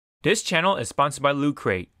This channel is sponsored by Loot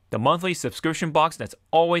Crate, the monthly subscription box that's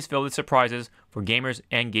always filled with surprises for gamers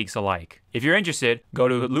and geeks alike. If you're interested, go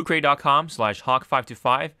to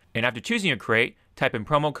lootcrate.com/hawk525, and after choosing your crate, type in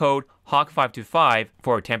promo code HAWK525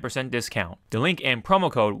 for a 10% discount. The link and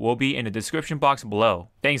promo code will be in the description box below.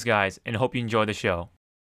 Thanks guys, and hope you enjoy the show.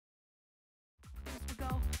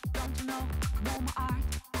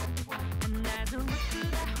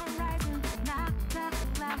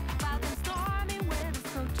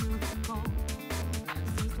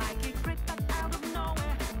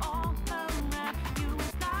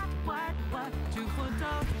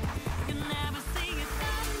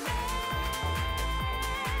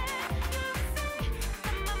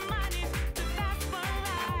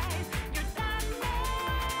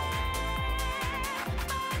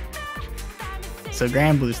 So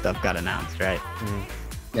Granblue stuff got announced, right?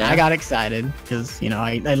 Yeah. I got excited because, you know,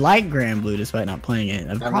 I like Granblue despite not playing it.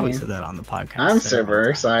 I've probably said that on the podcast. I'm super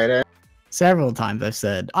excited. Several times I've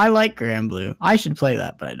said, I like Granblue. I should play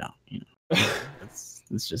that, but I don't. You know,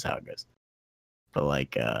 that's just how it goes. But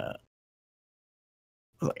like, I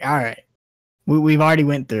was like, all right. We've already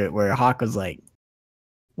went through it where Hawk was like,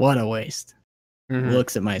 what a waste.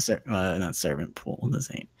 Looks at my, not servant pool,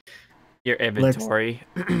 this ain't. Your inventory.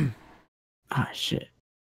 Shit.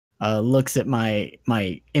 Looks at my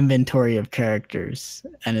inventory of characters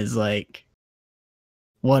and is like,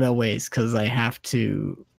 what a waste, because I have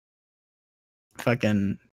to I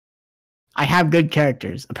have good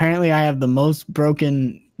characters. Apparently I have the most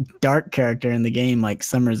broken dark character in the game, like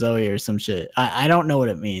Summer Zoe or some shit. I don't know what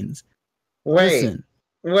it means. Wait.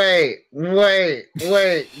 Go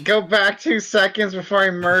back 2 seconds before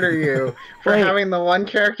I murder you for having the one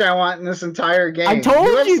character I want in this entire game. I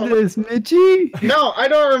told you this, Michi. No, I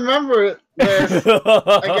don't remember this.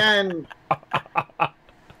 Again, I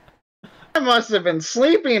must have been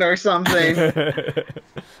sleeping or something.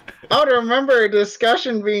 I would remember a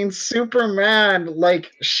discussion being super mad,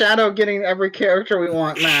 like Shadow getting every character we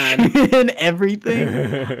want mad. And everything?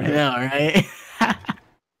 I know, right?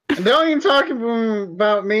 Don't even talk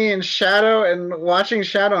about me and Shadow and watching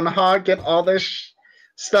Shadow and Hog get all this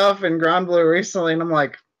stuff in Granblue recently, and I'm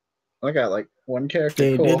like, I got like one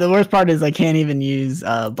character. Dude, the worst part is I can't even use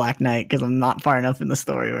Black Knight because I'm not far enough in the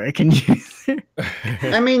story where I can use it.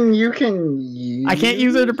 I mean, you can use... I can't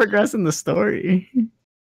use her to progress in the story.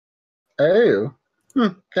 Oh.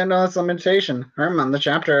 Didn't know that's a limitation. I'm on the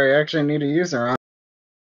chapter I actually need to use her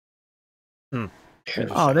on. Oh,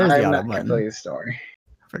 there's the auto button. The story.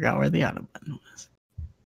 Forgot where the auto button was.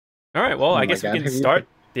 All right, well, I guess we can start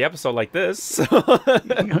the episode like this.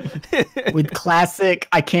 With classic,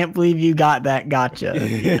 I can't believe you got that gotcha.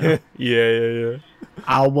 You know? Yeah.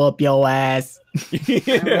 I'll whoop your ass. My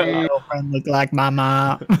girlfriend look like my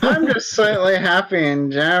mom. I'm just slightly happy in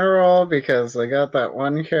general because I got that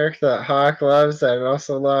one character that Hawk loves that I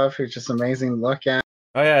also love, who's just amazing to look at.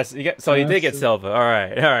 Oh, yes. You did get Silva. All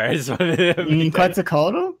right. I just wanted to... You mean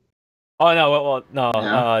Quetzalcoatl? Oh, no, no.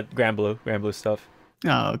 Granblue stuff.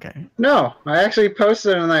 Oh, okay. No, I actually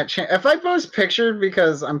posted on that channel. If I post pictures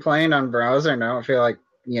because I'm playing on browser and I don't feel like,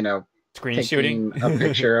 you know, screen shooting a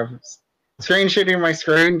picture of screen shooting my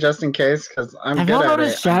screen just in case, because I'm good at it. Have you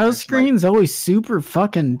noticed shadow screen's always super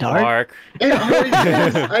fucking dark? It always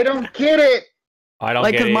is. I don't get it. I don't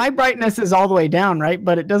like, get it. My brightness is all the way down, right?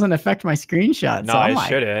 But it doesn't affect my screenshot. No, so it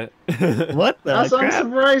shouldn't. What the Also, crap? I'm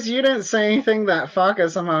surprised you didn't say anything that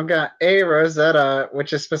Faka somehow got a Rosetta,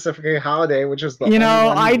 which is specifically Holiday, which was the only one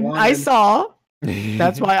I wanted. saw.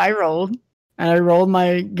 That's why I rolled. And I rolled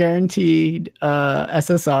my guaranteed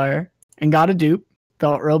SSR and got a dupe.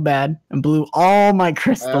 Felt real bad and blew all my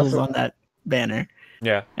crystals on that banner.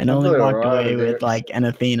 Yeah. And only walked away with like an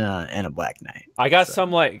Athena and a Black Knight. I got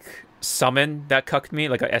some like summon that cucked me,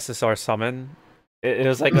 like a SSR summon. It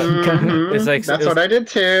was like it's like that's what I did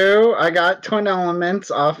too. I got twin elements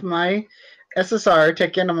off my SSR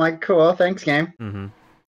ticket. I'm like, cool, thanks, game.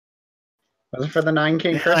 Was it for the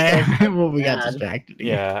 9K crystals? Well, we got distracted.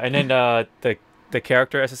 Yeah, and then the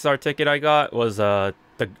character SSR ticket I got was the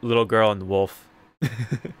little girl and the wolf. Wait,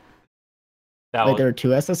 there were 2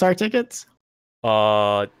 SSR tickets?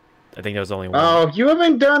 I think there was only one. Oh, you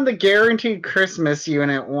haven't done the guaranteed Christmas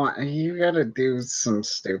unit one. You gotta do some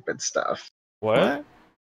stupid stuff. What?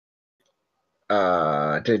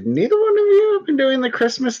 Did neither one of you have been doing the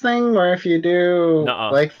Christmas thing, where if you do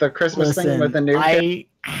like the Christmas thing with the new? I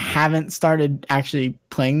haven't started actually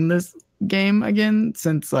playing this game again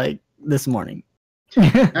since like this morning.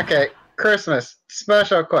 Okay, Christmas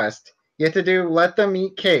special quest. You have to do Let Them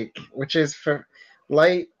Eat Cake, which is for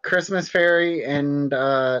Light, Christmas Fairy, and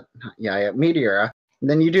Meteora.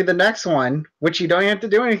 Then you do the next one, which you don't have to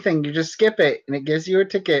do anything. You just skip it, and it gives you a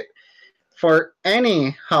ticket for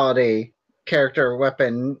any holiday character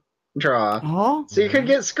weapon draw. Oh, So you could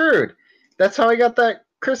get screwed. That's how I got that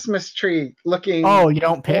Christmas tree looking. oh, you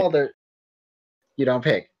don't pick. You don't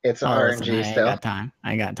pick. It's Oh, RNG listen, still.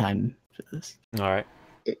 I got time for this. All right.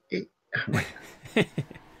 Oh my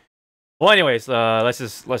Well, anyways, let's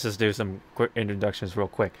just do some quick introductions real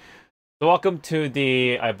quick. So welcome to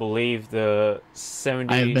the, I believe, the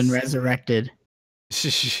 70s. I have been resurrected.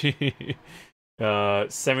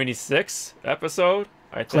 76 episode.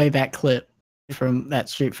 I think. Play that clip from that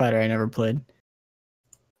Street Fighter I never played.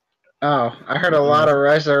 Oh, I heard a lot of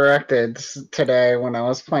resurrected today when I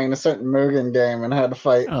was playing a certain Mugen game and had to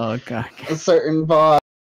fight Oh god. a certain boss.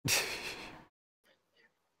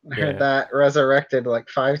 I heard that resurrected like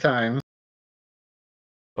 5 times.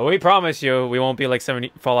 But we promise you, we won't be like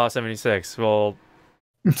Fallout 76. We'll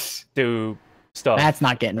do stuff. That's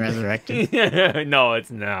not getting resurrected. No, it's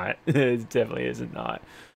not. It definitely isn't not.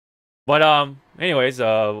 But anyways,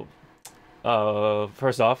 first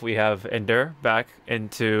off, we have Ender back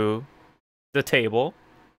into the table.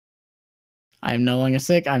 I'm no longer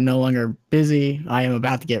sick. I'm no longer busy. I am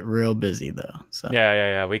about to get real busy though. So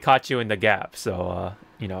Yeah. We caught you in the gap, so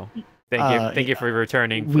you know, thank you for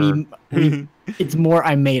returning. It's more.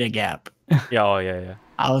 I made a gap. Yeah.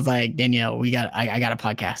 I was like, Danielle, I got a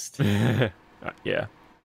podcast. Yeah.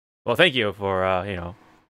 Well, thank you for you know,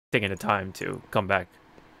 taking the time to come back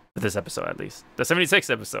for this episode, at least the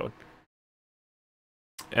 76th episode.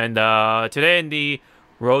 And today in the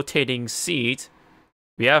rotating seat,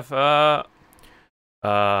 we have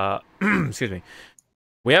excuse me,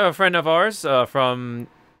 we have a friend of ours from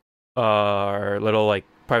our little like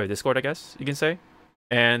private Discord, I guess you can say,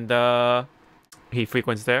 and he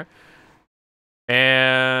frequents there,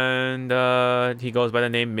 and he goes by the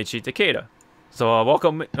name MichiTakeda. So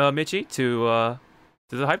welcome, Michi, to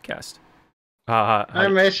the Hypecast. Hi,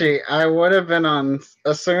 Michi. I would have been on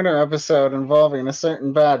a sooner episode involving a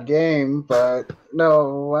certain bad game, but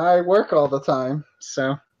no, I work all the time.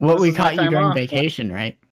 So We caught you during vacation,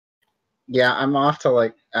 right? Yeah, I'm off to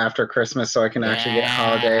like after Christmas, so I can actually get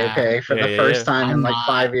holiday pay for the first time in like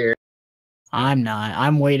 5 years. I'm not.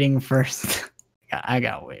 I'm waiting first. I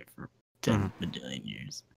gotta wait for 10 bajillion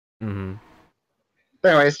years. Mm-hmm.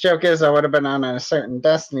 Anyways, joke is I would have been on a certain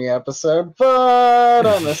Destiny episode, but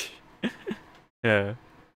on this. Yeah.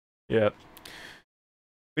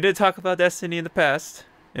 We did talk about Destiny in the past,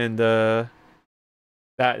 and that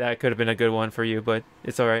could have been a good one for you, but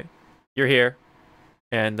it's all right. You're here,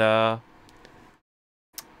 and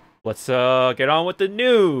let's get on with the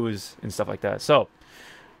news and stuff like that. So,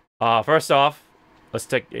 first off, let's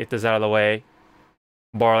get this out of the way.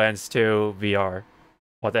 Borderlands 2 VR.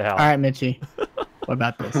 What the hell? All right, Michi. What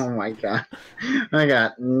about this? Oh my god. I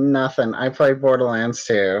got nothing. I played Borderlands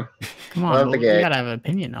 2. Come on, you gotta have an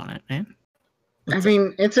opinion on it, man. I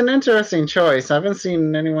mean, it's an interesting choice. I haven't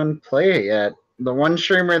seen anyone play it yet. The one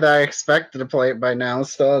streamer that I expected to play it by now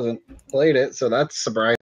still hasn't played it, so that's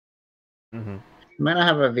surprising. Mm-hmm. Might not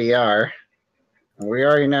have a VR. We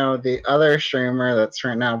already know the other streamer that's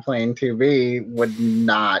right now playing 2B would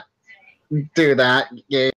not do that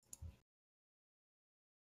game.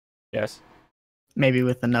 Yes. Maybe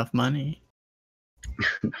with enough money.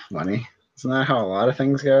 Enough money. Isn't that how a lot of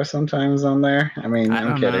things go sometimes on there? I mean,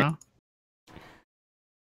 I'm kidding. Know.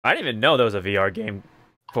 I didn't even know there was a VR game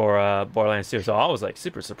for Borderlands 2, so I was like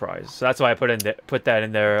super surprised. So that's why I put that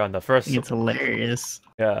in there on the first. It's hilarious.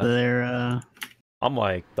 Yeah. They're I'm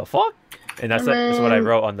like, the fuck? And that's what I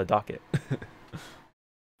wrote on the docket.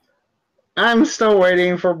 I'm still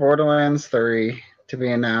waiting for Borderlands 3 to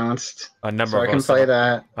be announced. A number so of I can us play are.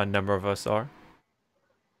 that. A number of us are.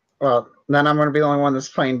 Well, then I'm going to be the only one that's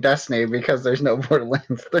playing Destiny because there's no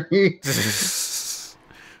Borderlands 3.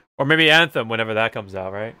 Or maybe Anthem whenever that comes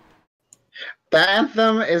out, right? The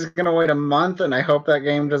Anthem is going to wait a month, and I hope that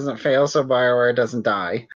game doesn't fail so BioWare doesn't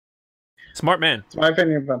die. Smart man. That's my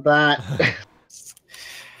opinion about that.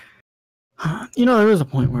 You know, there was a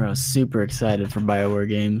point where I was super excited for BioWare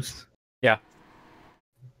games. Yeah.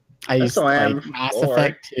 I used to like Mass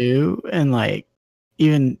Effect 2 and like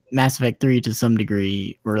even Mass Effect 3 to some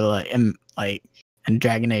degree were and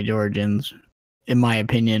Dragon Age Origins, in my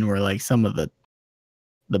opinion, were like some of the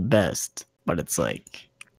best. But it's like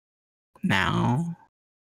now.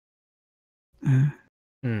 Yeah,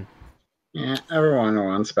 everyone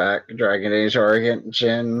wants back Dragon Age Origins.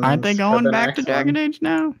 Aren't they going back to Dragon Age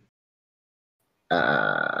now?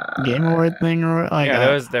 Game Award thing or like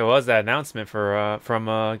there was that announcement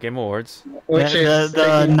from Game Awards. Which is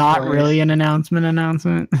the not really an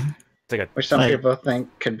announcement. It's like Which some people think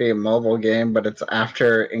could be a mobile game, but it's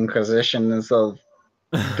after Inquisition is the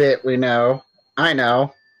bit we know. I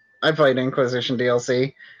know. I played Inquisition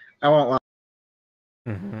DLC. I won't lie.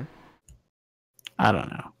 Mm-hmm. I don't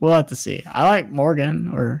know. We'll have to see. I like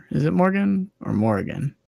Morgan, or is it Morgan or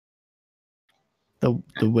Morgan? The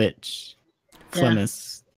witch,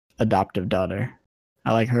 Flemeth's adoptive daughter.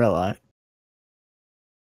 I like her a lot.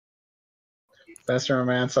 Best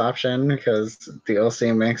romance option because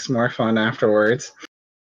DLC makes more fun afterwards.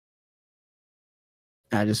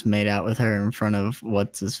 I just made out with her in front of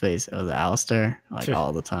what's his face? It was Alistair, like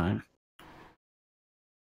all the time.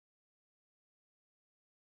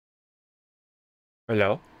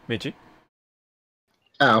 Hello, Michi?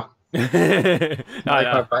 Oh.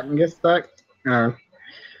 My button gets stuck? Oh.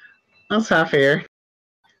 That's half here.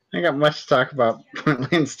 I got much to talk about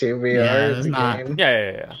Borderlands 2 VR as a game.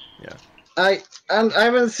 Yeah. I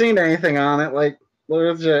haven't seen anything on it. Like,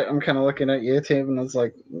 legit, I'm kind of looking at YouTube and it's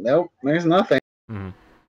like, nope, there's nothing. Mm-hmm.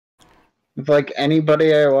 If like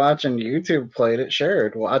anybody I watch on YouTube played it, sure,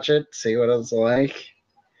 I'd watch it, see what it's like.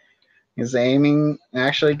 Is aiming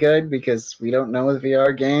actually good? Because we don't know with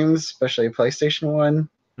VR games, especially PlayStation 1.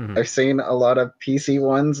 Mm-hmm. I've seen a lot of PC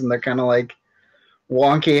ones and they're kind of like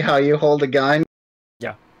wonky how you hold a gun.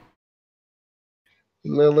 Yeah.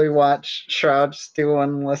 Literally watched Shrouds do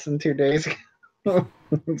one less than 2 days ago.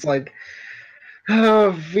 It's like,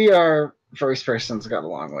 oh, VR first person's got a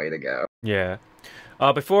long way to go. Yeah.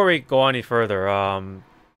 Before we go any further,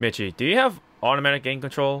 Michi, do you have automatic game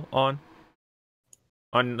control on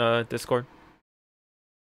Discord?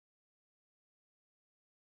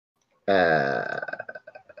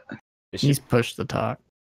 He's pushed the talk.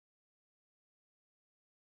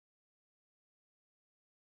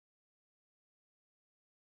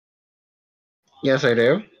 Yes, I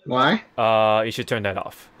do. Why? You should turn that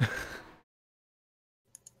off.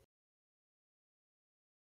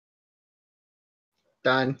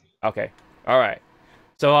 Done. Okay. All right.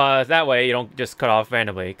 So that way you don't just cut off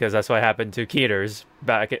randomly, because that's what happened to Keeters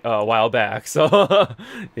back a while back. So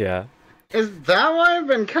yeah. Is that why I've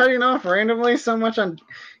been cutting off randomly so much on?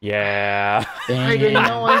 Yeah. I didn't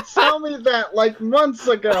know one tell me that like months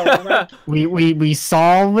ago. We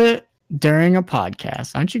solve it during a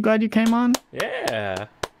podcast. Aren't you glad you came on? Yeah.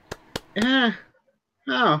 Yeah.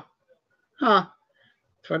 Oh. Huh.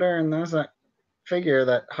 Twitter, and there's that figure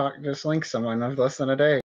that Hawk just linked someone of less than a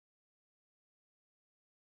day.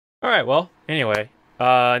 All right. Well, anyway,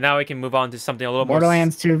 now we can move on to something a little more.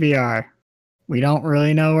 Borderlands 2 VR. We don't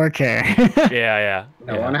really know or care. Yeah.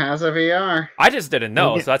 No one has a VR. I just didn't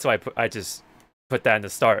know, so that's why I just put that in the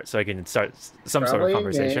start, so I can start some sort of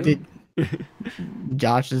conversation.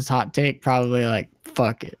 Josh's hot take, probably like,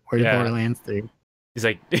 fuck it. Where's Borderlands 3? He's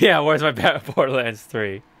like, yeah, where's my Borderlands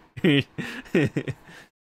 3? Yeah.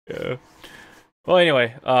 Well,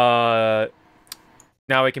 anyway, now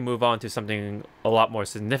we can move on to something a lot more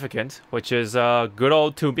significant, which is good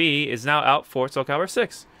old 2B is now out for Soul Calibur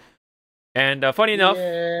 6. And funny enough,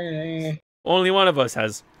 only one of us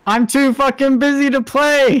has. I'm too fucking busy to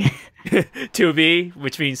play. 2B,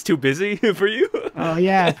 which means too busy for you. Oh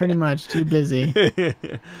yeah, pretty much too busy.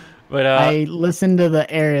 But I listened to the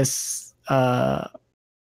Eris fucking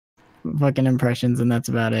impressions, and that's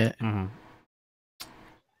about it. Mm-hmm.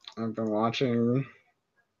 I've been watching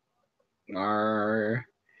our.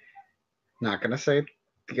 Not gonna say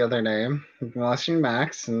the other name. I've been watching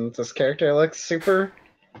Max, and this character looks super.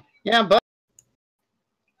 Yeah, but.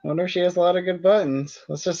 I wonder if she has a lot of good buttons.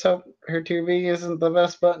 Let's just hope her 2B isn't the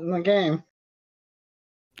best button in the game.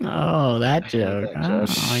 Oh, that joke. Oh,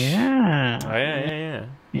 yeah. Oh, yeah.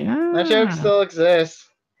 Yeah. That joke still exists.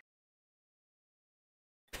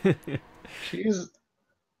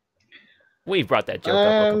 We brought that joke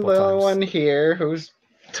up a couple times. times. I'm the one here who's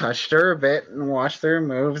touched her a bit and watched her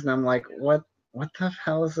moves, and I'm like, what the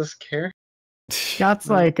hell is this character? Got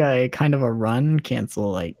like a kind of a run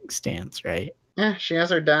cancel like stance, right? Yeah, she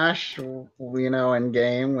has her dash, in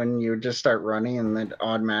game when you just start running and then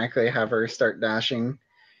automatically have her start dashing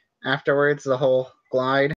afterwards, the whole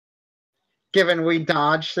glide. Given we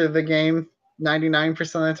dodged through the game 99%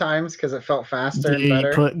 of the times because it felt faster and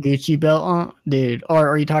better. Dude, you put Gucci belt on? Dude, or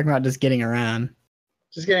are you talking about just getting around?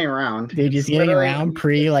 Just getting around. Dude, just getting around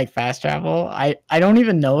pre like fast travel. I don't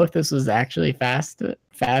even know if this was actually faster,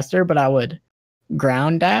 but I would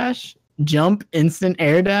ground dash, jump, instant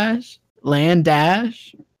air dash, land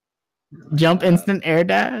dash, jump, instant air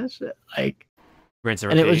dash, like, rinse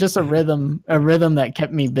and it was repeat. just a rhythm that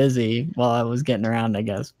kept me busy while I was getting around, I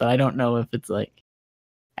guess. But I don't know if it's like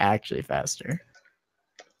actually faster.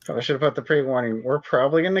 I should have put the pre-warning. We're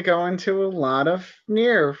probably going to go into a lot of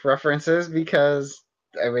Nier references because,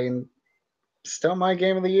 I mean, still my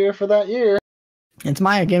game of the year for that year. It's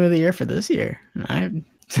my game of the year for this year. I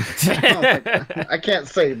can't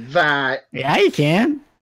say that. Yeah, you can.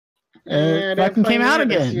 I Fucking came out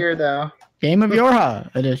again this year, though. Game of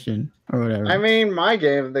Yorha edition or whatever. I mean, my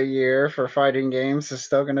game of the year for fighting games is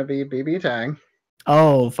still gonna be BB Tag.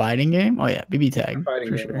 Oh, fighting game? Oh yeah, BB Tag. Fighting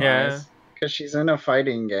for game, sure. Yeah. Because she's in a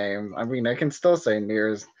fighting game. I mean, I can still say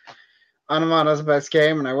Nier's Automata's best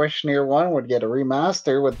game, and I wish Nier 1 would get a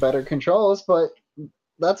remaster with better controls, but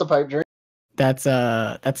that's a pipe dream. That's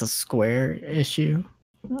a Square issue.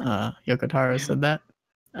 Yokotaro said that.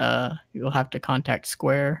 You'll have to contact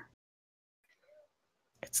Square.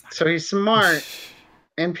 It's not So he's smart,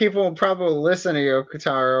 and people will probably listen to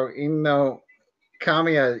Yokotaro, even though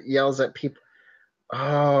Kamiya yells at people.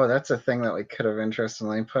 Oh, that's a thing that we could have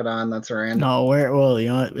interestingly put on. That's random. No, well, you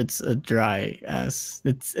know what? It's a dry ass.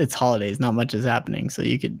 It's holidays. Not much is happening, so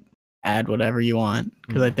you could add whatever you want.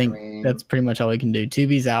 Because I think that's pretty much all we can do.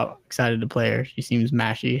 2B's out. Excited to play her. She seems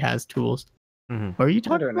mashy. Has tools. Mm-hmm. What are you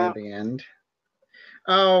talking about? At the end.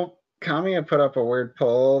 Oh, Kamiya put up a weird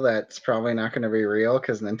poll that's probably not going to be real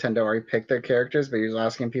because Nintendo already picked their characters, but he was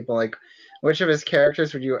asking people like, which of his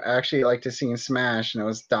characters would you actually like to see in Smash? And it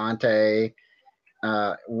was Dante,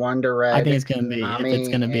 Wonder Red. I think it's gonna be Nami, if it's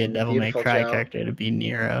gonna be a Devil May Cry Joe. character, it'd be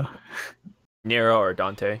Nero. Nero or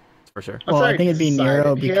Dante, for sure. Well, I think it'd be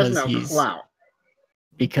Nero because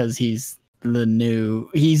he's the new.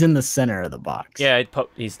 He's in the center of the box. Yeah,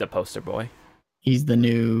 he's the poster boy. He's the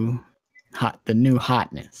new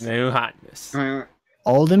hotness. New hotness.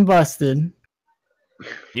 Old and busted.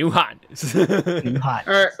 New hotness. New hotness.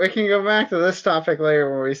 All right, we can go back to this topic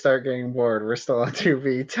later when we start getting bored. We're still at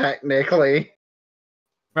 2B technically.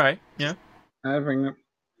 Right. Yeah.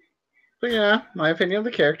 But yeah, my opinion of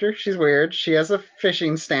the character. She's weird. She has a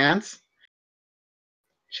fishing stance.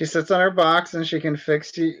 She sits on her box and she can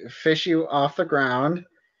fish you off the ground.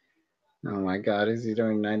 Oh my god, is he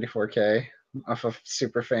doing 94k off of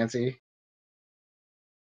super fancy?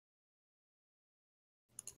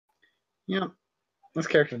 Yep. This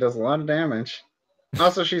character does a lot of damage.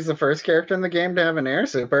 Also, she's the first character in the game to have an air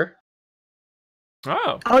super.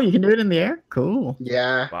 Oh, you can do it in the air? Cool.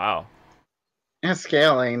 Yeah. Wow. And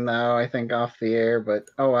scaling, though, I think off the air, but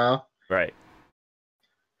oh well. Right.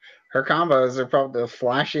 Her combos are probably the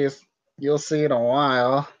flashiest you'll see in a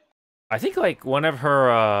while. I think like one of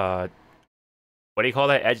her what do you call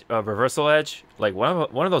that edge? Reversal edge. Like one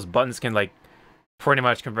of those buttons can like pretty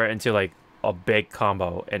much convert into like a big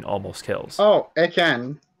combo and almost kills. Oh, it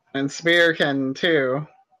can, and spear can too.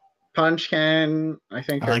 Punch can. I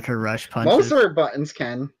think. I like her rush punches. Most of her buttons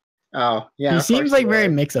can. Oh yeah. She seems like very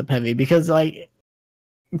mix-up heavy because like,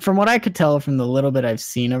 from what I could tell from the little bit I've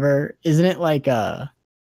seen of her, isn't it like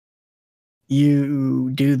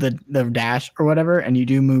you do the dash or whatever, and you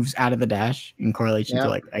do moves out of the dash in correlation to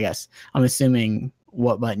like, I guess I'm assuming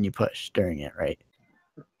what button you push during it, right?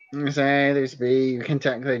 Say there's B. You can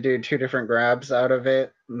technically do two different grabs out of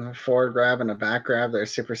it: a forward grab and a back grab. They're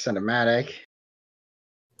super cinematic.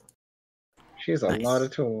 She has a lot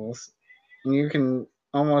of tools. You can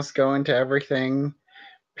almost go into everything.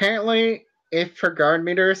 Apparently, if her guard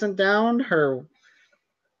meter isn't down,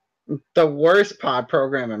 the worst pod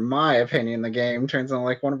program, in my opinion, in the game turns into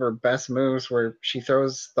like one of her best moves where she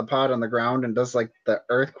throws the pod on the ground and does like the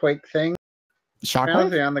earthquake thing.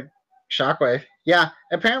 Shockwave? On the shockwave. Yeah,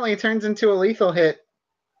 apparently it turns into a lethal hit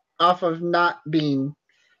off of not being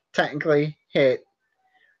technically hit.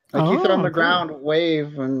 Like you throw on the ground,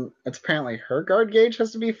 wave, and it's apparently her guard gauge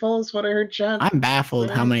has to be full, is what I heard, chat. I'm baffled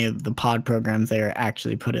how many of the pod programs they are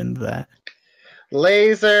actually put into that.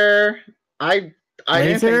 Laser. I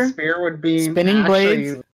didn't think spear would be spinning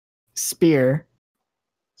blades. Spear.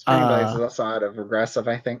 Spinning blades is also out of regressive,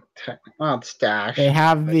 I think. Well, it's dash. They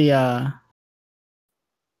have the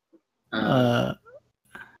oh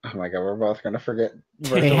my god, we're both gonna forget.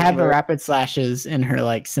 They have the rapid slashes in her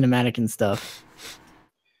like cinematic and stuff.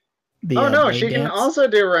 She can also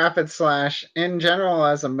do rapid slash in general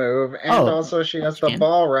as a move, and also she has the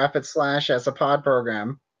ball rapid slash as a pod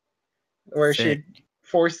program, where she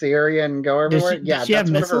force the area and go everywhere. Does she have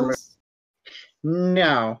missiles?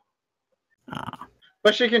 No.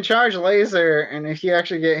 But she can charge laser, and if you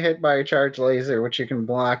actually get hit by a charge laser, which you can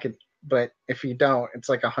block it, but if you don't, it's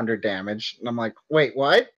like 100 damage. And I'm like, wait,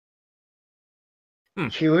 what?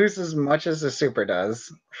 She loses as much as the super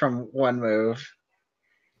does from one move.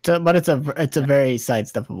 So, but it's a very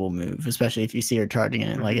sidesteppable move, especially if you see her charging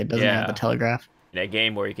it. Like it doesn't have the telegraph. In a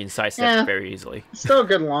game where you can sidestep very easily. Still a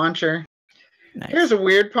good launcher. Nice. Here's a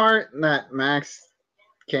weird part that Max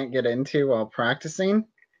can't get into while practicing.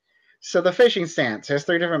 So the fishing stance has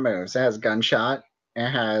 3 different moves. It has gunshot. It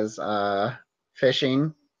has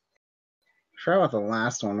fishing. I forgot what the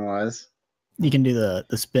last one was. You can do the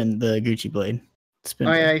spin, the Gucci blade. Spin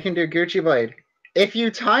Oh thing. yeah, you can do Gucci blade. If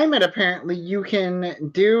you time it, apparently you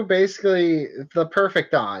can do basically the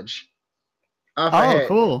perfect dodge off a Oh, hit,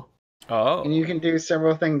 cool. Oh. and you can do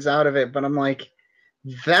several things out of it. But I'm like,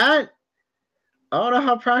 that I don't know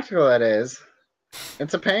how practical that is.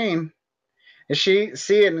 It's a pain. And she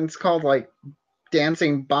see it, and it's called like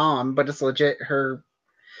dancing bomb, but it's legit her.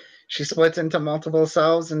 She splits into multiple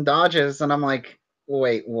cells and dodges, and I'm like,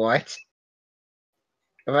 wait, what?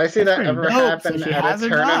 If I see That's that pretty ever dope. So happen she at has a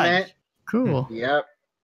her tournament, dodge. Cool. yep.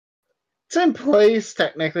 It's in place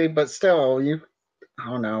technically, but still, I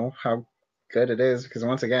don't know how good it is because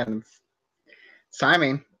once again, it's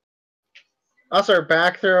timing. Also, her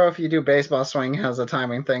back throw, if you do baseball swing, has a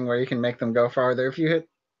timing thing where you can make them go farther if you hit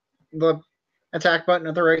the attack button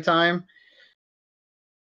at the right time.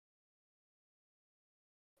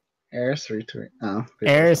 Eris retweet. Oh,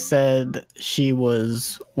 Eris said she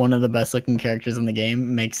was one of the best looking characters in the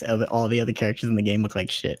game. Makes all the other characters in the game look like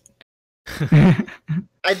shit.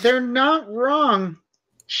 They're not wrong.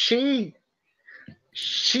 She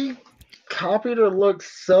copied her look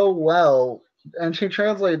so well, and she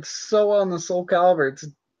translates so well in the Soul Calibur. It's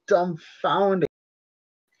dumbfounding.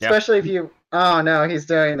 Yeah. Especially if you. Oh no, he's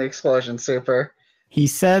doing the explosion super. He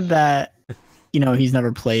said that, he's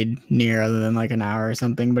never played Nier other than like an hour or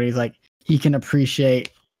something, but he's like, he can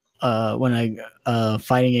appreciate when a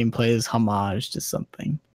fighting game plays homage to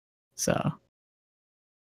something. So.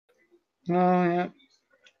 Oh yeah.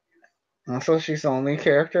 Also, she's the only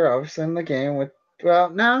character obviously in the game with. Well,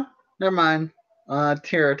 no, never mind.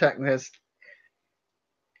 Tira Technicist.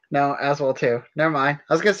 No, as well too. Never mind.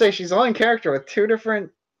 I was gonna say she's the only character with two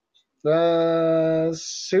different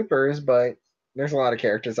supers, but there's a lot of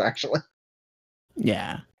characters actually.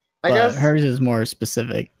 Yeah. I But guess hers is more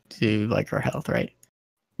specific to like her health, right?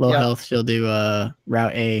 Low health, she'll do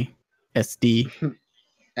Route A, SD.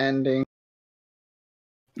 ending.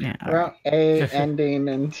 Yeah. Route A ending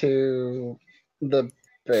into the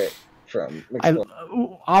bit from.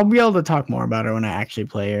 I'll be able to talk more about her when I actually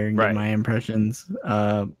play her and Right. give my impressions.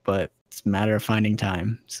 But it's a matter of finding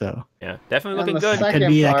time. So Yeah, definitely And looking the good. second that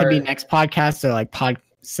could be part- next podcast or like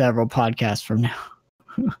several podcasts from now.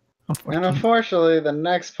 And unfortunately, the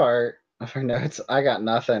next part of our notes, I got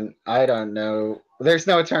nothing. I don't know. There's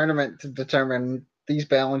no tournament to determine these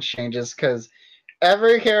balance changes because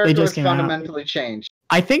every character just was came out. fundamentally changed.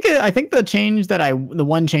 I think the change the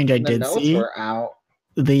one change I The did notes see were out.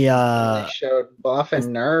 the They showed buff and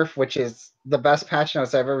nerf, which is the best patch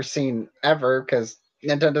notes I've ever seen ever because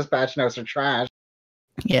Nintendo's patch notes are trash.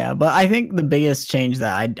 yeah, but I think the biggest change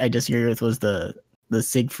that I disagree with was the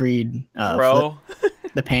Siegfried Bro. flip,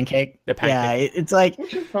 the pancake. The pancake. Yeah, it's like,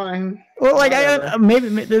 Which is fine. well, like Whatever. maybe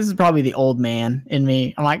this is probably the old man in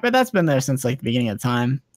me. I'm like, but that's been there since like the beginning of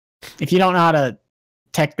time. If you don't know how to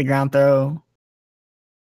tech the ground throw,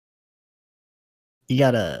 you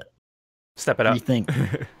gotta Step it up.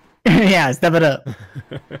 rethink. Yeah, step it up.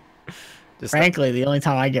 Just Frankly, the only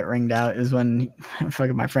time I get ringed out is when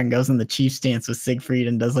fucking my friend goes in the chief stance with Siegfried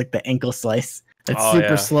and does like the ankle slice. It's Oh, super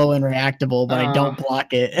yeah. slow and reactable, but I don't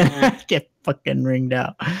block it and I get fucking ringed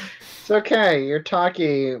out. It's okay. Your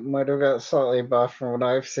Taki might have got slightly buffed from what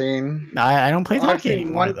I've seen. I don't play I've hockey seen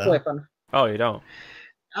anymore one though. clip on. Oh, you don't.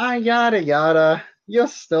 Yada yada. You'll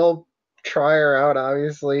still try her out,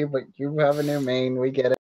 obviously, but you have a new main. We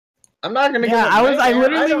get it. I'm not gonna. Yeah, I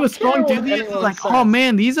literally was scrolling through these and like, oh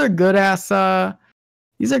man, these are good ass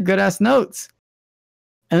notes.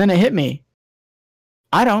 And then it hit me.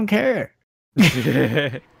 I don't care.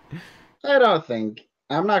 I don't think.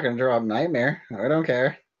 I'm not gonna draw up Nightmare. I don't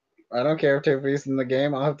care. I don't care if Tiffany's in the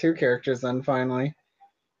game. I'll have two characters then finally,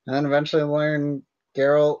 and then eventually learn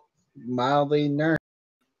Geralt mildly nerf.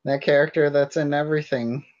 That character that's in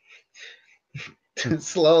everything.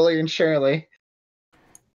 Slowly and surely.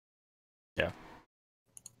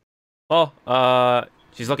 Well,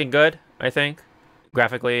 she's looking good, I think,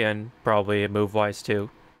 graphically and probably move-wise too.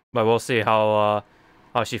 But we'll see how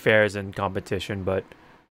she fares in competition. But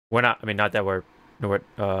we're not. I mean, not that we're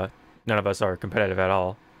none of us are competitive at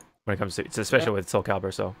all when it comes to, especially with Soul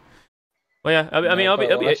Calibur. So, well, yeah. I mean, I'll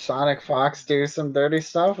be Sonic Fox do some dirty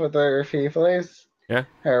stuff with her if he plays. Yeah.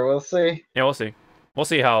 Here, we'll see. Yeah, we'll see. We'll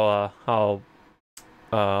see how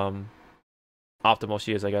optimal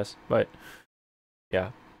she is, I guess. But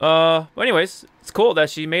yeah. But anyways, it's cool that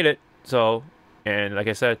she made it. So, and like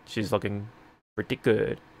I said, she's looking pretty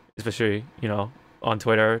good. Especially, on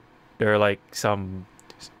Twitter, there are like some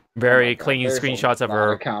very clean screenshots of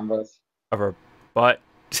her combos. of her butt.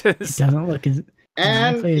 It doesn't look as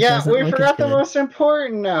And exactly, it yeah, doesn't we look as forgot the good. most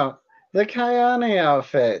important note. The Kayane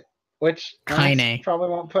outfit, which Max Kaine. probably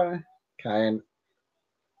won't put in. Kaine.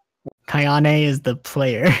 Kayane is the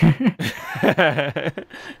player.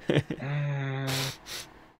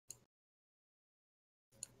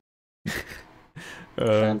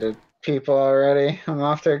 Offended people already. I'm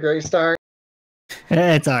off to a great start.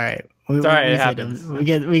 It's all right. It's all right, it say happens.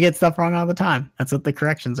 We get stuff wrong all the time. That's what the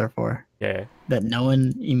corrections are for. Yeah. That no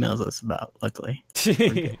one emails us about. Luckily,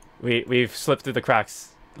 we've slipped through the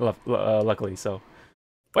cracks, luckily. So,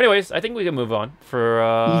 but anyways, I think we can move on.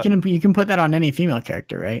 For you can put that on any female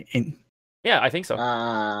character, right? yeah, I think so.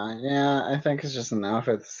 Yeah, I think it's just an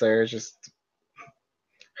outfit there. Just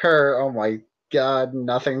her. Oh my god,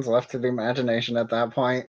 nothing's left to the imagination at that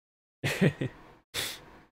point.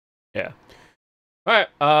 Yeah. All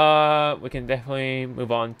right. We can definitely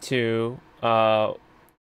move on to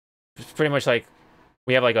pretty much like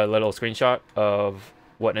we have like a little screenshot of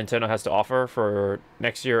what Nintendo has to offer for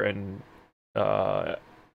next year and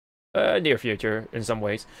near future in some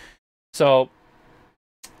ways. So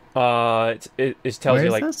it tells Where you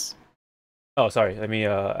is like this? oh sorry, let me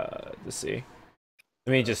let's see.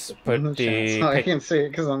 Let me just put the so I can see it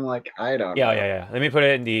because I'm like, I don't know. Yeah. Let me put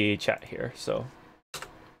it in the chat here. So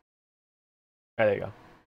there you go.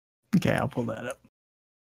 Okay, I'll pull that up.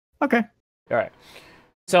 Okay. All right.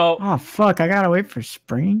 So Oh fuck! I gotta wait for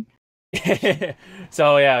spring.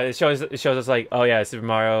 so yeah, it shows us like, oh yeah, Super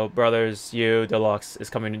Mario Brothers U Deluxe is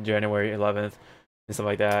coming in January 11th and stuff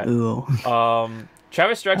like that. Ooh.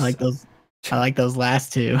 Travis Strikes. I like those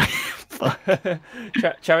last two.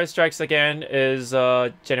 Travis Strikes Again is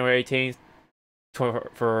January 18th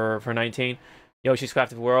for 19. Yoshi's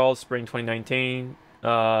Crafted World Spring 2019.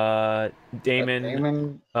 Damon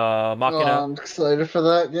Machina. Oh, I'm excited for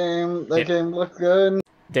that game. That game looked good.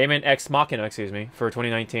 Damon X Machina, excuse me, for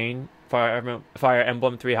 2019. Fire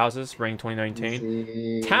Emblem Three Houses, Spring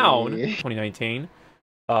 2019. Town 2019.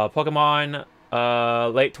 Pokemon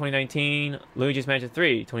late 2019. Luigi's Mansion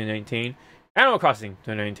 3 2019. Animal Crossing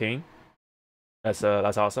 2019. That's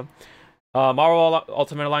awesome. Marvel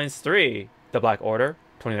Ultimate Alliance 3: The Black Order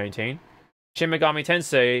 2019. Shin Megami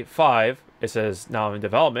Tensei 5. It says now in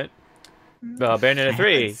development. Bayonetta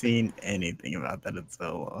 3. I haven't seen anything about that in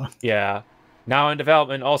so long. Yeah. Now in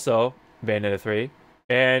development also, Bayonetta 3.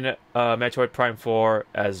 And Metroid Prime 4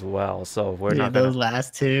 as well. So we're not those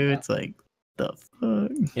last two, it's like, the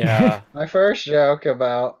fuck? Yeah. My first joke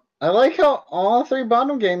about... I like how all three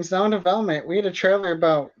bottom games now in development. We had a trailer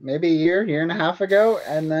about maybe a year and a half ago,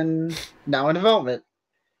 and then now in development.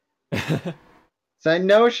 So I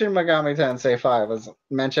know Shin Megami Tensei 5 was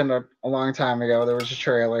mentioned a long time ago. There was a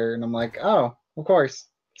trailer, and I'm like, oh, of course.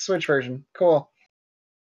 Switch version. Cool.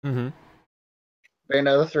 Mm-hmm.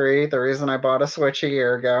 Bayonetta 3, the reason I bought a Switch a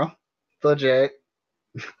year ago. Legit.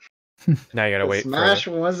 Now you gotta wait Smash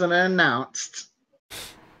for wasn't announced.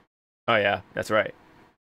 Oh yeah, that's right.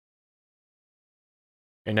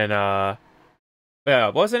 And then yeah,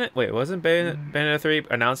 wasn't it? Wait, wasn't Bayonetta 3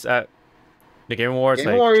 announced at the Game Awards?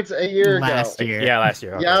 Game Awards a year ago. Last year. Yeah, last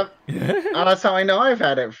year. Okay. Yep. Oh, that's how I know I've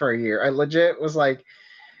had it for a year. I legit was like,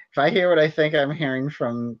 if I hear what I think I'm hearing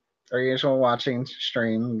from our usual watching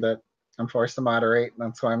stream that I'm forced to moderate,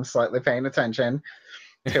 that's why I'm slightly paying attention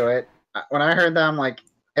to it. When I heard that, I'm like,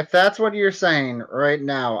 if that's what you're saying right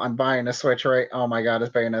now, I'm buying a Switch right. Oh my god,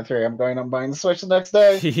 it's Bayonetta 3. I'm buying the Switch the next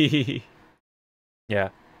day. Yeah.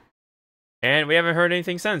 And we haven't heard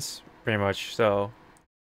anything since, pretty much. So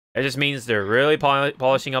it just means they're really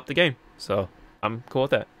polishing up the game. So I'm cool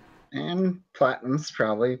with that. And Platinum's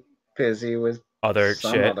probably busy with Other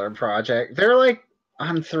project. They're like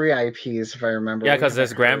on 3 IPs, if I remember. Yeah, because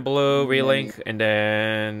there's Granblue Relink, and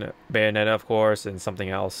then Bayonetta, of course, and something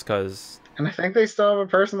else. And I think they still have a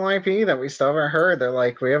personal IP that we still haven't heard. They're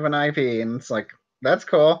like, we have an IP, and it's like, that's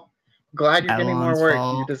cool. Glad you're getting more work.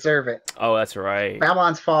 You deserve it. Oh, that's right.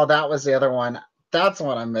 Babylon's Fall, that was the other one. That's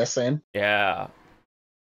what I'm missing. Yeah.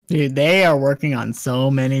 Dude, they are working on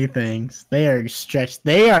so many things. They are stretched.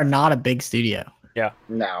 They are not a big studio. Yeah.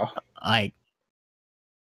 No. Like,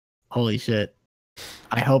 holy shit.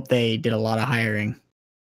 I hope they did a lot of hiring.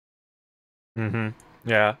 Mm-hmm.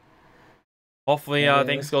 Yeah. Hopefully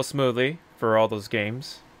things go smoothly for all those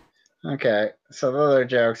games. Okay, so the other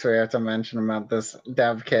jokes we have to mention about this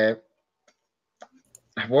dev kit.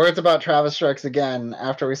 Words about Travis Strikes Again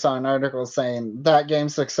after we saw an article saying that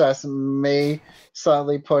game's success may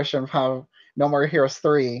slightly push on how No More Heroes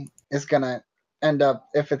 3 is going to end up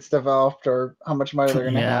if it's developed or how much money they're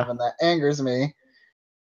going to have, and that angers me.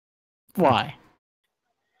 Why?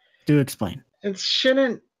 Do explain. They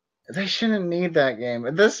shouldn't need that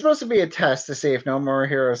game. This is supposed to be a test to see if No More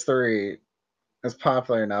Heroes 3 is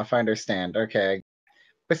popular enough. I understand. Okay.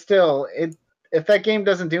 But still, if that game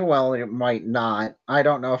doesn't do well, it might not. I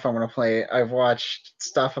don't know if I'm gonna play it. I've watched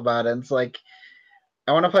stuff about it. It's like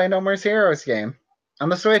I want to play a No More Heroes game on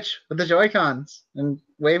the Switch with the Joy-Cons and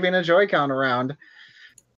waving a Joy-Con around.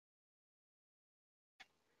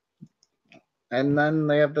 And then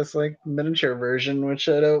they have this like miniature version, which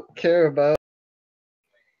I don't care about.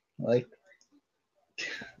 Like,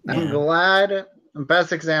 I'm glad. The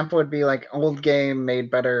best example would be like old game made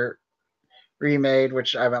better, remade,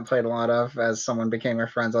 which I haven't played a lot of. As someone became a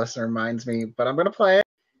friends list and reminds me, but I'm gonna play it.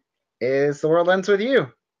 Is The World Ends With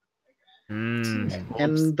You? In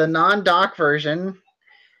the non-dock version,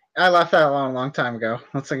 I left that alone a long time ago.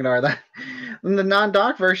 Let's ignore that. In the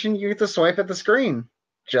non-dock version, you get to swipe at the screen,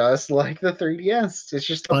 just like the 3DS. It's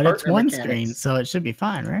just but it's one screen, so it should be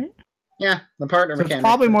fine, right? Yeah, the partner mechanics. It's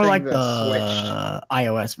probably more like the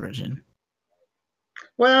iOS version.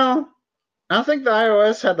 Well, I don't think the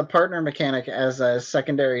iOS had the partner mechanic as a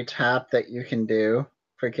secondary tap that you can do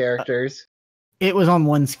for characters. It was on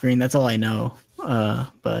one screen. That's all I know.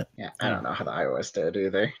 But yeah, I don't know how the iOS did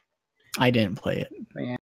either. I didn't play it.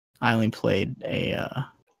 Yeah. I only played a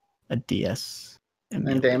DS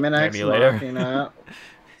emulator. And Damon X walking up.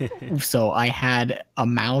 So I had a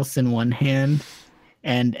mouse in one hand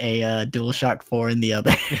and a DualShock 4 in the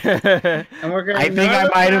other. And we're gonna I think I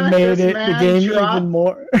might have made the game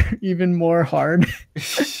even more hard.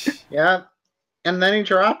 Yeah. And then he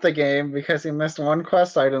dropped the game because he missed one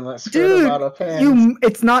quest item that screwed him out of pins.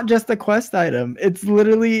 It's not just a quest item. It's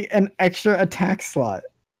literally an extra attack slot.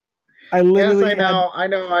 I literally I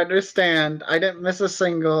understand. I didn't miss a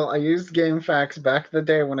single. I used GameFAQs back in the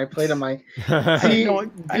day when I played on my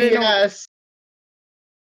DS.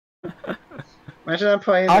 Imagine I'm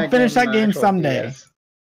playing I'll finish that game someday. DS.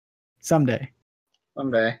 Someday.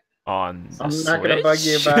 On I'm not gonna bug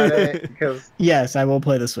you about it because yes, I will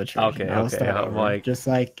play the Switch version. Okay. I'm like, just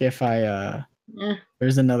like if I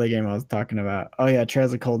there's another game I was talking about. Oh yeah,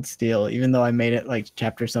 Trails of Cold Steel. Even though I made it like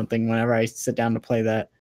chapter something, whenever I sit down to play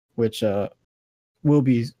that, which will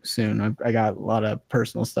be soon. I got a lot of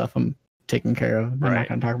personal stuff I'm taking care of. I'm not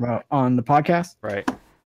gonna talk about on the podcast. Right.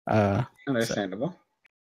 Understandable.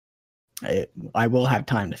 So I will have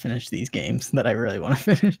time to finish these games that I really want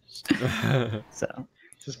to finish. So.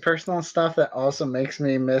 His personal stuff that also makes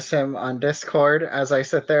me miss him on Discord as I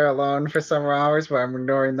sit there alone for several hours, but I'm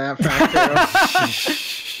ignoring that fact too.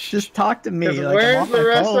 Just talk to me. Like, where's the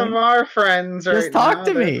rest of our friends right now? Just talk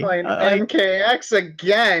to me. Playing MKX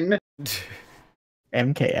again.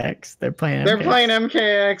 MKX? They're playing MKX. They're playing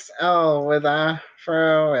MKXL with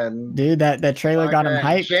Afro and... Dude, that trailer got him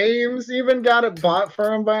hyped. James even got it bought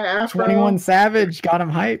for him by Afro. 21 Savage got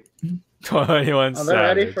him hyped. 21 Savage. They're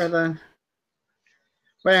ready for the...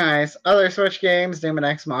 But anyways, other Switch games, Demon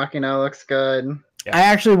X Machina looks good. Yeah. I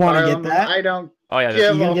actually want to get that. I don't you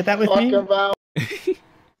gonna get that with me? About...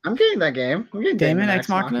 I'm getting that game. I'm getting Demon X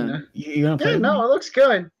Machina. You gonna play? Yeah, no, it looks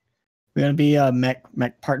good. We're gonna be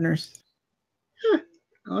mech partners. Yeah,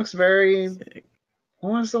 it looks very.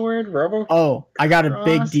 What was the word? Robo. Oh, I got a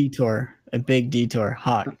big detour. A big detour.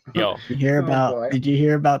 Hot. Yo. Did you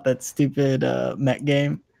hear about that stupid mech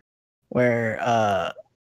game where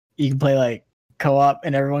you can play like co-op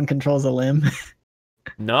and everyone controls a limb?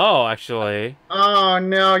 No, actually. Oh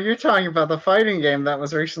no, you're talking about the fighting game that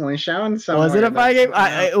was recently shown somewhere. Was it a fighting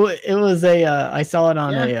game? It was a. I saw it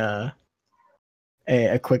on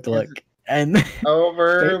a quick look and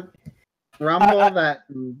over Rumble that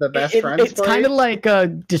the best friends. It's kind of like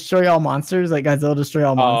Destroy All Monsters, like Godzilla Destroy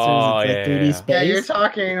All Monsters. It's like 3D space. Yeah, you're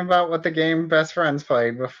talking about what the game Best Friends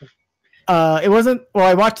played before. It wasn't. Well,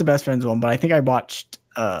 I watched the Best Friends one, but I think I watched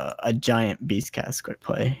a giant Beastcast quick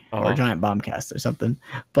play or a giant Bombcast or something.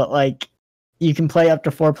 But like, you can play up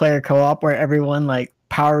to 4-player co-op where everyone like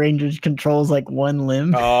Power Rangers controls like one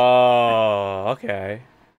limb. Oh, okay.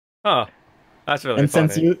 Huh. That's really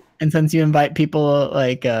funny. Since you invite people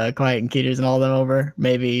like Quiet and Keaters and all them over,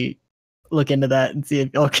 maybe look into that and see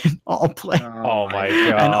if y'all can all play. Oh my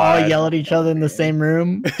god! And all yell at each other in the same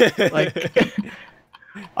room, like.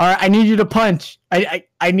 All right, I need you to punch. I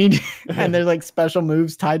need, and there's like special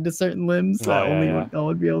moves tied to certain limbs that only I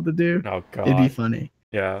would be able to do. Oh god, it'd be funny.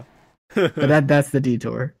 Yeah, but that's the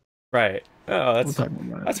detour. Right. Oh,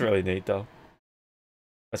 that's really neat though.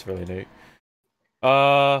 That's really neat.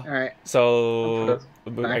 All right. So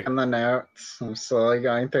back on the notes, I'm slowly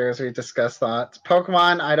going through as we discuss thoughts.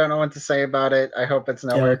 Pokemon, I don't know what to say about it. I hope it's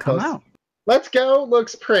nowhere close. Out. Let's Go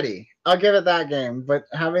looks pretty. I'll give it that game, but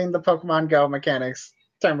having the Pokemon Go mechanics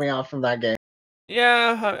turned me off from that game.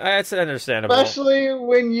 Yeah, that's understandable. Especially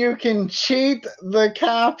when you can cheat the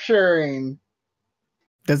capturing.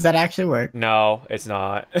 Does that actually work? No, it's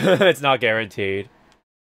not. It's not guaranteed.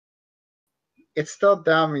 it's still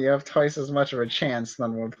dumb. You have twice as much of a chance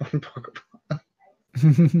than with one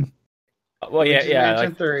Pokeball. Well, yeah, Luigi's yeah. Mansion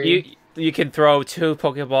Like 3. you can throw 2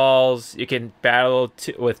 Pokeballs. You can battle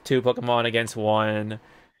with 2 Pokemon against 1.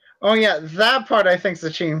 Oh yeah, that part I think's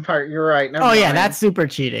the cheating part. You're right. Never Oh yeah, mind. that's super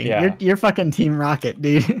cheating. Yeah. You're fucking Team Rocket,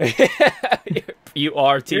 dude. You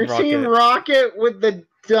are Team You're Rocket. Team Rocket with the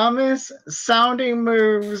dumbest sounding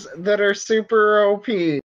moves that are super OP.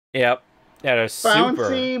 Yep. Yeah, they're super.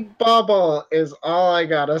 Bouncy Bubble is all I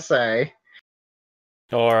gotta say.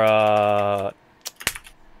 Or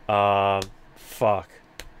fuck.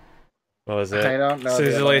 What was it? I don't know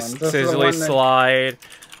the other ones. This is the one Slide.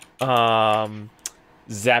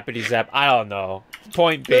 Zappity Zap. I don't know.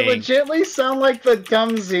 Point They being. legitly sound like the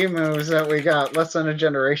dumb Z moves that we got less than a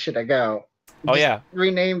generation ago. Oh yeah.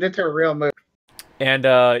 Renamed it to a real move.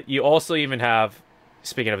 And you also even have,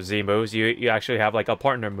 speaking of Z moves, you actually have like a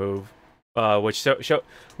partner move, which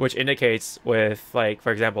indicates with, like,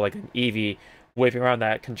 for example, like an Eevee waving around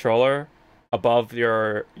that controller above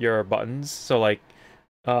your buttons. So like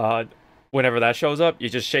whenever that shows up, you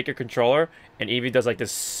just shake your controller and Eevee does like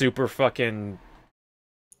this super fucking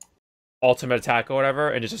ultimate attack or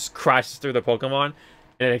whatever, and it just crashes through the Pokemon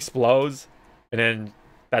and it explodes, and then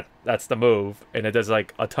that's the move, and it does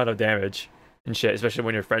like a ton of damage and shit, especially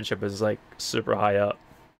when your friendship is like super high up.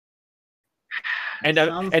 And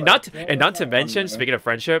not to mention, speaking of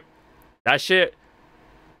friendship, that shit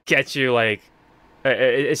gets you like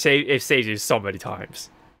it saves you so many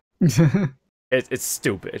times. It's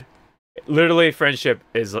stupid. Literally, friendship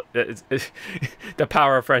is the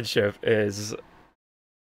power of friendship is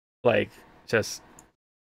like just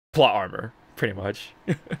plot armor, pretty much.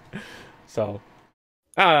 So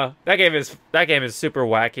I don't know. That game is super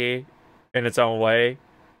wacky in its own way,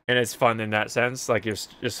 and it's fun in that sense. Like, you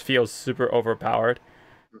just feels super overpowered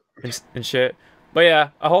and shit. But yeah,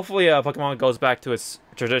 hopefully Pokemon goes back to its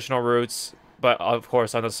traditional roots, but of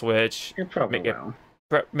course on the Switch. You probably will.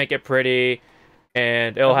 Make it pretty,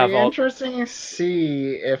 and it'll have all. Interesting to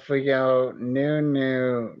see if we go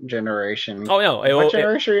new generation. Oh no! What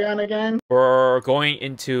generation are you on again? We're going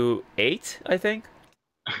into 8, I think.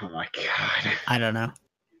 Oh my god! I don't know.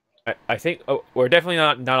 I think we're definitely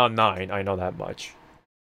not on 9. I know that much.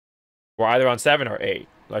 We're either on 7 or 8.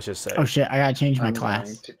 Let's just say. Oh shit! I gotta change my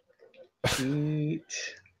class. Gotta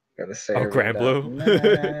say. Oh,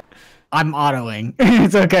 Granblue. I'm autoing.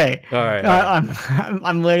 It's okay. All right.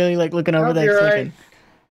 I'm literally like looking over there right.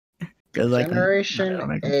 Like,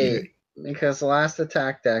 Generation 8, because the last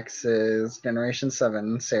attack dex is Generation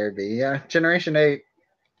 7, Cerebi. Yeah, Generation 8.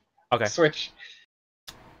 Okay. Switch.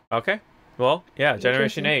 Okay. Well, yeah,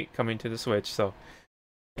 Generation 8 coming to the Switch, so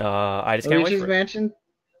I just can't wait for it. Luigi's Mansion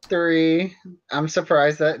 3. I'm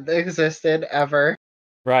surprised that they existed ever.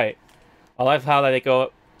 Right. I love how they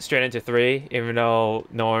go straight into 3, even though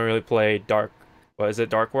no one really played Dark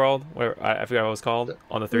World? Where I forgot what it was called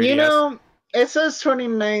on the 3DS. You know, it says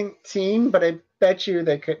 2019, but I bet you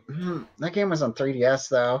they could. That game was on 3DS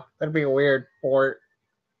though. That'd be a weird port.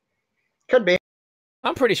 Could be.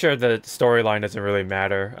 I'm pretty sure the storyline doesn't really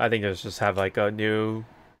matter. I think it's just have like a new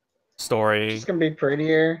story. It's gonna be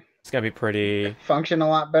prettier. It's gonna be pretty. Function a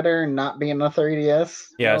lot better and not being a 3DS.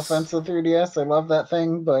 Yes. No offense to 3DS. I love that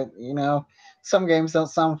thing, but you know, some games don't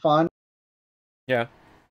sound fun. Yeah.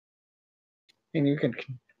 And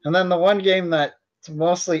then the one game that's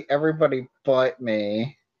mostly everybody but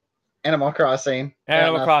me, Animal Crossing.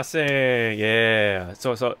 Animal Crossing, yeah.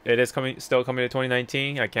 So it is still coming to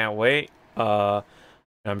 2019. I can't wait.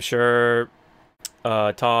 I'm sure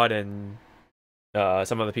Todd and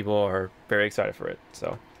some other people are very excited for it.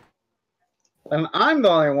 So. And I'm the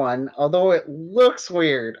only one, although it looks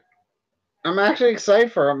weird. I'm actually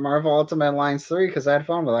excited for Marvel Ultimate Alliance 3 because I had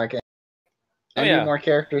fun with that game. I need more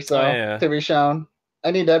characters though to be shown.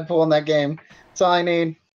 I need Deadpool in that game. That's all I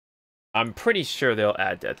need. I'm pretty sure they'll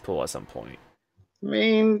add Deadpool at some point. I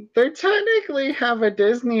mean, they technically have a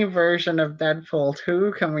Disney version of Deadpool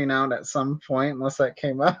 2 coming out at some point, unless that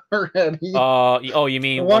came out already. Oh, you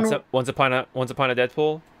mean Once Upon a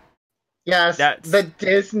Deadpool? Yes, the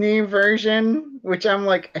Disney version, which I'm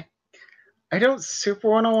like, I don't super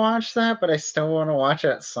want to watch that, but I still want to watch it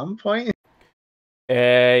at some point.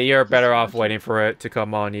 You're better off waiting for it to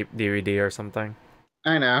come on DVD or something.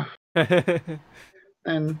 I know.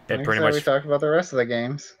 And like pretty much... much we talked about the rest of the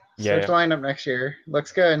games. Switch lineup next year.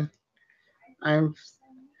 Looks good.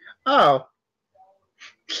 Oh.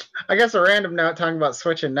 I guess a random note talking about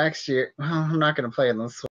switching next year. Well, I'm not going to play it on the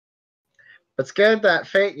Switch. It's good that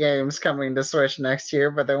Fate game's coming to Switch next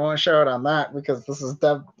year, but they won't show it on that because this is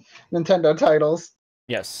Nintendo titles.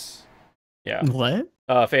 Yes. Yeah. What?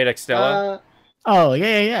 Fate Extella. Oh,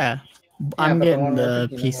 yeah. I'm but the getting one we're the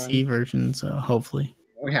picking up PC version, so hopefully.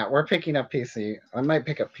 Yeah, we're picking up PC. I might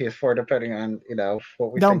pick up PS4 depending on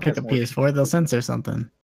what we Don't think pick has a more. PS4; they'll censor something.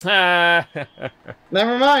 Ah.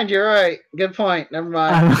 Never mind. You're right. Good point. Never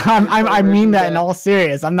mind. I mean version that in dead. all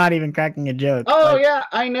serious. I'm not even cracking a joke. Oh Like, yeah,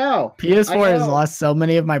 I know. PS4 I has know. lost so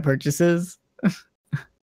many of my purchases.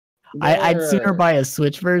 I'd sooner buy a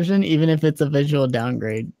Switch version, even if it's a visual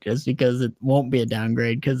downgrade, just because it won't be a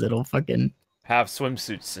downgrade because it'll fucking have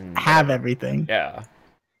swimsuits and have whatever. everything. Yeah.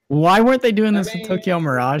 Why weren't they doing I this with Tokyo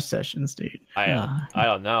Mirage sessions, dude? I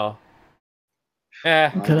don't know.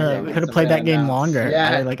 We could have played that game longer. Yeah.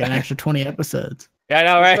 Added like an extra 20 episodes. Yeah, I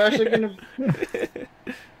know, right?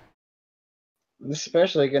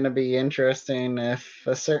 Especially gonna be interesting if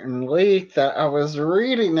a certain leak that I was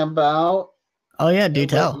reading about. Oh yeah, do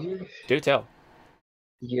tell. Do tell.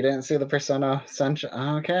 You didn't see the Persona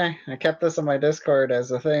Central. Okay, I kept this on my Discord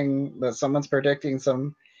as a thing that someone's predicting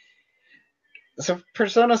some. So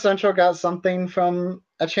Persona Central got something from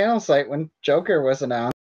a channel site when Joker was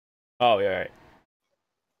announced. Oh, yeah, right.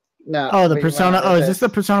 No. Oh, the Persona. Oh, is this the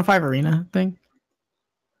Persona 5 Arena thing?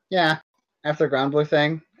 Yeah, after Granblue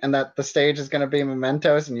thing, and that the stage is going to be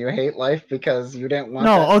mementos, and you hate life because you didn't want.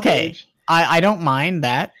 No, that okay. Stage. I don't mind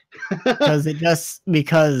that because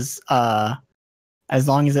as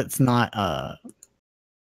long as it's not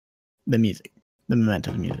the music, the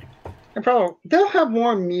memento music. They'll have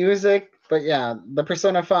more music, but yeah, the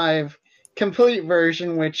Persona 5 complete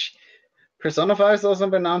version, which Persona 5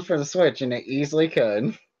 hasn't been announced for the Switch, and it easily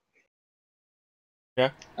could.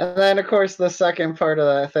 Yeah. And then, of course, the second part of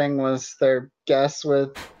that thing was their guess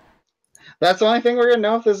with. That's the only thing we're gonna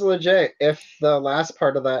know if this is legit. If the last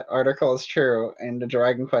part of that article is true, and the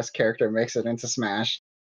Dragon Quest character makes it into Smash.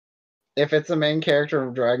 If it's the main character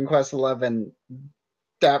of Dragon Quest XI,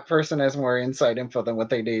 that person has more inside info than what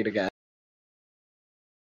they need again.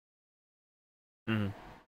 Mm.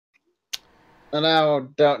 And I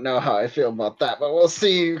don't know how I feel about that, but we'll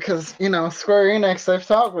see, because, Square Enix, I've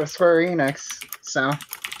talked with Square Enix, so.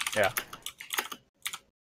 Yeah.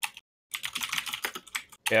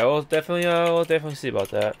 Yeah, we'll definitely see about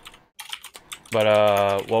that.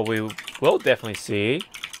 But, what we will definitely see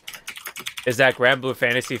is that Granblue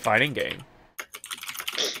Fantasy fighting game.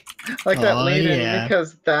 Like that lead in,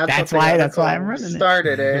 because that's why I'm running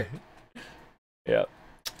started it. Yeah.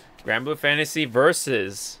 Granblue Fantasy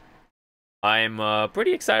versus. I'm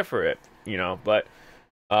pretty excited for it, but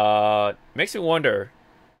makes me wonder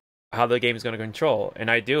how the game is going to control. And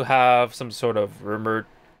I do have some sort of rumored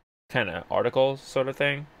kind of article sort of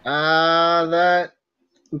thing. Yeah.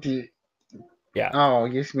 Oh,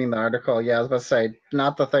 you mean the article? Yeah, I was about to say,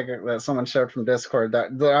 not the thing that someone showed from Discord.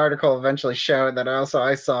 That the article eventually showed that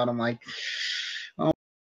I saw, and I'm like, oh.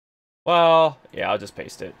 Well, yeah, I'll just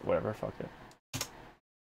paste it. Whatever, fuck it.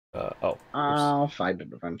 I'll find it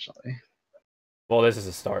eventually. Well, this is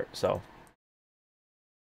a start, so.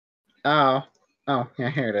 Oh, yeah,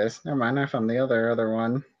 here it is. Never mind, I found the other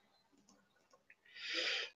one.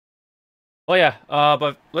 Well, yeah,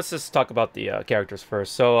 but let's just talk about the characters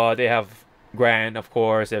first. So, they have Gran, of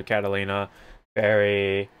course, they have Catalina,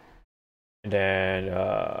 Barry, and then,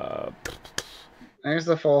 There's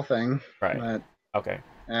the full thing. Right. Okay.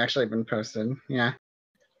 Actually been posted, yeah.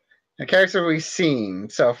 The characters we've seen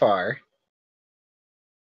so far.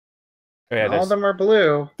 Oh, yeah, all of them are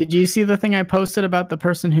blue. Did you see the thing I posted about the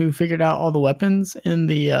person who figured out all the weapons in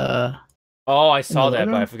the Oh, I saw that,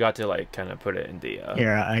 but I forgot to kind of put it in the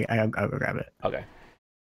Here, I'll go grab it. Okay.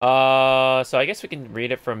 So I guess we can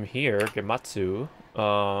read it from here. Gematsu.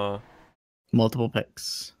 Multiple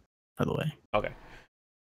picks, by the way. Okay.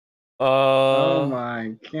 Oh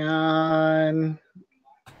my god.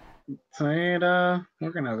 Toyota.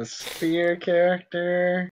 We're gonna have a spear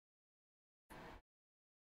character.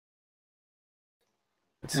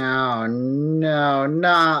 Oh no,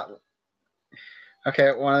 not.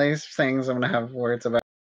 Okay, one of these things I'm gonna have words about.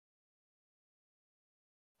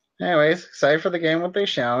 Anyways, excited for the game, what they've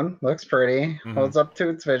shown. Looks pretty. Holds up to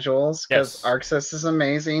its visuals, because Arxis is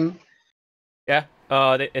amazing. Yeah,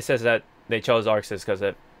 it says that they chose Arxis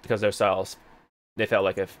because their styles, they felt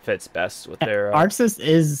like it fits best with their... Arxis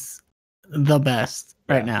is the best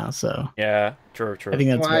right now, so... Yeah, true. I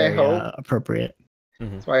think that's very appropriate.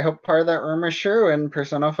 That's why I hope part of that rumor is true, and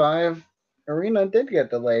Persona 5 Arena did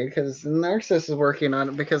get delayed, because Narcissus is working on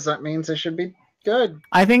it, because that means it should be good.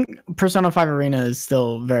 I think Persona 5 Arena is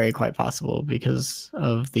still quite possible because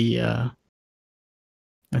of the...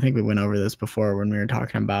 I think we went over this before when we were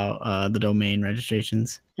talking about the domain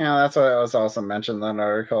registrations. Yeah, that's what was also mentioned in that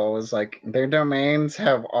article, was like, their domains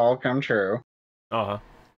have all come true. Uh-huh.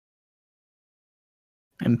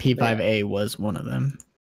 And P5A was one of them.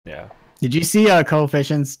 Yeah. Did you see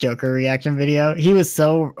Coefficient's Joker reaction video? He was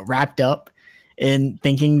so wrapped up in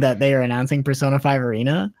thinking that they are announcing Persona 5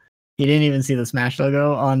 Arena. He didn't even see the Smash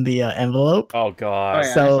logo on the envelope. Oh god. Oh, yeah,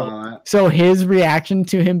 I saw that. So his reaction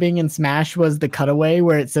to him being in Smash was the cutaway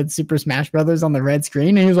where it said Super Smash Brothers on the red screen,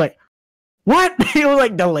 and he was like, "What?" It was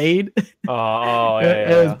like delayed. Oh, yeah,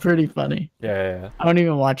 It was pretty funny. Yeah. I don't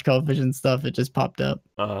even watch Coefficient stuff. It just popped up.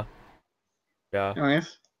 Yeah.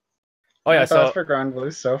 Anyways. Oh yeah. Thoughts So for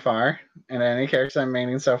Granblue so far, and any characters I'm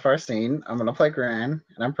maining so far seen, I'm gonna play Gran,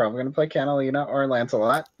 and I'm probably gonna play Catalina or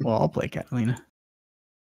Lancelot. Well, I'll play Catalina.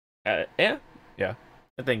 yeah.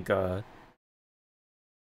 I think that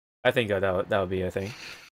would be a thing.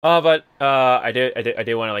 But I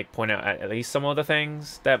did want to like point out at least some of the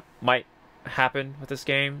things that might happen with this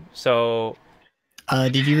game. So,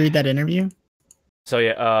 did you read that interview? So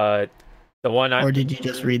yeah, the one or did you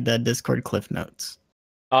just read the Discord cliff notes?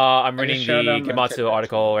 I'm reading the Kimatsu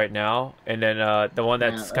article right now, and then the one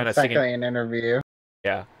that's kind of sticking. An interview.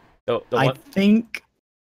 Yeah. I think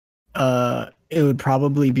it would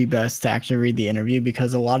probably be best to actually read the interview,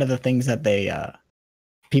 because a lot of the things that they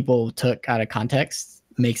people took out of context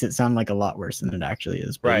makes it sound like a lot worse than it actually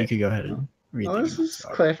is. But you could go ahead and read. Well, this is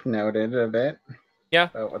cliff noted a bit. Yeah.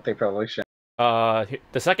 About what they probably should. The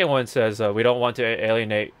second one says we don't want to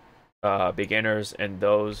alienate beginners and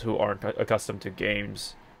those who aren't accustomed to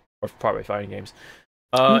games or probably fighting games.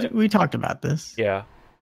 We talked about this. Yeah,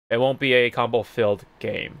 it won't be a combo-filled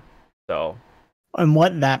game. So, and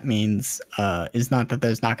what that means is not that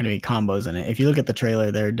there's not going to be combos in it. If you look at the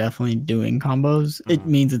trailer, they're definitely doing combos. It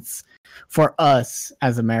means it's for us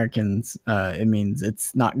as Americans. It means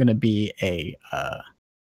it's not going to be a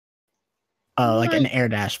like an air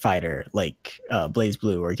dash fighter like Blaze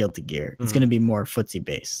Blue or Guilty Gear. It's going to be more footsie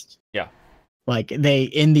based. Yeah. Like they,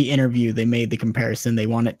 in the interview, they made the comparison. They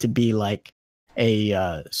want it to be like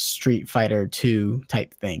a Street Fighter 2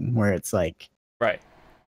 type thing, where it's like, right,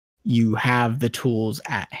 you have the tools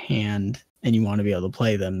at hand and you want to be able to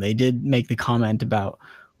play them. They did make the comment about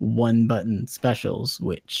one button specials,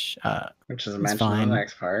 which is mentioned in the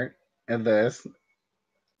next part of this.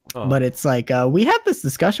 But it's like we had this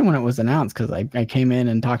discussion when it was announced, because I came in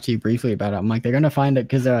and talked to you briefly about it. I'm like, they're gonna find it,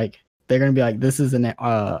 because they're gonna be like, this is an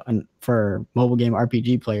for mobile game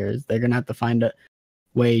RPG players. They're gonna have to find a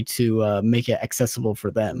way to make it accessible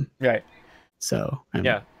for them. Right. So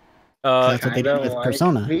yeah, that's what they did with like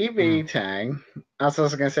Persona. VB tag. I was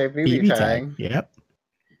also gonna say VB tag. Yep.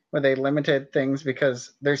 Where they limited things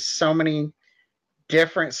because there's so many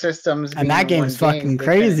different systems, and that game's fucking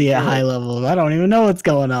crazy at high levels. I don't even know what's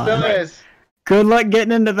going on. So is. Good luck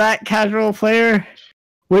getting into that, casual player.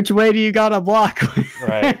 Which way do you gotta block?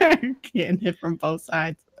 Right. Getting hit from both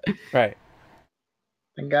sides. Right.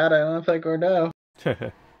 Thank God I don't play Gordo.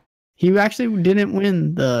 He actually didn't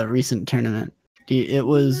win the recent tournament. It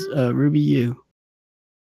was Ruby U.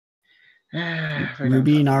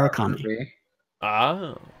 Ruby Narukami.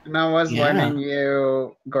 Oh. And I was learning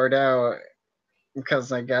you Gordo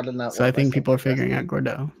because I got enough. So I think people are figuring out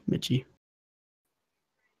Gordo, Michi. I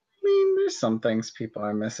mean, there's some things people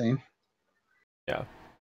are missing. Yeah.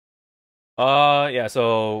 Yeah,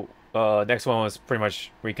 so next one was pretty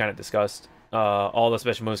much we kind of discussed. All the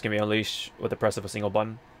special moves can be unleashed with the press of a single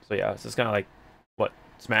button. So yeah, so it's kind of like what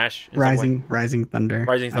Smash. Rising Thunder.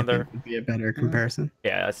 Rising Thunder would be a better comparison.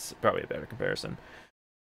 Yeah, that's probably a better comparison.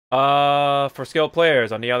 For skilled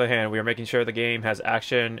players, on the other hand, we are making sure the game has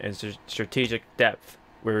action and strategic depth.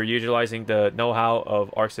 We're utilizing the know-how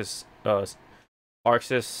of Arxis,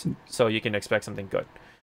 so you can expect something good.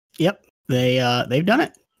 Yep, they've done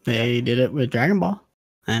it. They did it with Dragon Ball,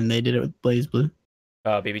 and they did it with Blaze Blue.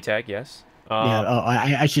 BB Tag, yes.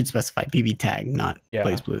 I should specify BB Tag, not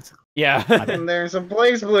Blaze Blue. Yeah. And there's a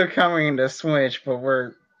Blaze Blue coming to Switch, but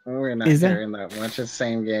we're not hearing that much. It's the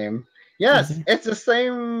same game. Yes, it's the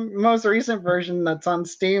same most recent version that's on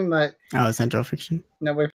Steam. Central Fiction.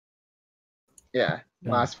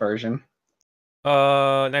 Last version.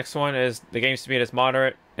 Next one is the game speed is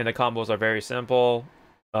moderate and the combos are very simple.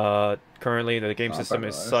 Currently the game system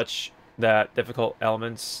is such that difficult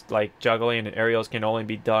elements like juggling and aerials can only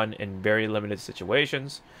be done in very limited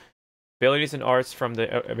situations. Abilities and arts from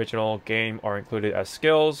the original game are included as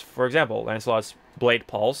skills. For example, Lancelot's Blade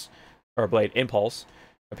Pulse or Blade Impulse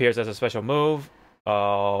appears as a special move.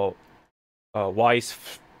 Weiss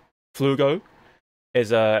Flugo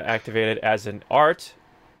is activated as an art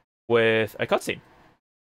with a cutscene.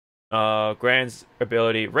 Gran's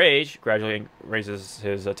ability Rage gradually raises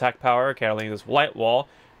his attack power. Catalina's Light Wall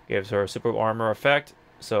gives her super armor effect,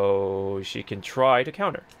 so she can try to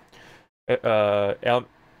counter.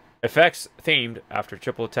 Effects themed after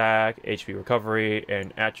triple attack, HP recovery,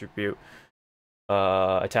 and attribute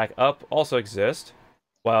attack up also exist.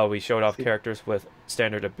 While we showed off characters with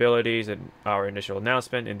standard abilities in our initial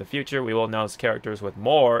announcement, in the future we will announce characters with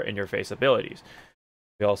more in-your-face abilities.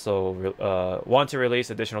 We also want to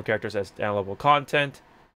release additional characters as downloadable content.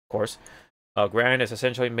 Of course, Gran is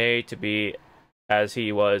essentially made to be as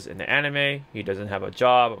he was in the anime. He doesn't have a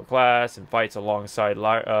job or class and fights alongside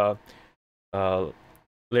Lyria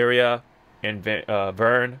and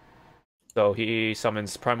Vern. So he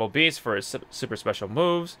summons Primal Beast for his super special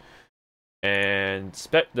moves. And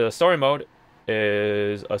the story mode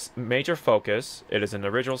is a major focus. It is an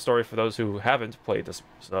original story for those who haven't played the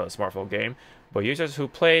smartphone game, but users who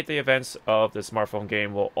played the events of the smartphone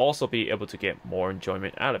game will also be able to get more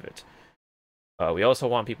enjoyment out of it. We also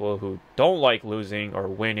want people who don't like losing or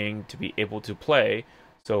winning to be able to play,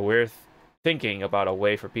 so we're thinking about a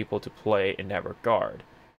way for people to play in that regard.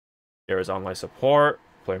 There is online support,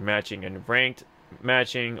 player matching and ranked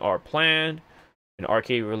matching are planned. An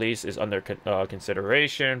arcade release is under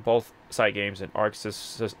consideration. Both side games and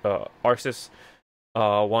ArcSys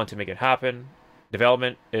want to make it happen.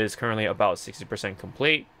 Development is currently about 60%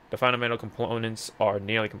 complete. The fundamental components are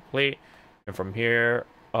nearly complete, and from here,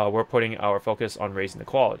 we're putting our focus on raising the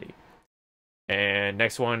quality. And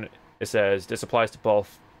next one, it says this applies to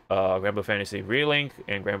both Granblue Fantasy Relink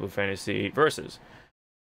and Granblue Fantasy Versus.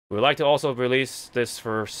 We would like to also release this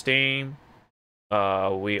for Steam.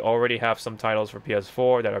 We already have some titles for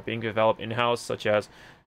PS4 that are being developed in-house, such as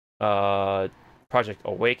Project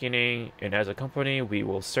Awakening, and as a company, we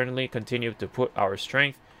will certainly continue to put our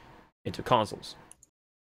strength into consoles.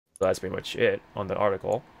 So that's pretty much it on the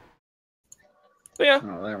article. So yeah.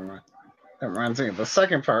 Oh, that reminds me of the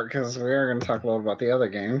second part, because we are going to talk a little about the other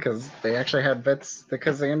game, because they actually had bits,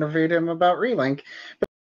 because they interviewed him about Relink.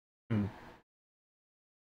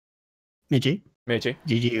 Michi, Michi,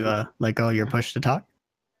 did you let go of your push to talk?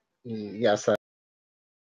 Yes.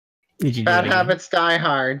 Did you Bad habits die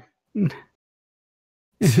hard.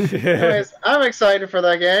 Anyways, I'm excited for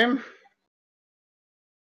that game.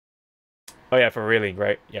 Oh yeah, for Relink,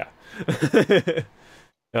 right? Yeah.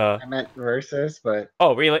 I meant Versus, but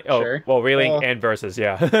Relink. Oh, sure. well, Relink and Versus,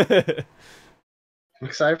 yeah. I'm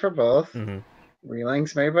excited for both. Mm-hmm.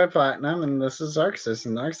 Relink's made by Platinum, and this is ArcSys,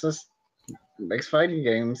 and ArcSys makes fighting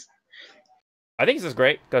games. I think this is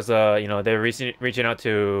great because they're reaching out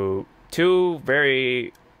to two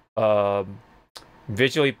very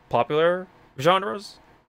visually popular genres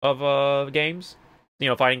of games.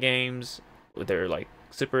 Fighting games with their like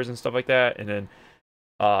supers and stuff like that, and then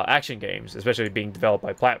action games, especially being developed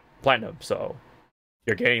by Platinum. So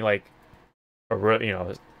you're getting like you're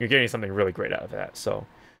getting something really great out of that. So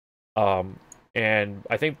and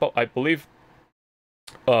I believe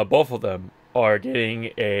both of them are getting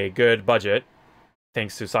a good budget.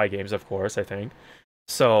 Thanks to side games, of course, I think.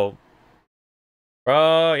 So,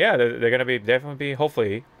 yeah, they're gonna definitely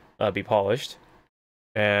hopefully be polished,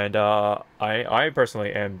 and I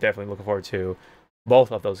personally am definitely looking forward to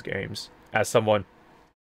both of those games as someone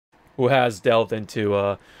who has delved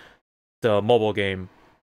into the mobile game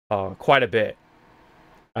quite a bit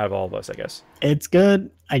out of all of us, I guess. It's good.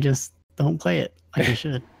 I just don't play it like I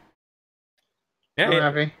should. Yeah, I'm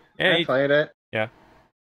happy. Yeah, I played it. Yeah.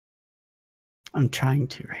 I'm trying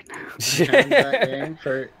to right now. That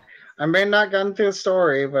game I may not gone through the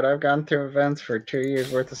story, but I've gone through events for 2 years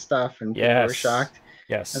worth of stuff, and people were shocked.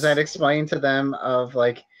 Yes. As I'd explained to them of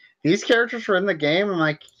like, these characters were in the game. I'm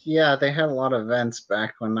like, yeah, they had a lot of events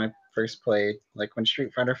back when I first played. Like when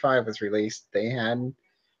Street Fighter V was released, they had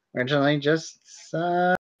originally just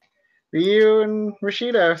Ryu and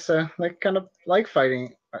Rashido, so they kind of like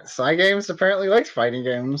fighting. Side Games apparently likes fighting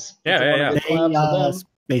games.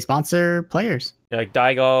 They sponsor players. Yeah, like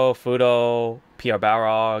Daigo, Fudo, PR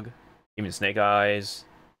Balrog, even Snake Eyes.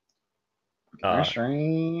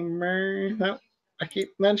 Streamer. No, I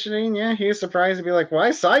keep mentioning, yeah, he was surprised to be like, why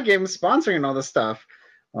is Side Games sponsoring all this stuff?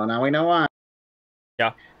 Well, now we know why.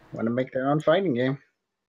 Yeah. Want to make their own fighting game.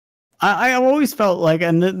 I always felt like,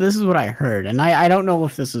 and this is what I heard, and I don't know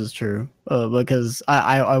if this is true, because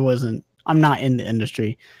I'm not in the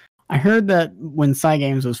industry. I heard that when Side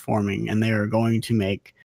Games was forming and they were going to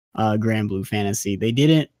make Granblue Fantasy, they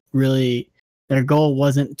didn't really, their goal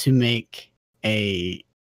wasn't to make a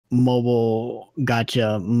mobile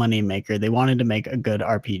gacha moneymaker. They wanted to make a good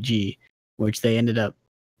RPG, which they ended up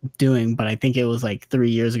doing, but I think it was like 3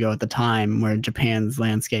 years ago at the time where Japan's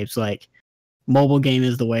landscape's like, mobile game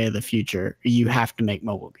is the way of the future. You have to make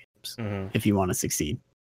mobile games if you want to succeed.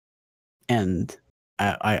 And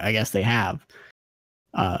I guess they have.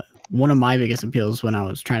 One of my biggest appeals when I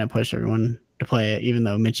was trying to push everyone to play it, even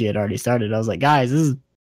though Michi had already started. I was like, guys, this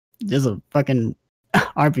is a fucking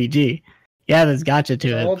RPG. Yeah, there's gotcha to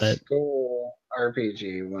it, Old but school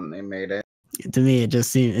RPG when they made it. to me, it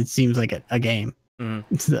seems like a game.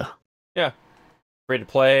 Mm-hmm. So Yeah, free to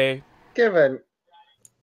play. Given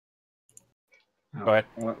Go ahead.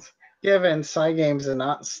 Given Cygames did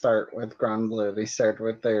not start with Granblue, they started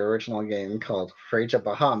with their original game called Rage of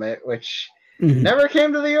Bahamut, which never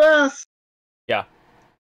came to the US. Yeah.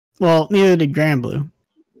 Well, neither did Granblue.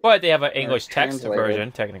 But they have an English text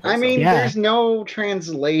version, technically. I mean, so. Yeah. there's no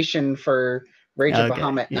translation for Rage of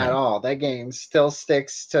Bahamut at all. That game still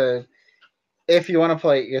sticks to, if you want to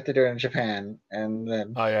play it, you have to do it in Japan. And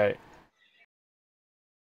then... Oh, yeah.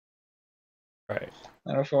 Right. I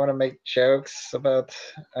don't know if you want to make jokes about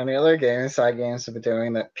any other games Cygames have been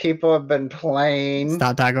doing that people have been playing.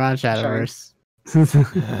 Stop talking about Shadowverse.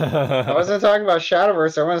 I wasn't talking about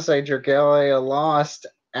Shadowverse. I want to say Dragalia Lost.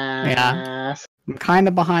 Yeah. I'm kind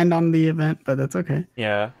of behind on the event, but that's okay.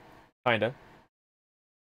 Yeah, kind of.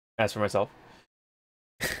 As for myself.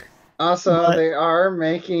 Also, they are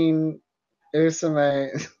making Usume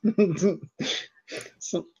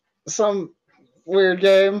some weird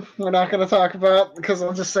game we're not going to talk about because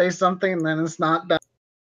I'll just say something and then it's not done.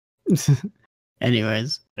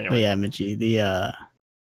 Anyways. But yeah, Michi, the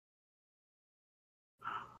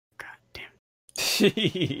God damn.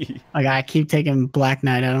 Like, I keep taking Black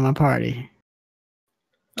Knight out of my party.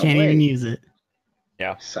 Can't even use it.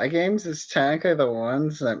 Yeah. Cygames is technically the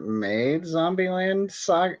ones that made Zombieland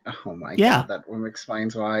Saga. Oh my god, that one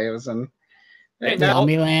explains why it was in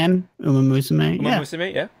Zombieland, Uma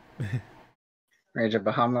Musume. Yeah. Rage of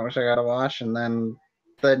Bahamut, which I gotta watch, and then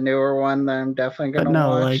the newer one that I'm definitely gonna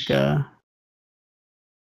watch. Yeah.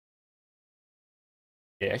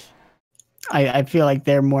 I feel like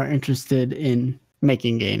they're more interested in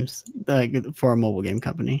making games, like for a mobile game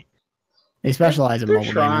company. They specialize in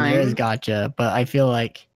mobile gaming. There's gotcha, but I feel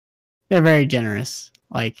like they're very generous.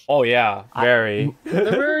 Like, oh yeah, very. They're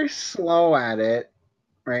very slow at it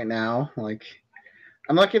right now. Like,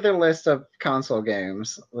 I'm looking at their list of console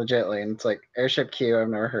games, legitly, and it's like Airship Q I've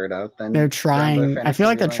never heard of. Then they're trying. I feel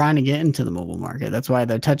like they're trying to get into the mobile market. That's why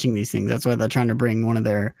they're touching these things. That's why they're trying to bring one of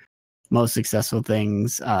their most successful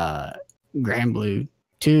things, Granblue,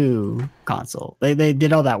 to console. They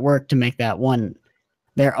did all that work to make that one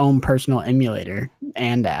their own personal emulator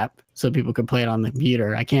and app so people could play it on the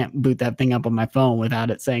computer. I can't boot that thing up on my phone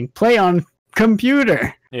without it saying play on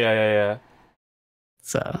computer. Yeah.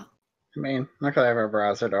 So I mean, luckily I have a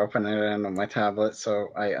browser to open it in on my tablet, so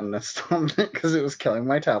I uninstalled it because it was killing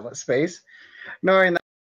my tablet space. Knowing that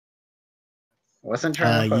I wasn't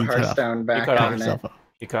trying to put Hearthstone back on it.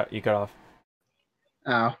 You cut off.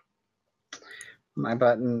 Oh. My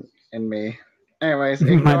button and me. Anyways,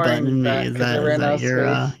 my button and me, is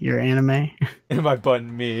that your anime? My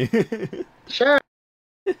button me. Sure.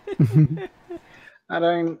 I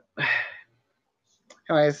don't.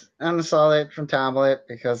 Anyways, uninstalled it from tablet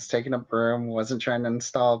because taking up room. Wasn't trying to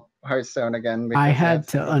install Hearthstone again. I had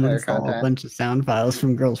to uninstall a bunch of sound files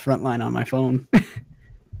from Girls Frontline on my phone.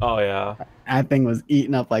 Oh yeah. That thing was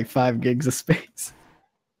eating up like 5 gigs of space.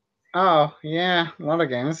 Oh yeah, a lot of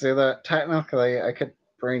games do that. Technically, I could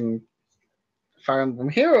bring Fire Emblem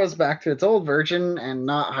Heroes back to its old version and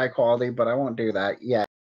not high quality, but I won't do that yet.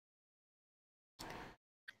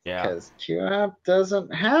 Yeah. Because QApp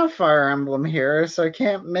doesn't have Fire Emblem Heroes, so I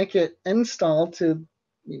can't make it install to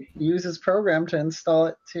use this program to install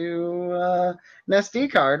it to an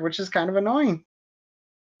SD card, which is kind of annoying.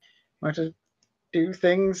 I have to do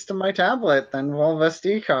things to my tablet that involve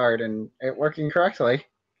SD card and it working correctly.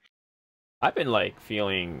 I've been like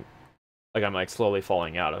feeling like I'm like slowly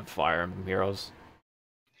falling out of Fire Emblem Heroes.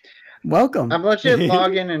 Welcome. I'm legit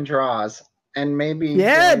log in and draws. And maybe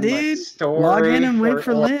dude, log in and wait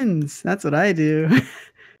for Lens. That's what I do.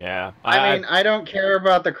 Yeah, I mean, I don't care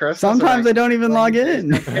about the Christmas. Sometimes I don't even log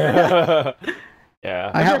in. Yeah,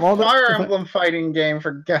 I have all the Fire Emblem fighting game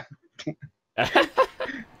for God.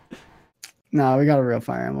 No, we got a real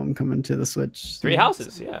Fire Emblem coming to the Switch. 3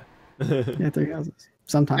 houses, yeah. Yeah, 3 houses.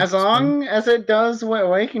 Sometimes. As long as it does what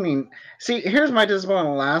Awakening. See, here's my disappointment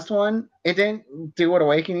on the last one. It didn't do what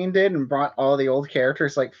Awakening did and brought all the old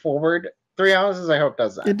characters like forward. 3 houses, I hope,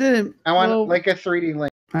 does that. It didn't. I want like a 3D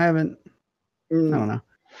Link. I haven't. I don't know.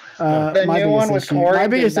 The new one with Corey. My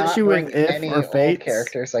biggest issue with If or Fates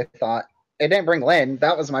characters, I thought. It didn't bring Lynn.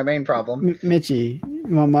 That was my main problem. Michi,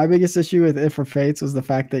 well, my biggest issue with If or Fates was the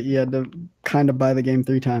fact that you had to kind of buy the game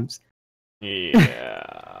 3 times.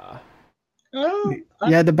 Yeah. You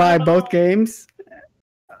had to buy both games,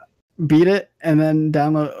 beat it, and then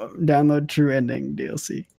download True Ending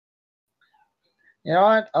DLC. You know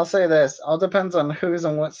what? I'll say this. All depends on who's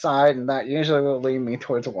on what side, and that usually will lead me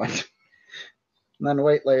towards one. And then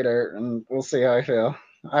wait later, and we'll see how I feel.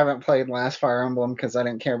 I haven't played last Fire Emblem because I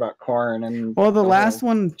didn't care about Corrin and. Well, the last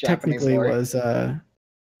one Japanese technically lore. was the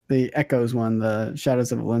Echoes one, the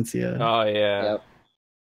Shadows of Valencia. Oh yeah. Yep.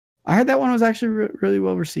 I heard that one was actually really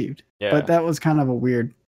well received. Yeah. But that was kind of a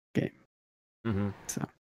weird game. Mm-hmm. So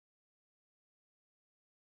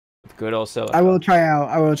Good old Silica. I will try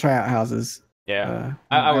out Houses. Yeah.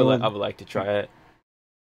 I would like to try it.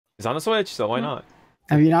 It's on the Switch, so why not?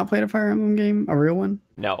 Have you not played a Fire Emblem game? A real one?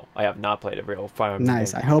 No, I have not played a real Fire Emblem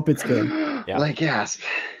Nice. game. I hope it's good. Yeah. Like gasp.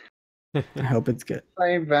 I hope it's good.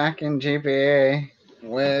 Playing back in GBA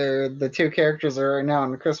where the two characters are right now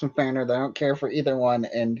in the Christmas banner. That I don't care for either one.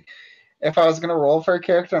 And if I was gonna roll for a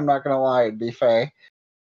character, I'm not gonna lie, it'd be Faye.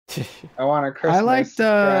 I want a Christmas I liked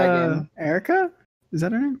dragon. Erica. Is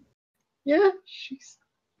that her name? Yeah, she's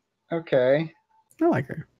okay. I like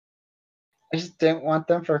her. I just didn't want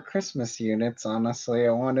them for Christmas units, honestly.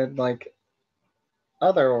 I wanted like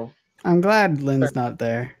other. I'm glad Lynn's not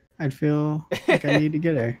there. I'd feel like I need to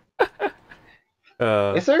get her.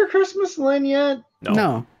 Is there a Christmas Lynn yet?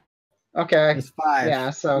 No. Okay. There's 5. Yeah,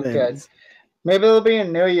 so Lyns. good. Maybe it'll be a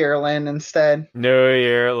New Year Lynn instead. New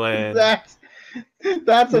Year, Lynn. That's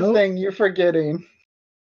a Nope. thing you're forgetting.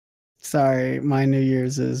 Sorry, my New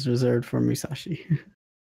Year's is reserved for Musashi.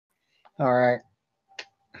 All right.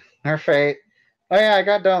 Her fate. Oh yeah, I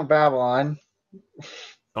got done with Babylon.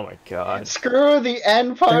 Oh my god. Screw the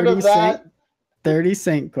end part 30 of that. 30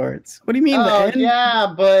 Saint Courts. What do you mean the Oh end?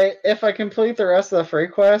 yeah, but if I complete the rest of the free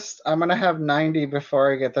quest, I'm gonna have 90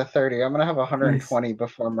 before I get to 30. I'm gonna have 120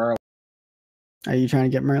 before Merlin. Are you trying to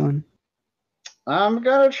get Merlin? I'm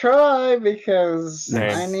gonna try because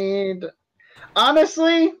Nice. I need.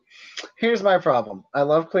 Honestly, here's my problem. I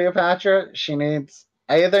love Cleopatra.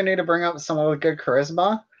 I either need to bring up someone with good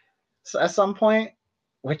charisma at some point,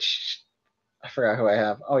 which I forgot who I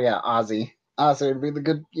have. Oh yeah, Ozzy. Ozzy would be the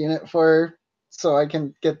good unit for her, so I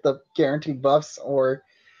can get the guaranteed buffs. Or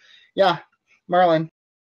yeah, Merlin.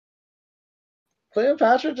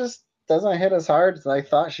 Cleopatra just doesn't hit as hard as I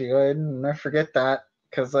thought she would, and I forget that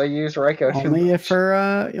because I use Raiko too Only much.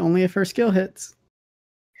 if her skill hits.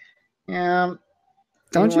 Yeah.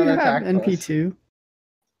 Don't you even have attack plus. NP2?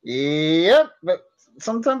 Yep, but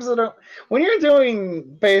sometimes I don't. When you're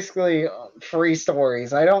doing basically free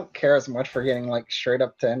stories, I don't care as much for getting like straight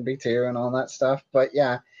up to NP2 and all that stuff. But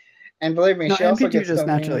yeah, and believe me, No, she also NP2 gets just the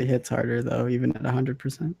naturally hits harder though, even at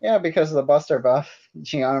 100%. Yeah, because of the Buster buff,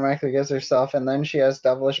 she automatically gives herself, and then she has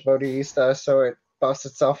Devilish Bautista, so it buffs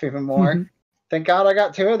itself even more. Mhm. Thank God I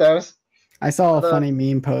got 2 of those. I saw a The- funny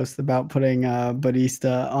meme post about putting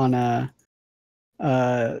Batista on a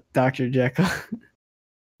Dr. Jekyll.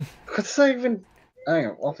 What's that even? I don't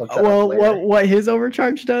know, I'll look that Well, up later. what his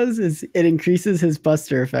overcharge does is it increases his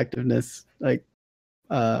Buster effectiveness, like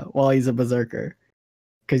while he's a berserker,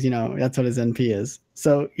 because that's what his NP is.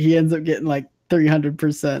 So he ends up getting like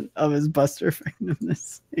 300% of his Buster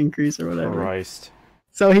effectiveness increase or whatever. Christ.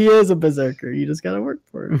 So he is a berserker. You just gotta work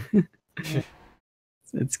for him.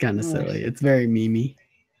 It's kind of silly. It's very memey.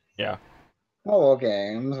 Yeah. Mobile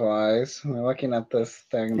games wise, we're looking at this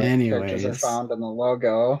thing that characters are Anyways. found in the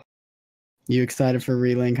logo. You excited for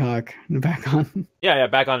Relink Hawk back on? Yeah,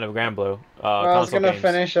 back on the Granblue. Well, I was console gonna games.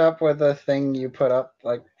 finish up with the thing you put up,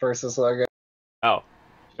 like versus logo. Oh.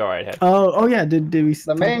 Go right ahead. Oh yeah. Did we?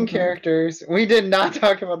 The main characters. We did not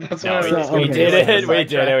talk about this No, one. So, we okay. did it. We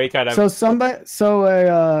did it. We kind of.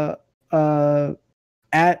 So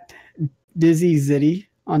at Dizzy Zitty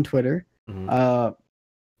on Twitter Mhm.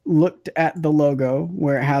 looked at the logo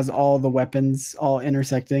where it has all the weapons all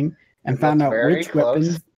intersecting and found That's out very which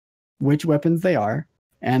close. weapons they are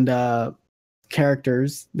and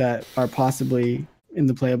characters that are possibly in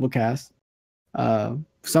the playable cast.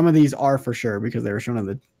 Some of these are for sure because they were shown in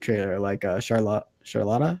the trailer, like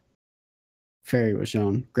Charlotta Fairy was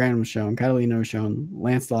shown, Gran was shown, Catalina was shown,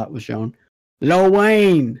 Lancelot was shown, Lil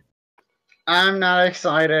Wayne, I'm not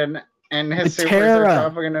excited, and his supers Terra. are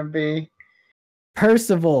probably gonna be.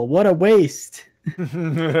 Percival. What a waste.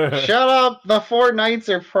 Shut up! The 4 knights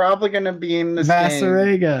are probably gonna be in this game.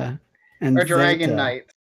 Vasarega and Or Dragon Zeta. Knight.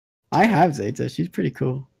 I have Zeta. She's pretty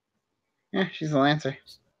cool. Yeah, she's a lancer.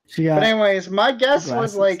 She got But anyways, my guess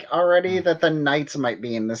was glasses. like already that the knights might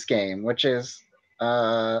be in this game, which is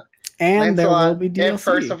and there will Lancelot be and DLC.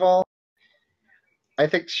 Percival. I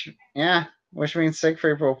think, yeah, which means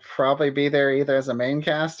Siegfried will probably be there either as a main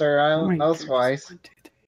cast or Oh my elsewise. goodness. 1, 2,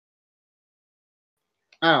 3.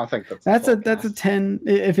 I don't think that's That's a 10.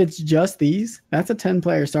 If it's just these, that's a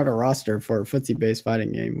 10-player starter roster for a footsie-based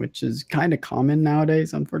fighting game, which is kind of common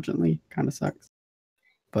nowadays. Unfortunately, kind of sucks.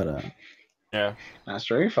 But Yeah.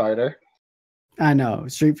 Street Fighter. I know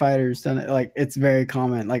Street Fighter's done it. Like it's very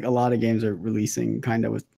common. Like a lot of games are releasing kind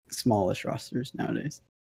of with smallish rosters nowadays.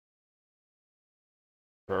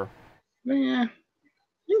 Sure. But yeah,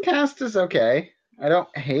 cast is okay. I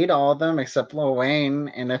don't hate all of them except Lil Wayne,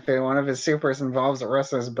 and if one of his supers involves the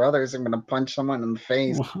rest of his brothers, I'm gonna punch someone in the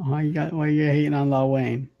face. Why you hating on Lil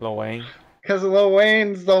Wayne? Lil Wayne. Because Lil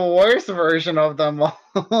Wayne's the worst version of them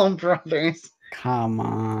all brothers. Come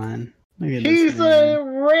on. Look at He's this man. a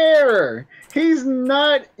rare. He's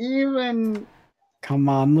not even. Come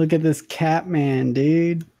on, look at this Catman,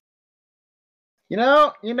 dude. You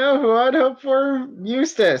know who I'd hope for?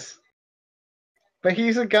 Eustace. But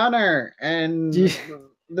he's a gunner, and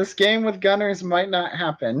this game with gunners might not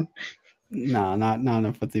happen. No, not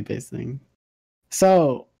a footsie-based thing.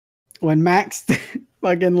 So, when Max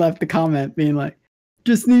fucking left a comment being like,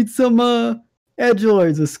 just need some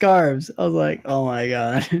edgelords with scarves, I was like, oh my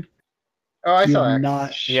god. Oh, I saw have that.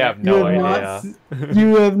 not. You have no idea.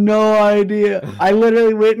 You have no idea. I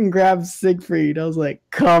literally went and grabbed Siegfried. I was like,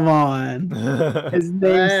 come on. His name's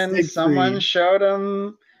Then Siegfried. someone showed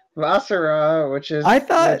him Vasera, which is I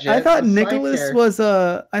thought legit Nicholas was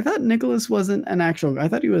I thought Nicholas wasn't an actual. I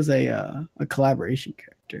thought he was a collaboration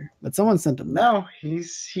character. But someone sent him. No,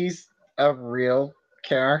 he's a real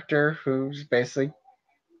character who's basically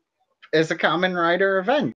is a common rider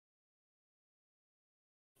event.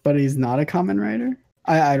 But he's not a common writer?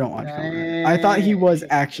 I don't watch Kamen Rider. I thought he was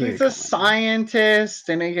actually He's a scientist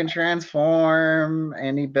and he can transform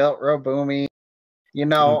and he built Robumi. You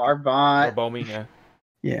know, our bot. Robomi, yeah.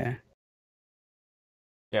 Yeah.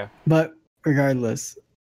 Yeah. But regardless,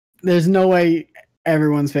 there's no way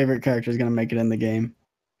everyone's favorite character is gonna make it in the game.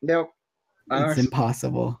 Nope. It's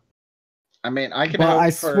impossible. I mean, I can. But I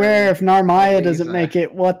swear, if Narmaya doesn't make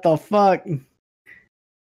it, what the fuck?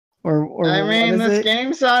 Or I mean, this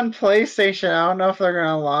game's on PlayStation. I don't know if they're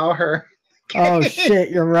gonna allow her. Oh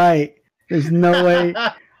shit, you're right. There's no way.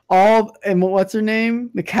 And what's her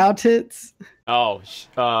name? The cow tits. Oh,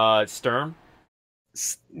 Sturm.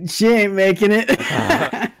 She ain't making it.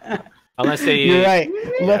 Unless they. You're right.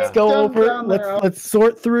 Let's go over. Let's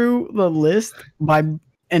sort through the list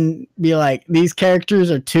and be like, these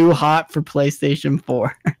characters are too hot for PlayStation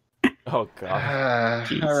 4. Oh god. I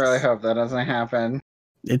really hope that doesn't happen.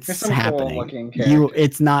 It's happening.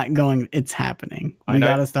 It's not going. It's happening. We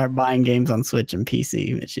gotta start buying games on Switch and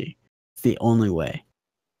PC, Michi. It's the only way.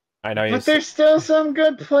 I know. But there's still some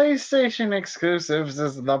good PlayStation exclusives.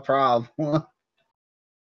 Is the problem?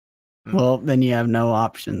 Well, then you have no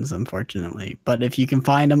options, unfortunately. But if you can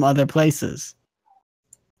find them other places.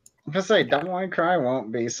 I'm gonna say, Devil May Cry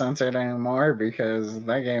won't be censored anymore because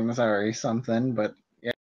that game is already something. But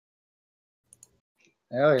yeah.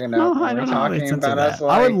 You know, no, I don't know. About us,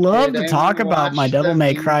 I would love to talk about my Devil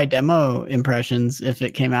May Cry demo impressions if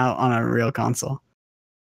it came out on a real console.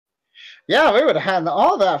 Yeah, we would have had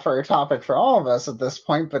all that for a topic for all of us at this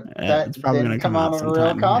point, but that didn't come out on a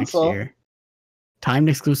real console. Timed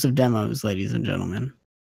exclusive demos, ladies and gentlemen.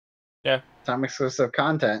 Yeah. Time exclusive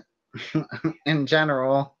content in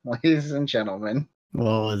general, ladies and gentlemen. What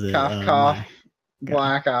was it? Cough,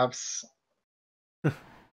 Black Ops.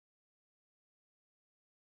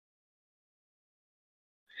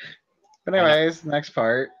 But anyways, next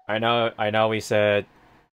part. I know we said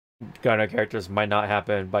gunner characters might not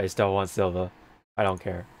happen, but I still want Silva. I don't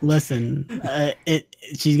care. Listen,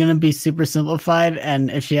 she's gonna be super simplified,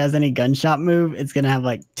 and if she has any gunshot move, it's gonna have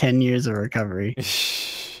like 10 years of recovery.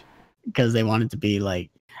 Because they want it to be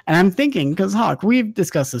like, and I'm thinking, because Hawk, we've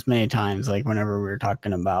discussed this many times, like whenever we were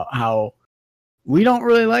talking about how we don't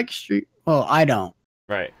really like I don't.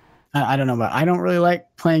 Right. I don't know, but I don't really like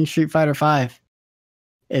playing Street Fighter 5.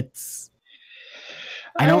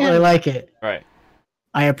 I don't really like it. Right.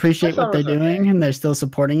 I appreciate what they're doing, and they're still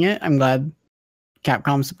supporting it. I'm glad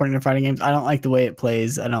Capcom's supporting their fighting games. I don't like the way it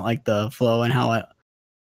plays. I don't like the flow and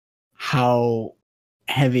how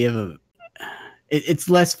heavy of a... It's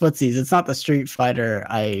less footsies. It's not the Street Fighter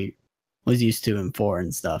I was used to in 4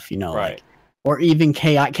 and stuff, you know? Right. Like, or even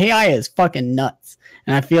KI. KI is fucking nuts.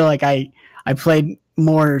 And I feel like I played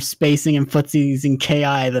more spacing and footsies in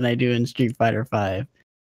KI than I do in Street Fighter 5.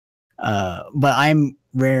 But I'm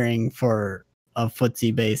raring for a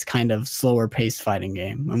footsie-based kind of slower paced fighting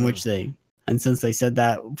game in which and since they said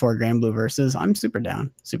that for Granblue Versus, I'm super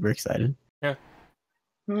down, super excited. Yeah.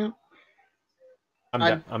 Yeah.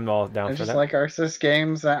 I'm all down for that. Just like Arceus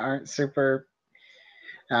games that aren't super.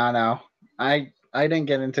 I don't know. I didn't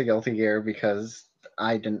get into Guilty Gear because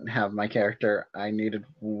I didn't have my character. I needed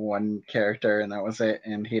one character and that was it.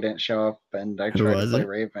 And he didn't show up. And I tried to play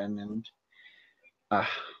Raven and.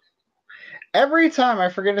 Every time I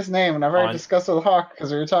forget his name whenever I discuss with Hawk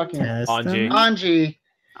because we were talking. Anji.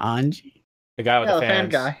 Anji. The guy with Yeah, the the fan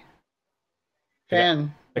fans. guy.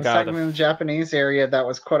 Fan. The was guy with talking the in the Japanese area that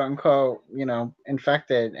was quote unquote,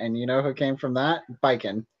 infected, and you know who came from that?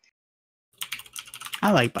 Biken.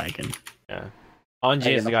 I like Biken. Yeah.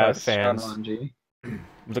 Anji is the guy with the fans. Anji.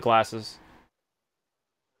 With the glasses.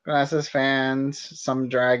 Glasses, fans, some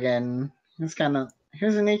dragon. He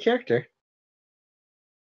was a neat character.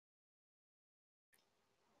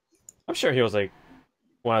 I'm sure he was like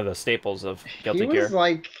one of the staples of Guilty Gear. He was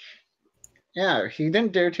like, yeah, he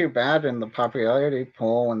didn't do too bad in the popularity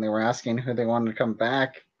poll when they were asking who they wanted to come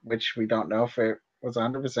back, which we don't know if it was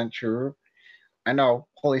 100% true. I know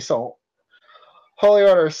Holy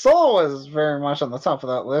Order Soul was very much on the top of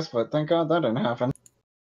that list, but thank God that didn't happen.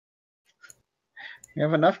 You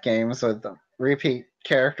have enough games with repeat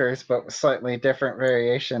characters, but with slightly different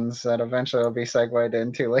variations that eventually will be segued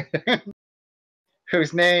into later.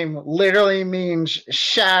 Whose name literally means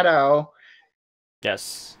shadow.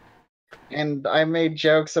 Yes. And I made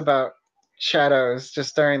jokes about shadows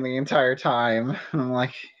just during the entire time. I'm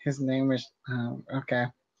like, his name is... okay.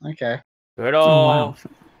 Good old...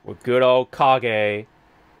 With good old Kage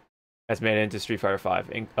has made it into Street Fighter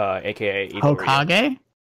V, aka Evil Hokage?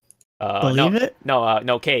 Believe it?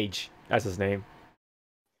 No, Cage. That's his name.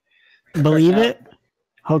 Believe it?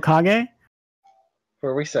 Hokage?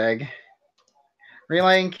 Where we seg.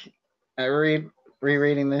 Relink.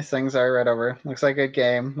 Rereading these things I read over. Looks like a good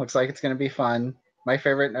game. Looks like it's going to be fun. My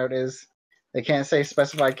favorite note is they can't say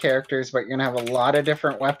specified characters, but you're going to have a lot of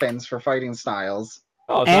different weapons for fighting styles.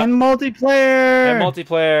 Oh, and multiplayer.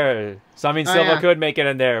 So I mean, Silva could make it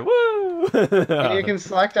in there. Woo! And you can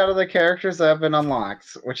select out of the characters that have been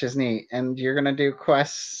unlocked, which is neat. And you're going to do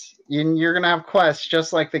quests. You're going to have quests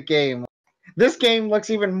just like the game. This game looks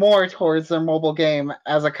even more towards their mobile game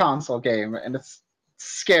as a console game, and it's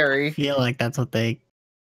scary. I feel like that's what they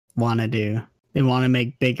want to do. They want to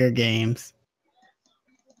make bigger games.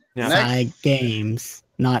 Yeah. Side games,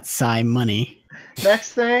 not side money.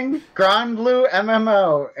 Next thing, Granblue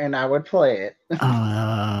MMO, and I would play it.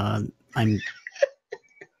 I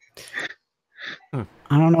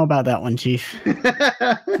don't know about that one, Chief.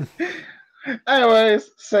 Anyways,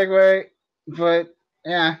 segue. But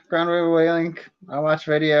yeah, Granblue Waylink. I watch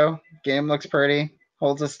video. Game looks pretty.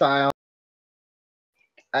 Holds a style.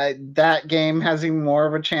 That game has even more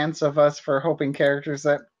of a chance of us for hoping characters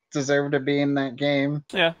that deserve to be in that game.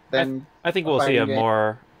 Yeah, I think we'll see a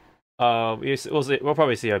more. We'll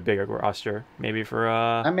probably see a bigger roster, maybe for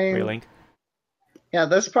Waylink. Yeah,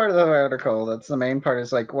 this part of the article, that's the main part,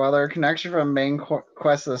 is like, while their connection from main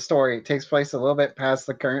quest of the story, it takes place a little bit past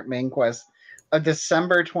the current main quest of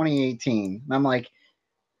December 2018. And I'm like,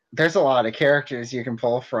 there's a lot of characters you can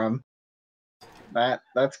pull from.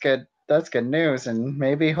 That's good. That's good news, and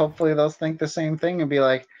maybe hopefully they'll think the same thing and be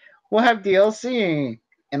like, we'll have DLC.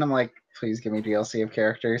 And I'm like, please give me DLC of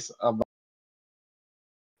characters.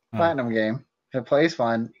 Platinum game. If it plays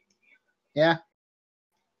fun, yeah.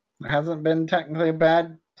 It hasn't been technically a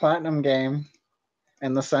bad Platinum game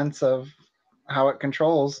in the sense of how it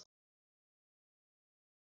controls.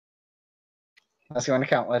 Unless you want to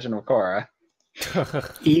count Legend of Korra.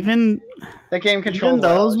 Even the game controls even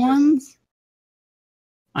those ones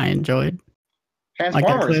I enjoyed. Like,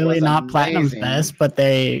 they're clearly not Platinum's best, but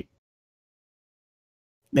they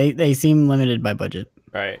seem limited by budget.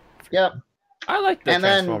 Right. Yep. I like the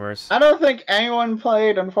Transformers. I don't think anyone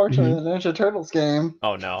played, unfortunately, the Ninja Turtles game.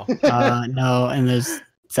 Oh no. No, and it's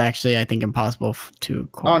actually, I think, impossible to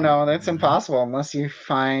acquire. Oh no, that's impossible unless you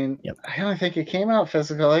find. Yep. I don't think it came out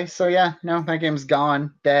physically. So yeah, no, that game's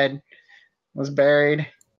gone, dead, was buried.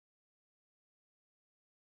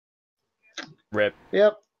 Rip.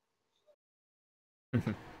 Yep.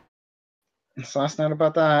 So last note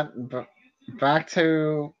about that. But back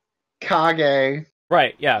to Kage.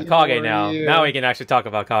 Right, yeah, Kage now. Now we can actually talk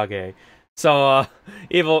about Kage. So,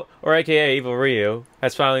 Evil, or aka Evil Ryu,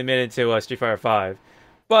 has finally made it to Street Fighter V.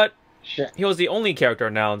 But he was the only character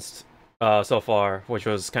announced so far, which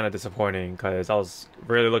was kind of disappointing, because I was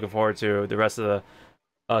really looking forward to the rest of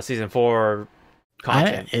the Season 4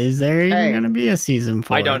 content. Is there even going to be a Season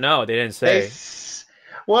 4? I don't know, they didn't say.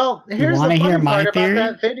 Well, here's the funny part about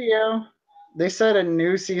that video. They said a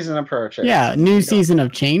new season approaches. Yeah, new season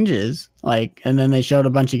of changes. And then they showed a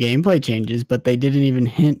bunch of gameplay changes, but they didn't even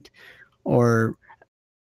hint or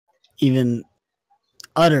even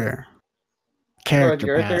utter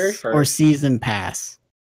character pass or season pass.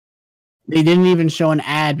 They didn't even show an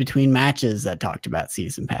ad between matches that talked about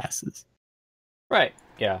season passes. Right,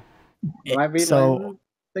 yeah. Might be letting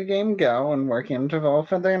the game go and working to develop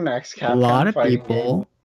for their next Capcom a lot of fighting people game.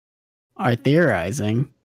 are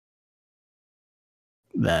theorizing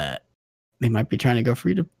that they might be trying to go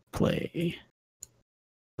free to play.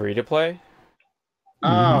 Free to play?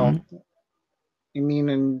 Oh, you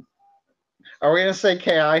mean are we gonna say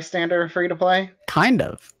KI standard free to play? Kind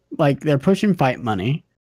of. Like they're pushing fight money.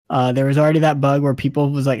 There was already that bug where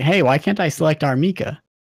people was like, "Hey, why can't I select Armika?"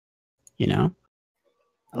 You know,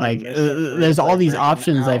 like there's all these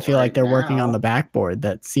options. I feel like they're working on the backboard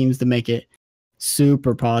that seems to make it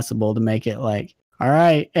super possible to make it like, all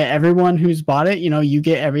right, everyone who's bought it, you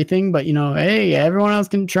get everything, but hey, everyone else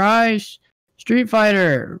can try Street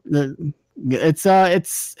Fighter. It's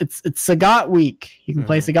Sagat week. You can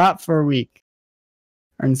play Sagat for a week,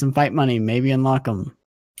 earn some fight money, maybe unlock them.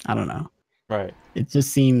 I don't know. Right. It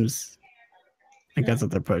just seems like that's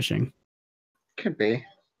what they're pushing. Could be.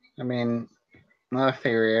 I mean, another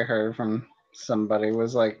theory I heard from somebody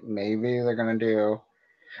was like maybe they're gonna do.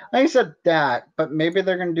 I said that, but maybe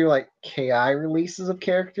they're gonna do like KI releases of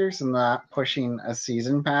characters and not pushing a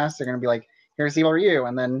season pass. They're gonna be like, here's ZawarudoWrrryyy,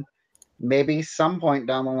 and then maybe some point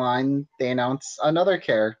down the line they announce another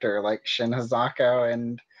character like Shin Hazako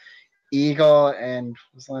and Eagle and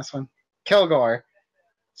what was the last one? Kilgore.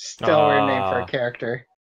 Still a weird name for a character.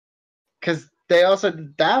 Because they also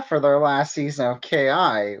did that for their last season of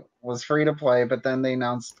KI. Was free to play, but then they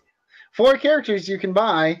announced 4 characters you can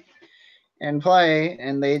buy and play,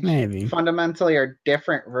 and they fundamentally are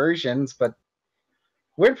different versions. But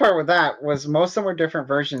weird part with that was most of them were different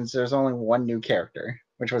versions. There's only one new character,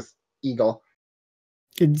 which was Eagle.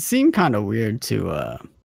 It seemed kind of weird to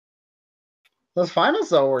those finals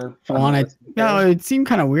though were fun. It seemed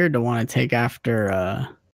kind of weird to want to take after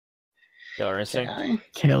Killer Instinct.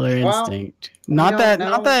 Killer Instinct. Not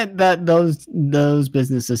that those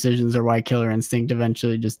business decisions are why Killer Instinct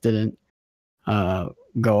eventually just didn't go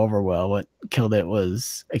over well. What killed it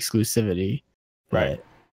was exclusivity. Right.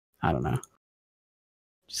 But I don't know.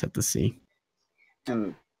 Just have to see.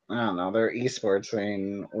 And I don't know, their esports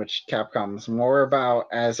thing, which Capcom's more about,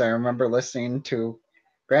 as I remember listening to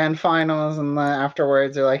grand finals and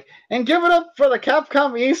afterwards they're like, and give it up for the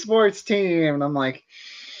Capcom esports team. And I'm like,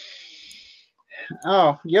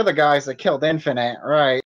 oh, you're the guys that killed Infinite,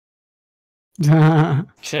 right? Well,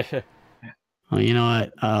 you know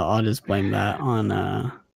what? I'll just blame that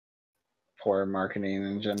on poor marketing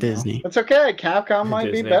in general. Disney. It's okay. Capcom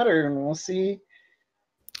might be better, and we'll see.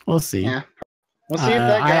 We'll see. Yeah, we'll see if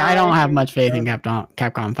that guy. I don't have much faith in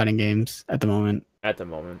Capcom fighting games at the moment.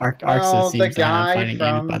 Arxis seems to have fighting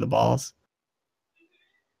games by the balls.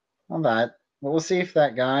 Well, we'll see if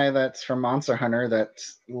that guy that's from Monster Hunter,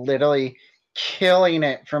 that's literally killing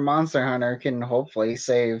it for Monster Hunter, can hopefully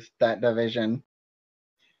save that division.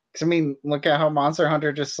 Because, I mean, look at how Monster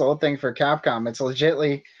Hunter just sold things for Capcom. It's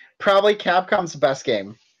legitly probably Capcom's best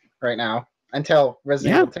game right now until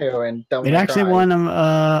Resident Evil 2 and Devil May Cry. It actually won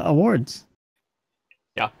awards.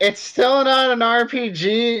 Yeah. It's still not an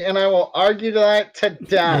RPG, and I will argue that to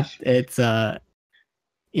death. It's yeah,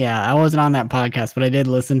 I wasn't on that podcast, but I did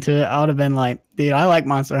listen to it. I would have been like, dude, I like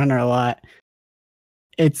Monster Hunter a lot.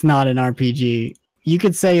 It's not an RPG. You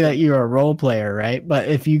could say that you're a role player, right? But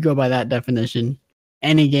if you go by that definition,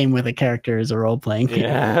 any game with a character is a role-playing game.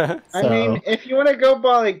 Yeah. So, I mean, if you want to go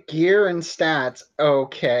by like gear and stats,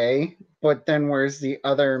 okay. But then where's the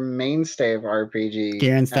other mainstay of RPG?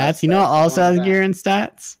 Gear and stats? You know what also has gear and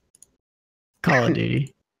stats? Call of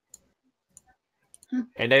Duty.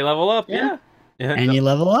 And they level up, yeah. And you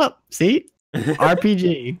level up. See?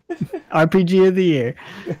 RPG. RPG of the year.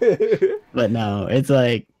 But no, it's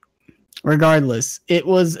like, regardless, it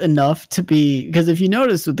was enough to be, because if you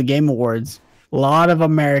notice with the Game Awards, a lot of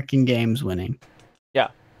American games winning. Yeah.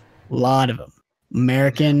 A lot of them.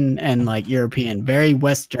 American and like European, very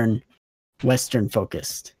Western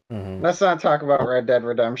focused. Mm-hmm. Let's not talk about Red Dead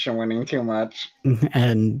Redemption winning too much.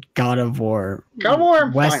 And God of War. God of War,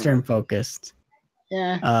 Western focused.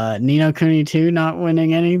 Yeah. Ni no Kuni 2 not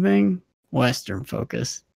winning anything. Western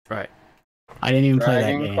focused. Right. I didn't even play that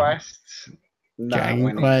game. Dragon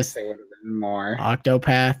Quest. They would have been more.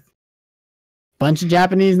 Octopath. Bunch of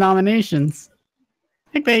Japanese nominations.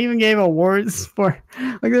 I think they even gave awards for,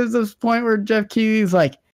 like, there's this point where Jeff Keighley's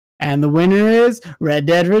like, and the winner is Red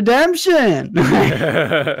Dead Redemption.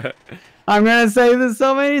 I'm gonna say this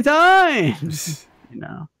so many times. You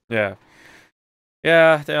know. Yeah.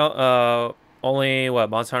 Yeah. They only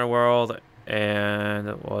Monster Hunter World and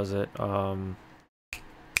what was it? Dragon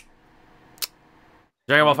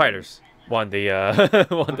Ball Fighters won the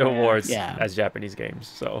awards as Japanese games.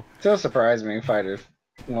 So still surprised me, Fighters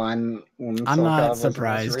won. I'm not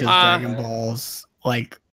surprised because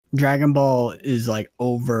Dragon Ball is like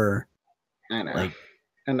over. I know. Like,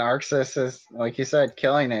 and Arxis is, like you said,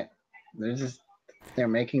 killing it. they're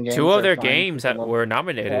making games. Two of their fun. games that People were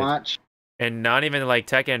nominated, watch. and not even like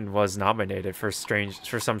Tekken was nominated for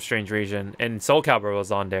some strange reason, and Soul Calibur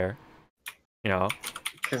was on there. You know,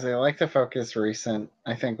 Because they like to focus recent,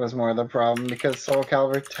 I think was more the problem, because Soul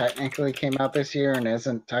Calibur technically came out this year and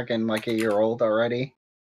isn't Tekken like a year old already.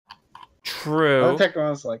 true. Well, Tekken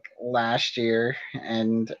was like last year,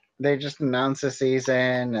 and they just announced the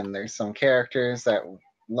season, and there's some characters that a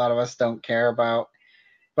lot of us don't care about.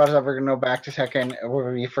 But if we're gonna go back to Tekken, it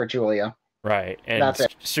would be for Julia. Right, and That's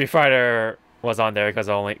it. Street Fighter was on there because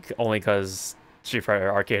only because Street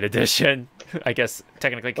Fighter Arcade Edition, I guess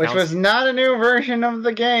technically counts. Which was not a new version of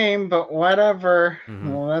the game, but whatever.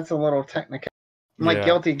 Mhm. Well, that's a little technical. Like Yeah.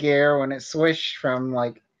 Guilty Gear, when it switched from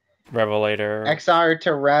like Revelator. XR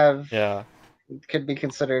to Rev, Yeah, could be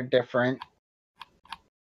considered different.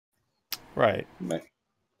 right. But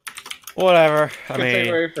Whatever. I good mean,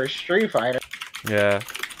 segue for Street Fighter. yeah.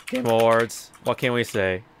 Game Awards. What can we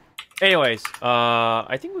say? Anyways,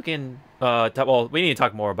 I think we can well, we need to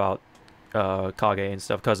talk more about Kage and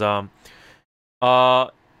stuff because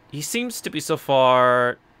he seems to be so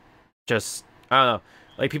far just, I don't know,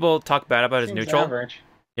 like people talk bad about his Seems neutral. average.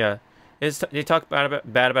 Yeah, they talk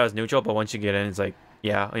bad about his neutral, but once you get in, it's like,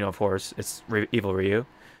 yeah, you know, of course, it's Evil Ryu.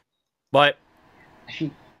 But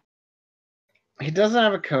He doesn't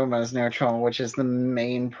have a Kuma as neutral, which is the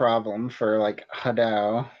main problem for like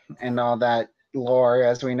Hadou and all that lore,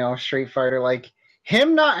 as we know, Street Fighter. Like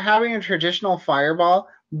him not having a traditional fireball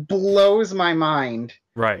blows my mind.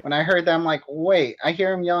 right, When I heard that, I'm like, wait, I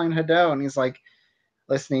hear him yelling Hadou, and he's like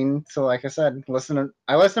listening to, like I said, I listen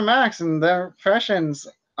to Max and their impressions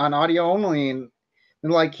on audio only, and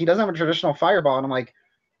like he doesn't have a traditional fireball, and I'm like,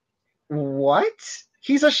 what?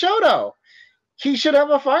 He's a Shoto. He should have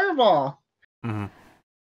a fireball. hmm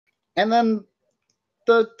And then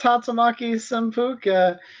the Tatsumaki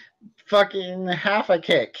Senpuka fucking half a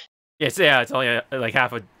kick. it's only like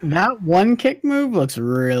half a That one kick move looks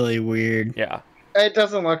really weird. yeah. It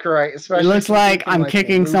doesn't look right. It Especially looks like I'm like,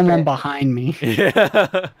 kicking move someone it. behind me.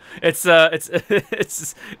 Yeah, it's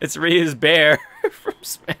Ryu's bear from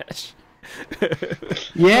Smash.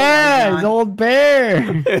 Yeah, his God. old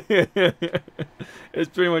bear. It's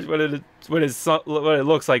pretty much what it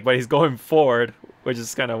looks like, but he's going forward, which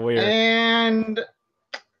is kind of weird. And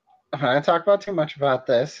I'm not gonna talk about too much about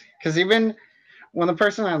this, because even when the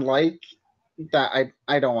person I like, that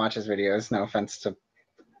I don't watch his videos, no offense to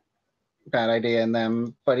Bad Idea in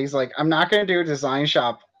them, but he's like, I'm not gonna do a design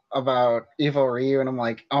shop about Evil Ryu, and I'm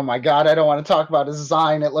like, oh my god, I don't want to talk about his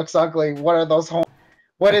design. It looks ugly. What are those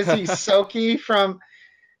What is he, Soki from?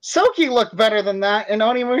 Soki looked better than that in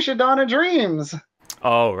Onimusha Dawn of Dreams.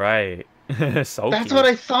 Oh right, so That's what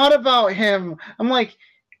I thought about him. I'm like,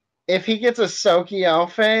 if he gets a Soki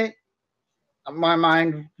outfit, my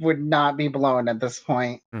mind would not be blown at this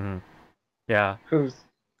point. hmm Yeah, Who's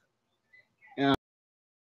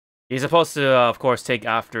he's supposed to, of course, take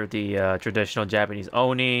after the traditional Japanese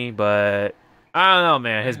Oni, but I don't know,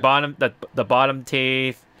 man. His the bottom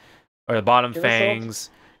teeth or the bottom Give us a- fangs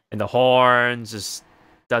and the horns just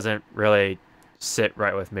doesn't really sit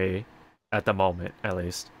right with me at the moment, at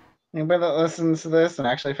least. anybody that listens to this and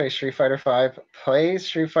actually plays Street Fighter V, play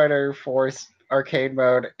Street Fighter 4's arcade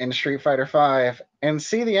mode in Street Fighter V and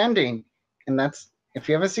see the ending. And that's, if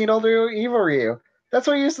you haven't seen older Evil Ryu, that's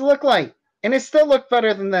what it used to look like. And it still looked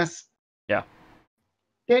better than this. Yeah.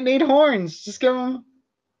 Didn't need horns. Just give him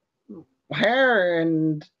hair,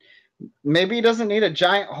 and maybe he doesn't need a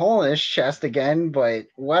giant hole in his chest again, but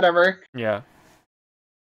whatever. Yeah.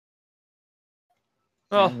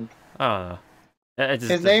 Well, And I don't know. It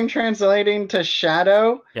just his name translating to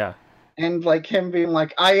Shadow, Yeah. and like him being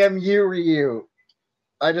like, I am you, Ryu.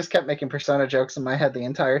 I just kept making Persona jokes in my head the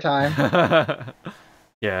entire time.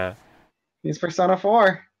 Yeah. He's Persona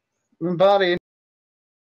 4. Embodied.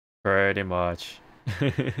 Pretty much.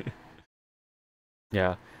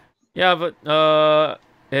 Yeah. Yeah, but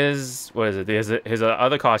his his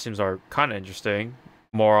other costumes are kind of interesting.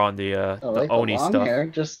 More on the Like the Oni long stuff. hair,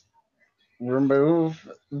 just remove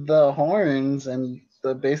the horns and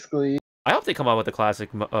the basically I hope they come out with a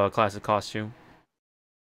classic costume.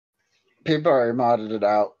 people already modded it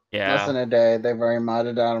out. Yeah. Less than a day, they've already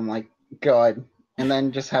modded out. I'm like, good. And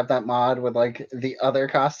then just have that mod with like the other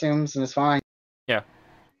costumes, and it's fine. Yeah.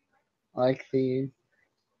 Like the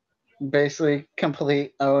basically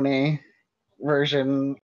complete Oni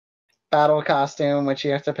version battle costume, which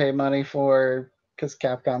you have to pay money for because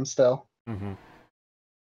Capcom still. Mm-hmm.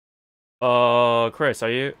 Chris,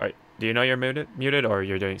 do you know you're muted or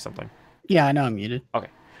you're doing something? Yeah, I know I'm muted. Okay.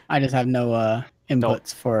 I just have no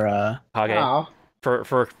inputs for Kage. Oh,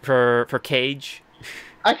 For Cage.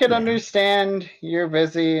 I could Yeah. understand you're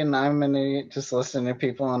busy and I'm an idiot just listening to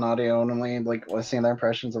people on audio only, like listening to their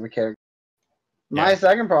impressions of a character. My Yeah.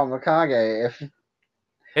 second problem with Kage, if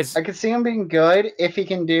It's I could see him being good if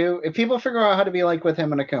people figure out how to be like with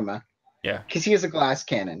him and Akuma. Yeah. Because he is a glass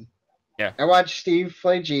cannon. Yeah. I watched Steve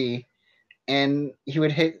play G, and he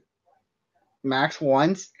would hit max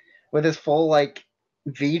once with his full like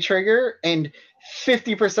V trigger, and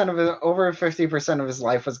 50% of his over 50% of his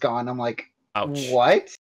life was gone. I'm like, ouch.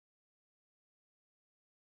 what?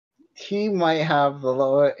 He might have the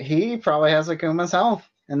low. He probably has Akuma's health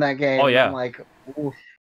in that game. Oh, yeah. I'm like, oof.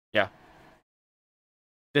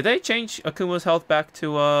 Did they change Akuma's health back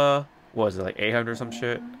to what was it, like 800 or some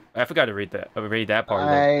shit? I forgot to read that. Read that part.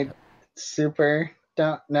 I super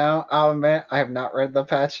don't know. I'll admit I have not read the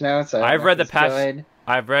patch notes. I've read the patch. Good.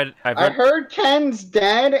 I've read. I heard Ken's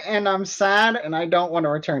dead, and I'm sad, and I don't want to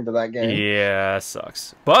return to that game. Yeah,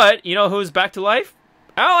 sucks. But you know who's back to life?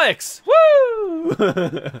 Alex. Woo!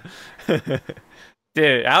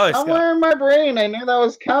 Dude, Alex. Somewhere in my brain, I knew that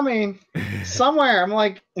was coming. Somewhere, I'm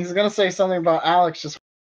like, he's gonna say something about Alex. Just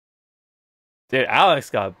Dude, Alex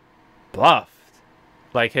got buffed.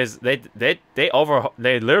 Like they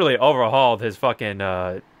literally overhauled his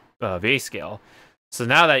fucking V skill. So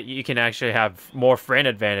now that you can actually have more frame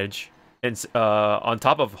advantage on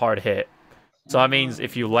top of hard hit. So that means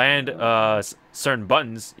if you land certain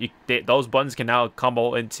buttons, those buttons can now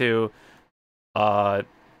combo into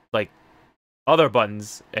like other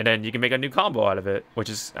buttons, and then you can make a new combo out of it, which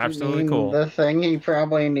is absolutely cool. The thing he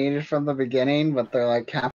probably needed from the beginning, but they're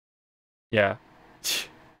like, yeah.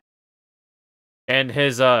 And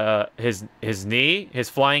his knee, his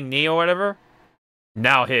flying knee or whatever,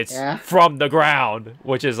 now hits from the ground,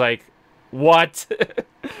 which is like, what?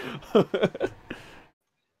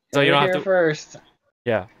 So you don't have to first.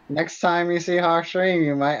 Yeah. Next time you see Hawk Stream,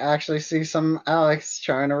 you might actually see some Alex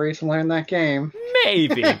trying to relearn that game.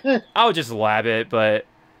 Maybe. I'll just lab it, but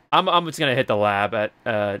I'm just gonna hit the lab at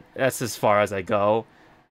that's as far as I go.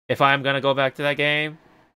 If I'm gonna go back to that game,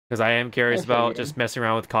 because I am curious about just messing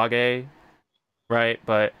around with Kage, right?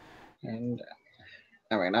 But and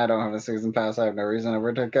I mean, I don't have a season pass. I have no reason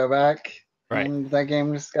ever to go back. Right. And that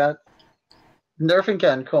game just got nerfing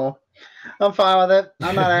Ken. Cool. I'm fine with it.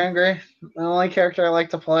 I'm not angry. The only character I like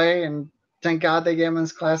to play, and thank God they gave him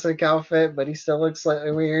his classic outfit, but he still looks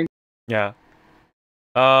slightly weird. Yeah.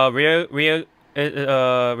 Rhea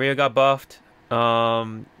got buffed.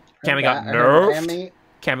 Cammy got nerfed.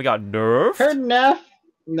 Cammy got nerfed. Her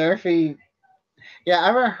nerfy. Yeah, I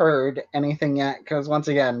haven't heard anything yet, because once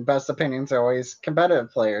again, best opinions are always competitive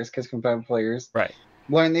players, because competitive players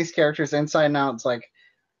learn these characters inside and out. It's like,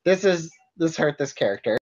 this hurt this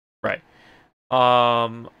character. Right.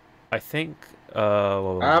 I think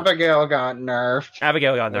Abigail got nerfed.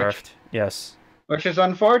 Abigail got nerfed. Yes. Which is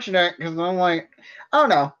unfortunate, because I'm like, I don't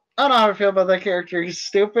know how to feel about that character. He's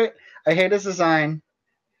stupid. I hate his design,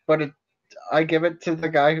 but I give it to the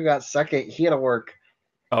guy who got second. He had to work.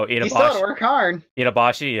 Oh, Itabashi. He still had to work hard.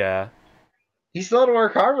 Itabashi, yeah. He still had to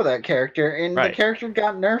work hard with that character, and the character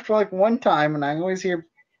got nerfed like one time, and I always hear.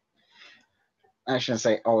 I shouldn't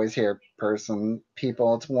say always hear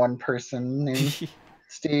people. It's one person named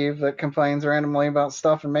Steve that complains randomly about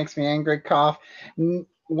stuff and makes me angry. Cough.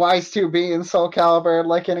 Wise 2B and Soul Calibur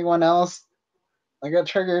like anyone else. I got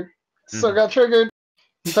triggered. So got triggered.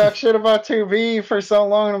 Talk shit about 2B for so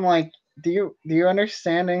long. I'm like, do you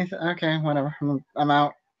understand anything? Okay, whatever. I'm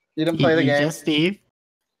out. You didn't play the game. Just Steve.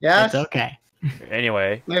 Yeah, it's okay.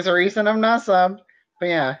 Anyway, there's a reason I'm not subbed. But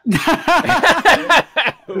yeah.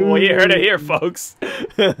 Well, you heard it here, folks.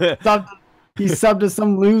 He subbed to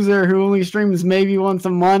some loser who only streams maybe once a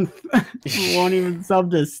month. Who won't even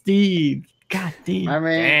sub to Steve. God damn. I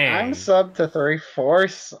mean, I'm subbed to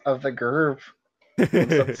 3/4 of the group. I'm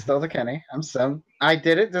subbed still to Kenny. I'm subbed. I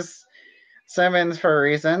did it just Simmons for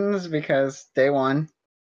reasons because day one.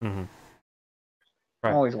 Mm-hmm.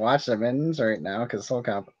 I'm always watching Simmons right now because Soul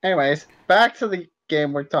Comp. Anyways, back to the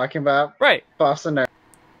game we're talking about. Right. Buffs and nerfs.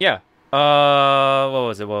 Yeah. What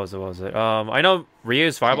was it? I know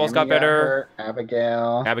Ryu's fireballs got better.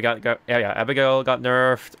 Abigail got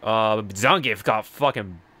nerfed. Zangief got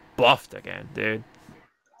fucking buffed again, dude.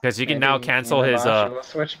 Because you can now cancel his we'll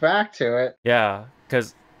switch back to it. Yeah,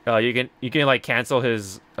 because you can like cancel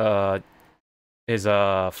his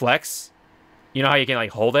flex. You know how you can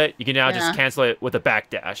like hold it? You can now just cancel it with a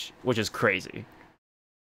backdash, which is crazy.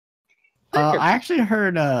 I actually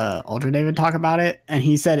heard Ultra David talk about it, and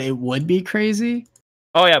he said it would be crazy.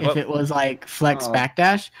 Oh yeah, if it was like flex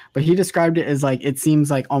backdash, but he described it as like it seems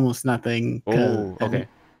like almost nothing. Oh, okay.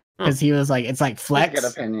 Because he was like, it's like flex. Good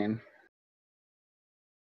opinion.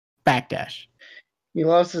 Backdash. He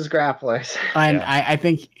loves his grapplers. And Yeah. I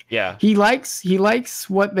think Yeah. he likes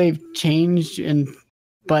what they've changed,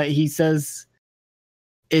 but he says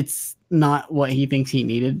it's not what he thinks he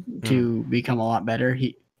needed to become a lot better.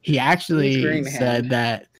 He actually Green said Hand.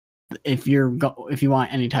 that if you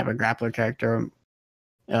want any type of grappler character,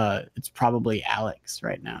 it's probably Alex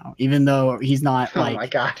right now. Even though he's not Oh my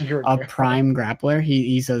god, you're a prime grappler,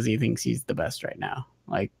 he says he thinks he's the best right now.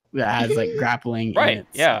 Like that has like grappling in Right. it.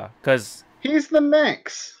 Yeah. Because He's the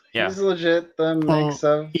mix. Yeah. He's legit the mix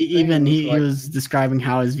of he things, like, was describing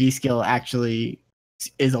how his V skill actually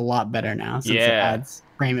is a lot better now since it Yeah. adds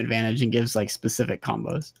frame advantage and gives like specific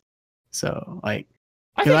combos. So like,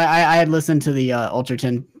 I because think I had listened to the Ultra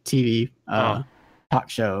 10 TV talk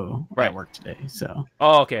show Right. at work today. So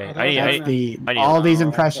okay. Oh, that that's was I need all to- these Oh,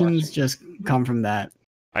 impressions watching. just come from that.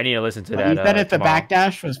 I need to listen to But that. he said if the tomorrow.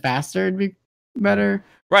 backdash was faster, it'd be better.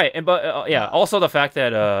 Right, and but yeah, also the fact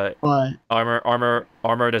that But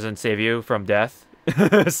armor doesn't save you from death.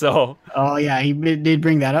 So oh yeah, he did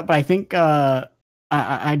bring that up. But I think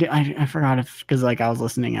I forgot if because like I was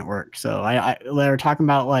listening at work, so they were talking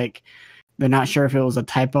about like they're not sure if it was a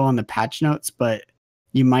typo on the patch notes, but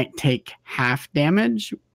you might take half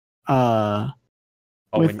damage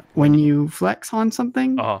when you flex on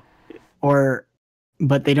something,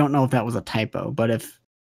 but they don't know if that was a typo.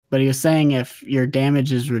 But he was saying if your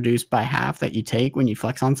damage is reduced by half that you take when you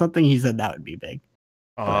flex on something, he said that would be big.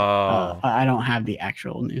 But, I don't have the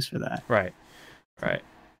actual news for that. Right.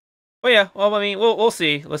 Well, yeah. Well, I mean, we'll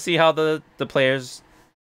see. Let's see how the players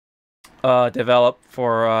develop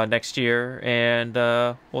for next year, and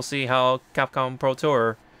we'll see how Capcom Pro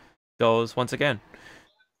Tour goes once again,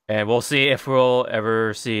 and we'll see if we'll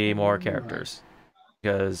ever see more characters,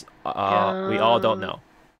 because we all don't know.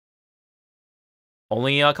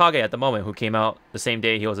 Only Kage at the moment, who came out the same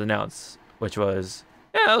day he was announced, which was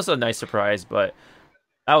that was a nice surprise, but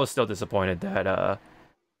I was still disappointed that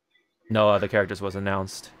no other characters was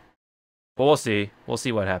announced. But we'll see. We'll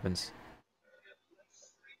see what happens.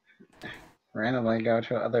 Randomly go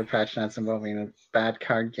to other patch notes involving a bad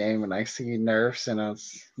card game, and I see nerfs, and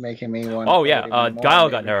it's making me want. Oh yeah, Guile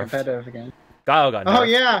got nerfed. Competitive again. Guile got nerfed. Oh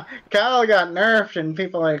yeah, Guile got nerfed, and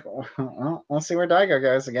people are like, well, we'll see where Daigo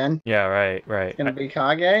goes again. Yeah, right. It's gonna be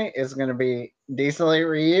Kage. It's gonna be decently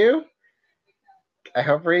Ryu. I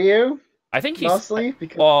hope Ryu. I think he's mostly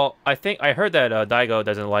because I heard that Daigo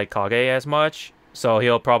doesn't like Kage as much, so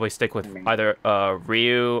he'll probably stick with either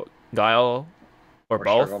Ryu, Guile, or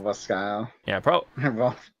both. Guile. Yeah, both.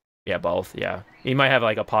 Yeah, both. Yeah, he might have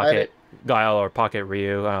like a pocket Guile or pocket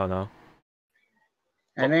Ryu. I don't know.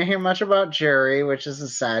 I didn't hear much about Jerry, which is a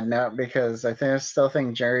sad note because I still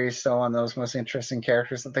think Jerry's still one of those most interesting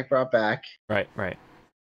characters that they brought back. Right.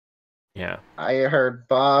 Yeah. I heard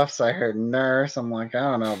buffs, I heard nurse. I'm like, I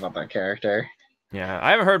don't know about that character. Yeah,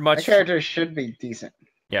 I haven't heard much. That character should be decent.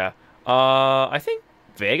 Yeah. I think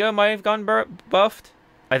Vega might have gotten buffed.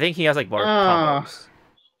 I think he has like more combos.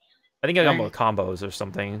 I think I got more combos or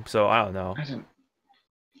something. So I don't know.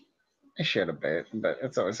 I should have been, but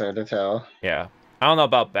it's always hard to tell. Yeah. I don't know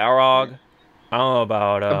about Balrog. I don't know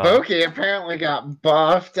about Ibuki apparently got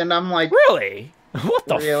buffed, and I'm like, really? What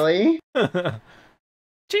the really?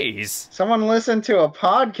 Jeez. Someone listened to a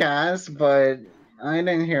podcast, but I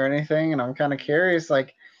didn't hear anything, and I'm kind of curious.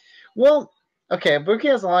 Like, well, okay,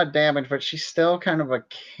 Ibuki has a lot of damage, but she's still kind of a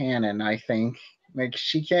cannon, I think. Like,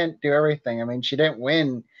 she can't do everything. I mean, she didn't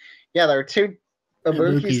win. Yeah, there are two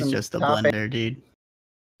Ibuki's just a blender, dude.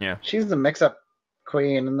 Yeah. She's the mix-up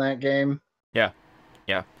queen in that game. Yeah.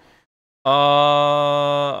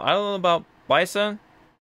 I don't know about Bison.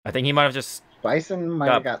 I think he might have just Bison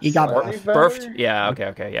might have got buffed. Yeah,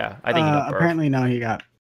 okay, yeah. I think he got buffed. Apparently no, he got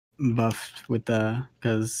buffed with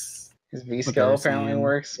because his V skill apparently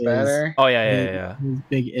works better. Oh yeah. His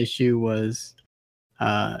big issue was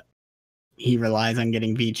he relies on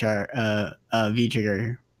getting V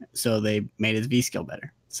trigger, so they made his V skill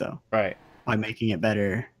better. So right, by making it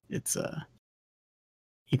better, it's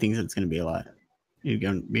he thinks it's gonna be he's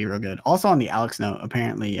gonna be real good. Also on the Alex note,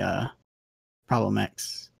 apparently Problem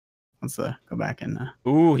X wants to go back and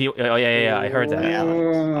ooh, yeah, I heard that.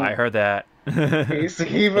 I heard that. He's the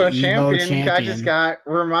Evo champion. I just got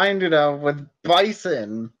reminded of with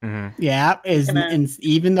Bison. Mm-hmm. Yeah,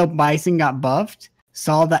 even though Bison got buffed,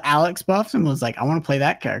 saw the Alex buffs and was like, I want to play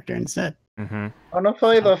that character instead. Mm-hmm. I want to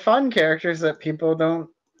play the fun characters that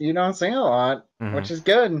you don't see a lot, which is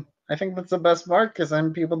good. I think that's the best part because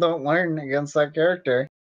then people don't learn against that character.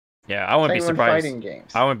 Yeah, I wouldn't be surprised. Fighting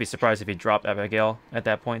games. I wouldn't be surprised if he dropped Abigail at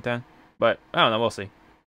that point then. But I don't know. We'll see.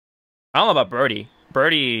 I don't know about Birdie.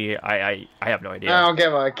 Birdie, I have no idea. I don't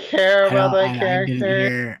give a care about that character. I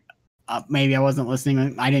didn't hear maybe I wasn't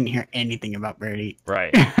listening. I didn't hear anything about Birdie.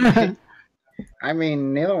 Right. I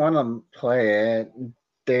mean, neither one of them play it.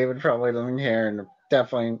 David probably doesn't care, and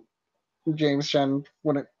definitely James Chen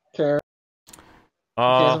wouldn't care. He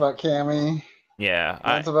cares about Cammy. Yeah.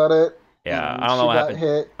 That's about it. Yeah, And I don't know she what got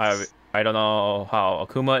happened. hit. I don't know how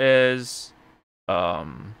Akuma is.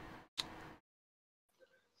 The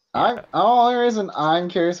only reason I'm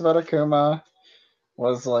curious about Akuma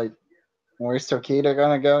was like, where's Takeda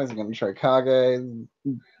gonna go? Is he gonna try Kage?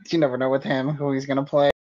 You never know with him who he's gonna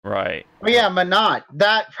play. Right. But yeah, Manat,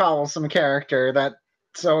 that troublesome character.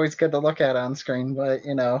 That's always good to look at on screen. But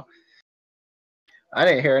I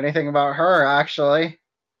didn't hear anything about her actually.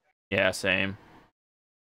 Yeah, same.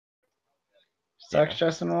 Sucks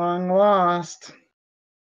Justin Wong lost.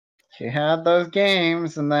 She had those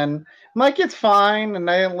games, and then I'm like, it's fine, and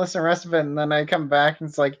I didn't listen to the rest of it, and then I come back, and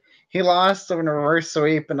it's like, he lost in a reverse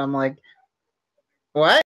sweep, and I'm like,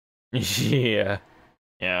 what? Yeah.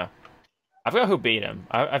 Yeah. I forgot who beat him.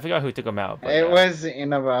 I forgot who took him out. But It was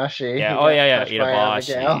Inabashi. Yeah, He got touched by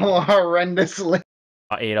Inabashi. Abigail horrendously.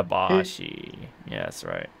 Inabashi. Yeah, that's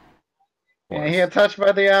right. Yeah, he got touched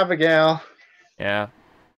by the Abigail. Yeah.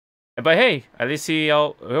 But hey, at least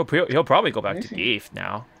he'll probably go back to Geef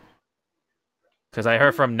now. Because I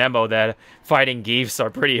heard from Nemo that fighting Geefs are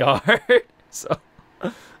pretty hard. So.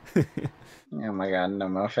 Oh my god,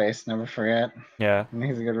 Nemo face, never forget. Yeah.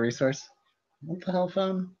 He's a good resource. What the hell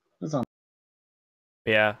phone? Who's on?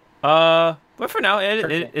 Yeah. But for now,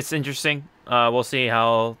 it's interesting. We'll see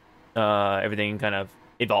how everything kind of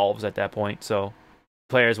evolves at that point. So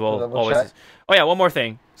players will always. Check. Oh yeah, one more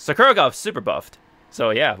thing. Sakura got super buffed.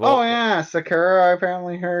 So yeah. Oh yeah, Sakura I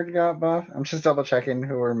apparently heard got buffed. I'm just double checking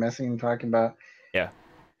who we're missing. Talking about. Yeah.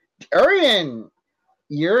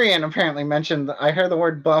 Urian apparently mentioned. I heard the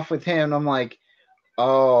word buff with him. And I'm like,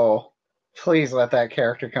 oh, please let that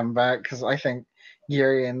character come back because I think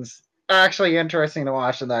Urian's actually interesting to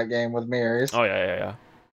watch in that game with mirrors. Oh yeah.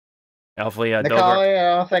 Hopefully, Nikali,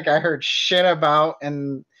 I don't think I heard shit about,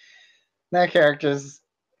 and that character's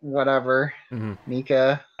whatever. Mm-hmm.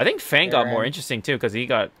 Mika. I think Fang got more interesting too because he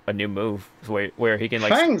got a new move where he can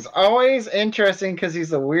like. Fang's always interesting because he's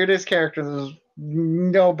the weirdest character.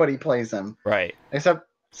 Nobody plays him. Right. Except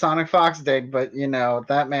Sonic Fox did, but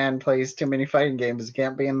that man plays too many fighting games. He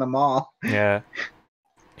can't be in them all. Yeah.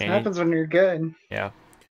 It happens when you're good. Yeah.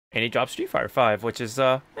 And he dropped Street Fighter 5, which is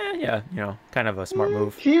kind of a smart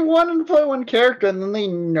move. He wanted to play one character and then they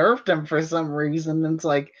nerfed him for some reason. And it's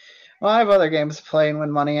like, well, I have other games to play and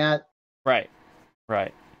win money at. Right.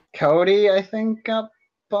 Cody, I think, got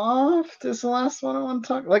buffed is the last one I want to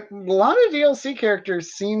talk. Like, a lot of DLC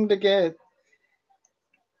characters seem to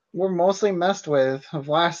were mostly messed with of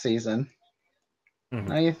last season. Mm-hmm.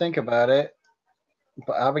 Now you think about it.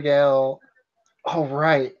 But Abigail, oh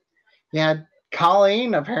right. Yeah,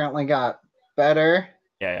 Colleen apparently got better.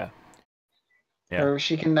 Yeah. Or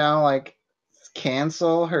she can now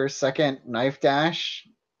cancel her second knife dash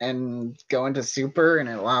and go into super, and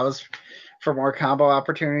it allows for more combo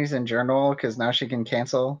opportunities in general because now she can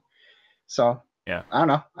cancel. So yeah, I don't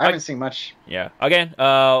know. I haven't seen much. Yeah. Again,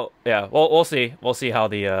 we'll see. We'll see how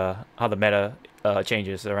the meta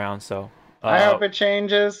changes around. So I hope it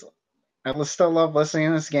changes. I still love listening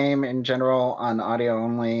to this game in general on audio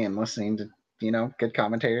only and listening to good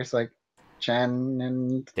commentators like Chen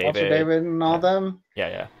and Ultra David and all them.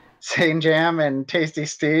 Yeah. Sane Jam and Tasty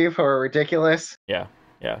Steve who are ridiculous. Yeah.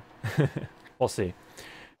 We'll see.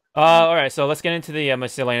 All right, so let's get into the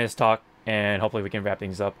miscellaneous talk, and hopefully we can wrap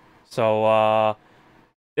things up. So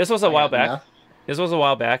this was a while back. This was a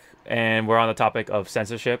while back, and we're on the topic of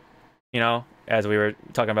censorship. As we were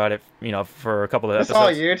talking about it, for a couple of episodes. It's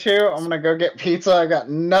all you two. I'm gonna go get pizza. I got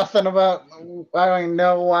nothing about. I don't even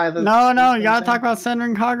know why this. No, you gotta talk about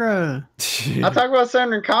Senran Kagura. I'll talk about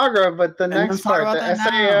Senran Kagura, but the next part, the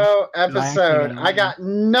SAO episode, I got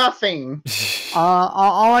nothing.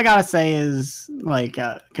 All I gotta say is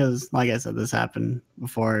because like I said, this happened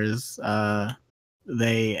before. Is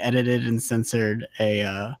they edited and censored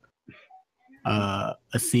a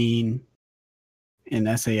scene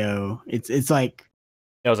in SAO. It's like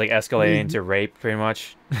it was escalating to rape pretty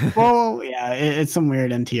much. Well, yeah, it's some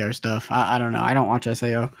weird NTR stuff. I don't know. I don't watch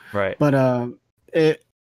SAO. Right. But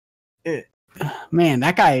man,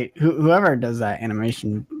 that guy whoever does that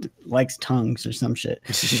animation likes tongues or some shit.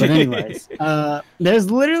 But anyways, there's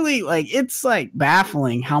literally it's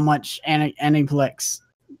baffling how much Aniplex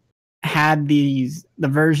had the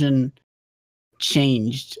version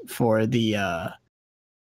changed for the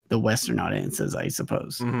Western audiences, I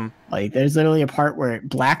suppose. Mm-hmm. There's literally a part where it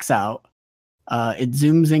blacks out, it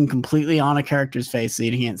zooms in completely on a character's face so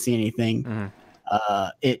you can't see anything. Mm-hmm.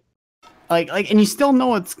 It and you still know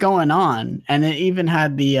what's going on, and it even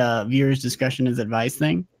had the viewers discussion as advice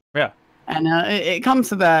thing. Yeah. And it comes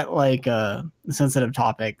to that like sensitive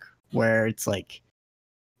topic where it's like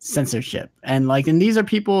censorship, and these are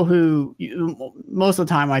people who most of the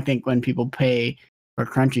time I think when people pay for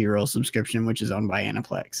Crunchyroll subscription, which is owned by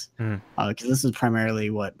Aniplex, because this is primarily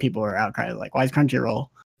what people are outcrying, like, why is Crunchyroll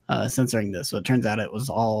censoring this? So it turns out it was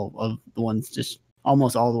all of the ones,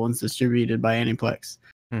 almost all the ones distributed by Aniplex.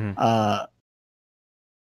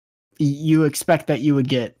 You expect that you would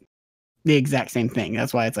get the exact same thing.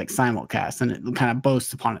 That's why it's like simulcast, and it kind of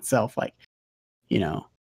boasts upon itself, like,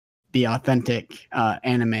 the authentic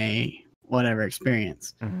anime whatever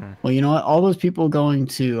experience. Well, you know what? All those people going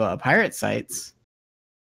to pirate sites,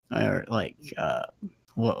 or like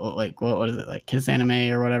what is it, like Kiss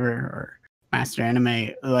Anime or whatever, or Master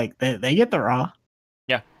Anime, like they get the raw.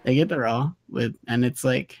 Yeah, they get the raw and it's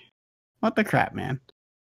like, what the crap, man.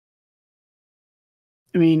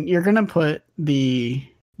 I mean, you're gonna put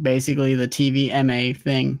basically the TV MA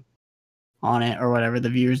thing on it, or whatever, the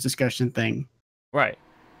viewers discussion thing, right?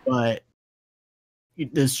 But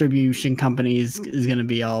distribution companies is gonna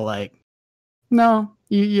be all like, no,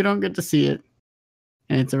 you don't get to see it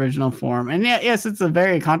in its original form. And yes, it's a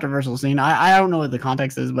very controversial scene. I don't know what the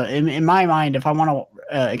context is, but in my mind, if I want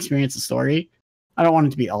to experience a story, I don't want it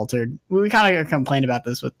to be altered. We kind of complained about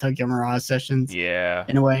this with Tokyo Mirage Sessions. Yeah.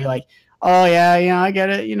 In a way, like, oh yeah, I get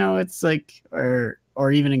it. It's like,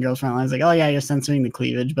 or even in Girls Front Lines, like, oh yeah, you're censoring the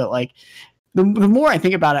cleavage. But like, the more I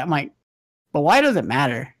think about it, I'm like, but why does it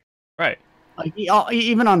matter? Right. Like,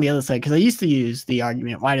 even on the other side, because I used to use the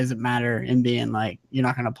argument, why does it matter, in being like, you're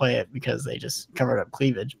not going to play it because they just covered up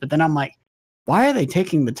cleavage. But then I'm like, why are they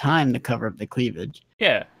taking the time to cover up the cleavage?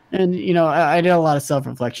 Yeah. And, I did a lot of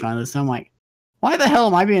self-reflection on this. And I'm like, why the hell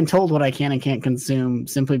am I being told what I can and can't consume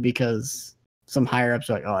simply because some higher-ups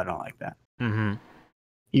are like, oh, I don't like that.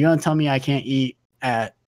 You're going to tell me I can't eat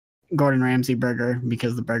at Gordon Ramsay Burger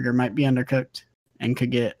because the burger might be undercooked and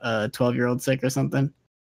could get a 12-year-old sick or something?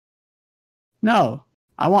 No,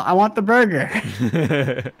 I want the burger.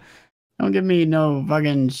 Don't give me no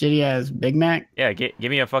fucking shitty ass Big Mac. Yeah, give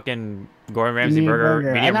me a fucking Gordon Ramsay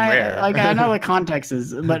burger, medium rare. I know the context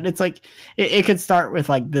is, but it's like it could start with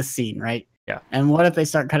like this scene, right? Yeah. And what if they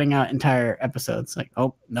start cutting out entire episodes? Like,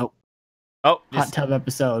 oh nope. Oh, hot tub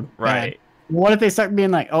episode. Right. Bad. What if they start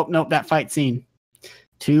being like, oh nope, that fight scene,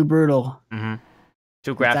 too brutal.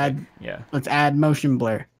 Too graphic. Let's add motion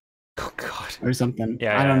blur. Oh God. Or something.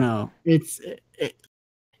 Yeah. I don't know.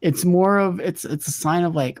 It's more of it's a sign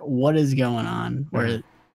of like what is going on. Where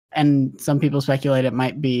and some people speculate it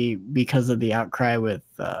might be because of the outcry with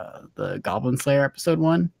the Goblin Slayer episode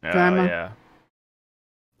 1 drama. Yeah.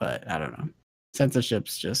 But I don't know.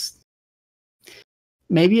 Censorship's just,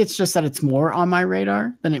 maybe it's just that it's more on my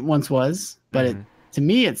radar than it once was. But to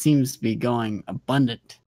me, it seems to be going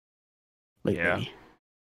abundant lately. Yeah.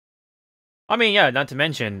 I mean, yeah, not to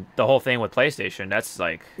mention the whole thing with PlayStation. That's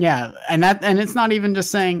like... Yeah, and it's not even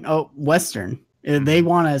just saying, oh, Western. They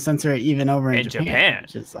want to censor it even over in Japan.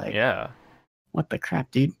 Which is like, yeah. What the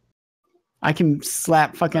crap, dude? I can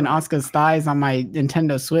slap fucking Asuka's thighs on my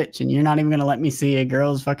Nintendo Switch, and you're not even going to let me see a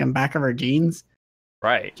girl's fucking back of her jeans?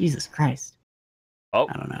 Right. Jesus Christ. Oh.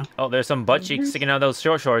 I don't know. Oh, there's some butt cheeks sticking out of those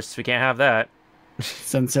short shorts. We can't have that.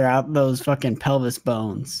 Censor out those fucking pelvis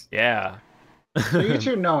bones. Yeah. For you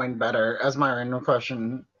two knowing better, as my random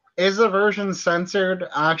question, is the version censored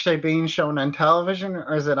actually being shown on television,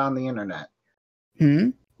 or is it on the internet?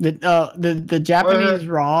 The Japanese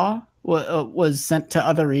Raw was sent to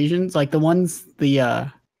other regions, like the ones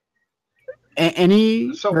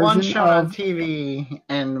any so version one shown of, on TV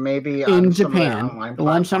and maybe in on Japan, the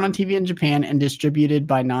one shown on platform. TV in Japan and distributed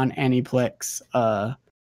by non-Aniplex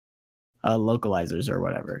localizers or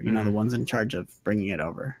whatever. The ones in charge of bringing it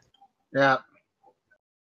over. Yeah.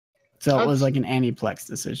 So it was like an Aniplex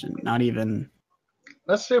decision, not even.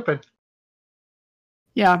 That's stupid.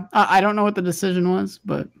 Yeah, I don't know what the decision was,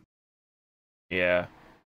 but. Yeah,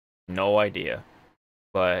 no idea.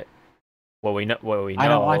 But what we know. I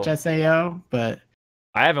don't watch SAO, but.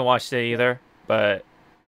 I haven't watched it either, but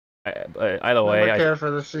either way, I care for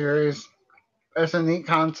the series. It's a neat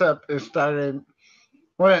concept. It started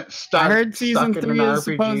when it started. I heard season 3 is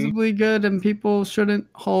supposedly good, and people shouldn't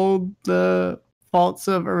hold the faults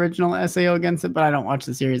of original SAO against it, but I don't watch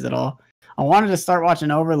the series at all. I wanted to start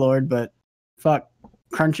watching Overlord, but fuck,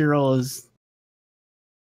 Crunchyroll is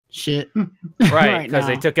shit. Right, because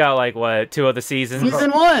they took out like what, 2 of the seasons.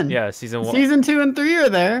 Season 1. Yeah, season 1. Season 2 and 3 are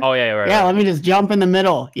there. Oh yeah, right. Yeah, let me just jump in the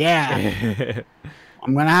middle. Yeah.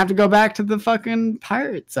 I'm gonna have to go back to the fucking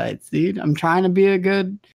pirate sites, dude. I'm trying to be a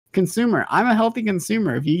good consumer. I'm a healthy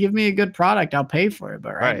consumer. If you give me a good product, I'll pay for it.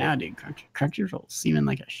 But right Right. now, dude, Crunchyroll's seeming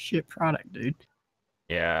like a shit product, dude.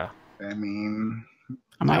 Yeah. I mean,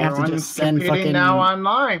 I might have to everyone's just send competing fucking. now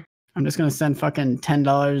online. I'm just gonna send fucking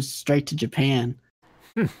 $10 straight to Japan.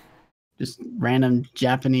 Just random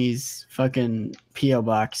Japanese fucking PO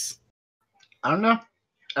box. I don't know.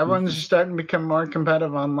 Everyone's just starting to become more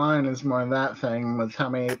competitive online. Is more of that thing with how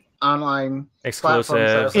many online platforms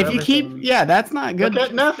there are Exclusives. for If you keep, everything. yeah, that's not good.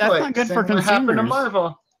 Look at Netflix. That's not good for and what happened to consumers.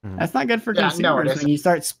 Marvel? That's not good for Yeah, no, it consumers when isn't. you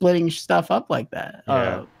start splitting stuff up like that.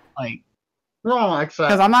 Yeah. Like, Wrong, except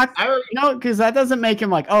because I'm not, I already- because that doesn't make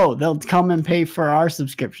him like, oh, they'll come and pay for our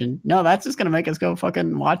subscription. No, that's just gonna make us go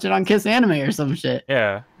fucking watch it on Kiss Anime or some shit.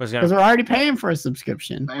 Yeah. Was Because gonna. we're already paying for a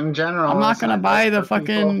subscription. in general, I'm not it's gonna good buy the for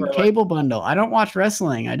people fucking who are, like, cable bundle. I don't watch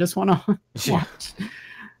wrestling. I just want to Yeah. watch.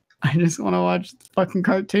 I just want to watch fucking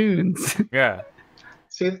cartoons. Yeah.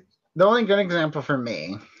 See, the only good example for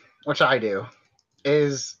me, which I do,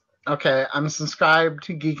 is okay, I'm subscribed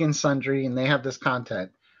to Geek and Sundry and they have this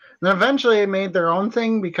content. And then eventually they made their own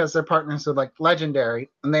thing because they're partners with like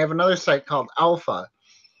Legendary and they have another site called Alpha.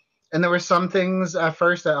 And there were some things at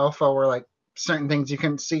first at Alpha were like certain things you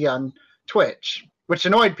couldn't see on Twitch, which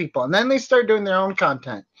annoyed people. And then they started doing their own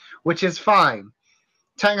content, which is fine.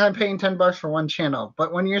 I'm paying $10 for one channel.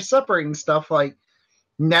 But when you're separating stuff like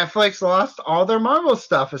Netflix lost all their Marvel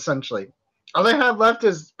stuff essentially. All they have left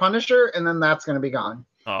is Punisher, and then that's going to be gone.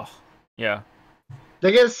 Oh. Yeah.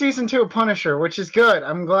 They get a season 2 of Punisher, which is good.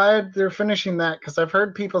 I'm glad they're finishing that because I've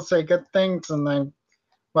heard people say good things, and then,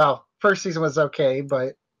 well, first season was okay,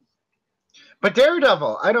 but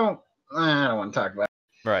Daredevil, I don't want to talk about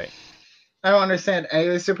it. Right. I don't understand any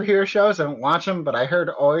of the superhero shows. I don't watch them, but I heard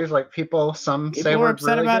always like some say People were were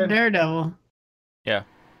upset really about good. Daredevil. Yeah.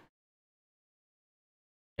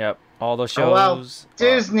 Yep. All those Oh, well, shows.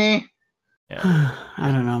 Disney. Yeah.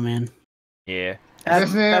 I don't know, man. Yeah.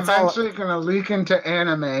 Disney That's all. eventually going to leak into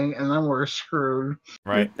anime, and then we're screwed.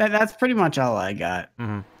 Right. That's pretty much all I got.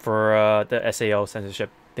 For the SAO censorship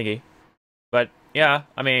thingy. But yeah,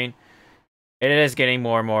 I mean, it is getting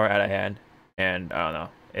more and more out of hand, and I don't know.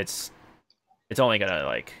 It's only gonna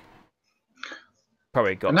like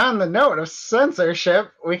probably go. And on the note of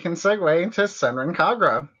censorship, we can segue into Senran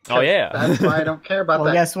Kagura. Oh yeah. That's why I don't care about Well,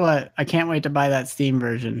 that. guess what? I can't wait to buy that Steam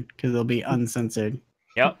version because it'll be uncensored.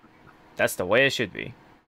 Yep. That's the way it should be,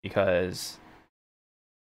 because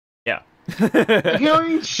yeah. You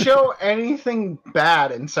don't show anything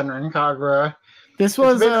bad in Senran Kagura. This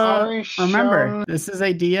was been already remember, shown- this is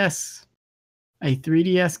a 3DS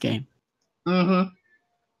game. Mm-hmm.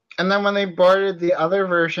 And then when they ported the other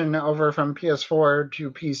version over from PS4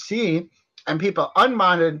 to PC, and people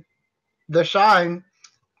unmodded the Shine,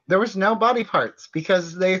 there was no body parts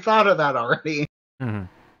because they thought of that already.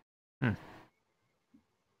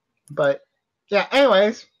 But yeah,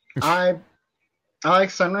 anyways, I like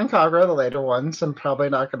Senran Kagura, the later ones. I'm probably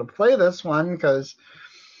not going to play this one because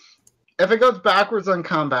if it goes backwards on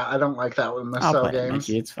combat, I don't like that with I'll Musou play it, games.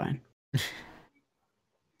 Michi. It's fine.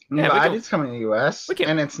 Yeah, Glad it's coming to the US,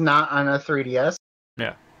 and it's not on a 3DS.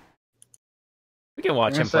 Yeah. We can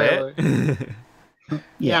watch I'm him play gonna it.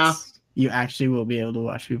 Yes, you actually will be able to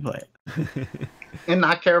watch me play it. And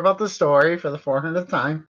not care about the story for the 400th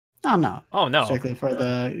time. Oh no, Oh no. strictly for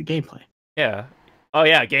the gameplay. Yeah. Oh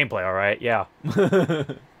yeah, gameplay. All right. Yeah.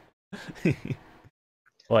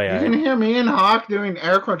 Well, You can yeah. hear me and Hawk doing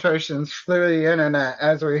air quotations through the internet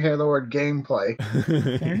as we hear the word gameplay.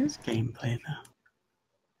 There is gameplay though.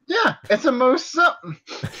 Yeah, it's a Musou.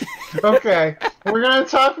 Okay, we're gonna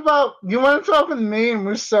talk about. You want to talk with me and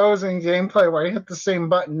Musou's and gameplay where you hit the same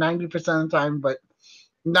button 90% of the time, but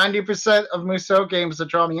 90% of Musou games that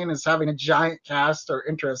draw me in is having a giant cast or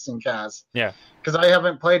interesting cast. Yeah. Because I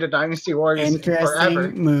haven't played a Dynasty Warriors forever.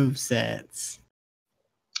 Interesting movesets.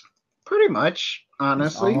 Pretty much,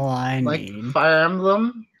 honestly. All I Like need. Fire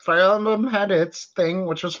Emblem. Fire Emblem had its thing,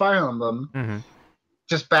 which was Fire Emblem.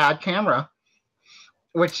 Just bad camera.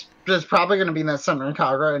 Which is probably going to be in that Senran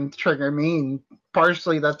Kagura and trigger me. And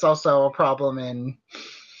partially, that's also a problem in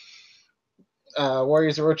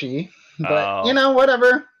Warriors Orochi. But, you know,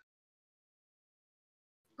 whatever.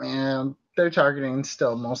 And they're targeting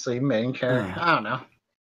still mostly main character. I don't know.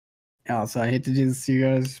 Also, I hate to do this to you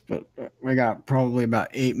guys, but we got probably about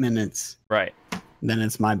 8 minutes. Right. Then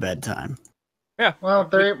it's my bedtime. Yeah. Well,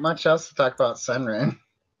 there ain't much else to talk about Senran.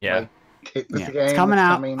 Yeah. Like, Yeah, it's coming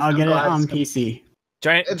out. I'll get it on PC.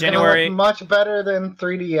 It's January. gonna look much better than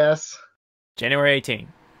 3DS. January 18.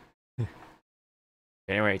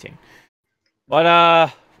 January 18.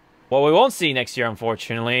 But what we won't see next year,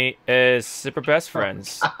 unfortunately, is Super Best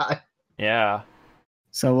Friends. God. Yeah.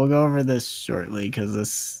 So we'll go over this shortly because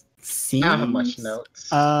this seems I don't have much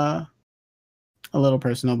notes. a little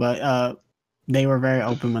personal, but they were very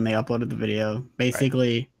open when they uploaded the video.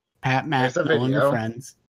 Basically, Pat, Matt, There's a no longer video.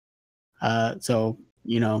 friends. So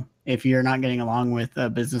if you're not getting along with a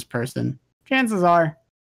business person, chances are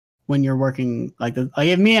when you're working like this, like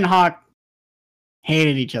if me and Hawk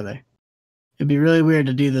hated each other, it'd be really weird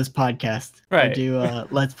to do this podcast or Right. do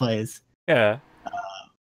Let's Plays. Yeah.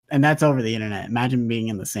 And that's over the internet. Imagine being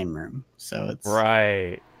in the same room. So it's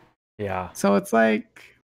Right. Yeah. So it's like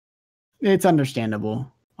it's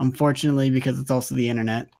understandable. Unfortunately, because it's also the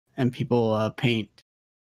internet and people paint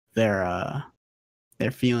their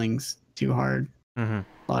feelings too hard. Mm-hmm.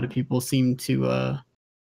 A lot of people seem to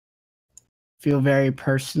feel very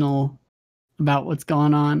personal about what's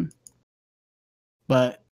going on.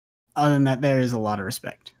 But other than that, there is a lot of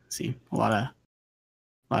respect. See, a lot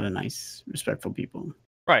of nice, respectful people.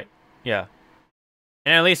 Right. Yeah.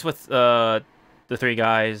 And at least with the three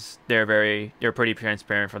guys, they're pretty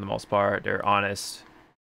transparent for the most part. They're honest.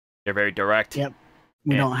 They're very direct. Yep.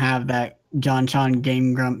 We don't have that John Chan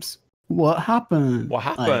Game Grumps. What happened? What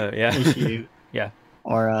happened? Yeah. Issue. Yeah.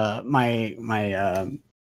 Or my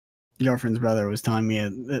girlfriend's brother was telling me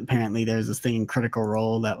that apparently there's this thing in Critical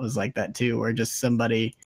Role that was like that too, where just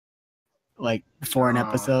somebody like before an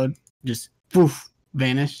episode just poof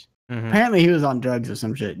vanished. Mm-hmm. Apparently he was on drugs or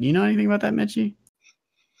some shit. Do you know anything about that, Michi?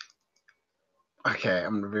 Okay,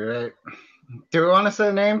 I'm gonna be right. Do we want to say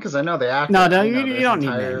the name? Because I know the actor. No, you don't need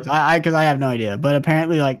names. Because I have no idea. But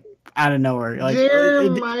apparently, like out of nowhere, like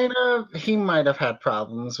he might have had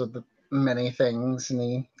problems with many things, and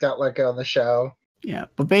he got let go of the show. Yeah,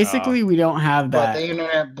 but basically, we don't have that. But the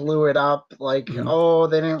internet blew it up. Like, oh,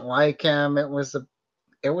 they didn't like him. It was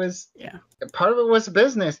part of it was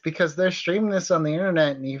business because they're streaming this on the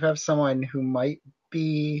internet, and you have someone who might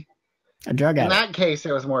be a drug addict. In that case,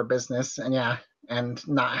 it was more business, and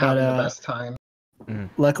not having the best time.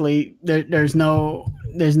 Luckily, there's no.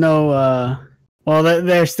 Well,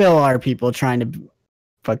 there still are people trying to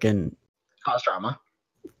fucking cause drama,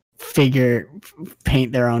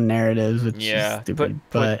 paint their own narratives, which is stupid.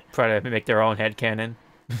 But try to make their own headcanon,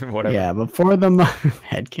 whatever. Yeah, but for the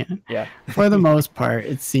headcanon. Yeah. For the most part,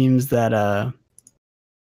 it seems that I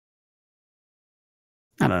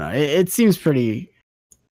don't know. It seems pretty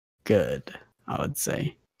good, I would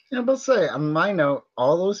say. Yeah, but on my note,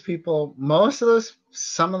 all those people,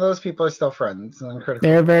 some of those people are still friends.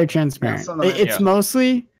 They're very transparent. It's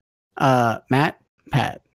mostly Matt,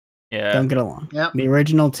 Pat. Yeah. Don't get along. Yep. The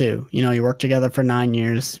original two. You work together for 9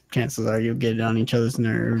 years. Chances are you'll get on each other's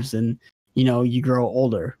nerves, and you grow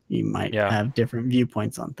older. You might have different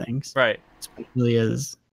viewpoints on things. Right. Especially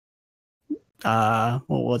as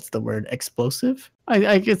what's the word? Explosive.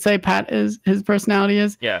 I could say Pat is his personality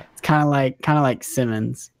is. Yeah. It's kind of like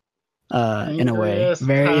Simmons. In a way,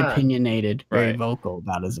 very opinionated, very vocal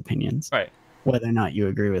about his opinions, right? Whether or not you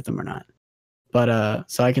agree with them or not. But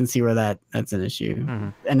so I can see where that's an issue,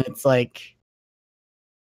 and it's like,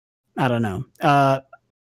 I don't know.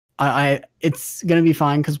 It's gonna be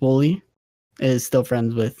fine because Wooly is still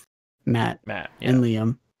friends with Matt and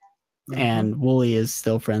Liam, and Wooly is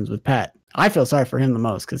still friends with Pat. I feel sorry for him the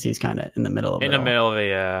most because he's kind of in the middle of it.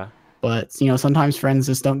 Yeah. But sometimes friends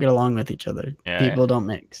just don't get along with each other. Yeah. People don't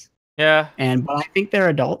mix. Yeah. But I think they're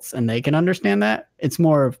adults and they can understand that. It's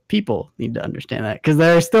more of people need to understand that because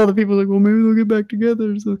there are still the people like, well, maybe they'll get back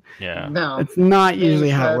together. So yeah. No. It's not usually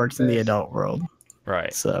how it works in the adult world.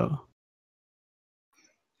 Right. So.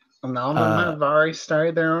 Now of them have already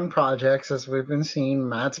started their own projects, as we've been seeing.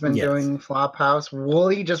 Matt's been doing Flophouse.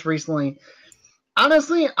 Wooly just recently.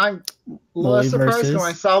 Honestly, I'm less surprised when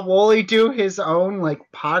I saw Wooly do his own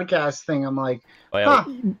podcast thing. I'm like,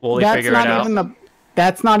 Wooly figure it out.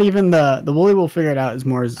 That's not even the Wooly will figure it out is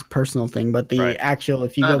more his personal thing, but the actual,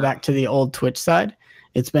 if you go back to the old Twitch side,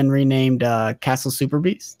 it's been renamed Castle Super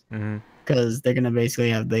Beast because they're gonna basically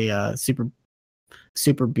have the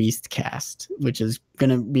Super Beast cast, which is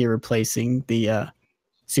gonna be replacing the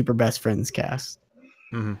Super Best Friends cast.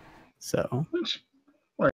 So,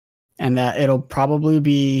 and that it'll probably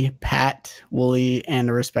be Pat, Wooly, and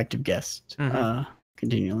a respective guest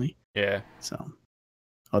continually. Yeah. So.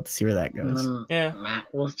 I'll have to see where that goes. Matt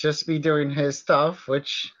will just be doing his stuff,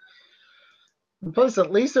 which plus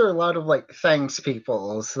at least there are a lot of thanks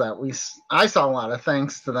people that I saw a lot of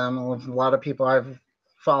thanks to them. A lot of people I've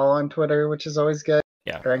follow on Twitter, which is always good.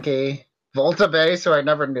 Yeah. Frankie Volta Base, who I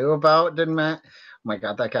never knew about, didn't Matt? Oh my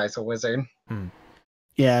god, that guy's a wizard.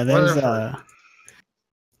 Yeah, there's a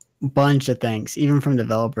bunch of thanks, even from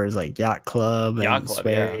developers like Yacht Club and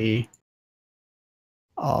Swery.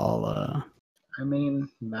 All I mean,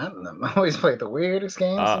 Matt and them always play the weirdest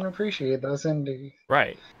games and appreciate those indie.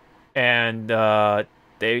 Right. And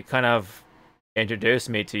they kind of introduced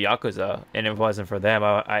me to Yakuza, and if it wasn't for them,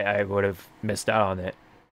 I would have missed out on it,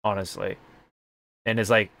 honestly. And it's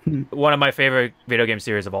like one of my favorite video game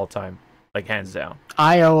series of all time, like hands down.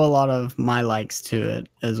 I owe a lot of my likes to it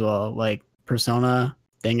as well, like Persona,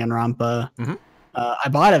 Danganronpa. I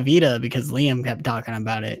bought a Vita because Liam kept talking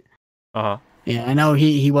about it. Yeah, I know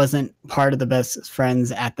he wasn't part of the best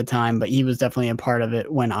friends at the time, but he was definitely a part of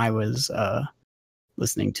it when I was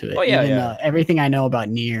listening to it. Oh yeah, Even, everything I know about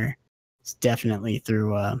Nier is definitely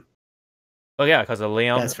through. Oh yeah, because of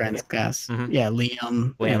Liam. Best friends cast. Yeah,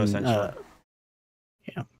 Liam. Liam essentially.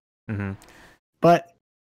 Yeah. But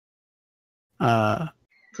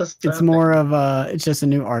it's more of it's just a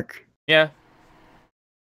new arc. Yeah.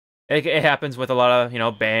 It happens with a lot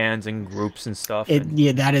of bands and groups and stuff.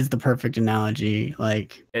 Yeah, that is the perfect analogy.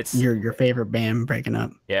 Like it's your favorite band breaking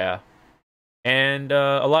up. Yeah, and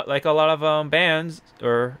a lot of bands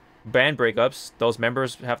or band breakups. Those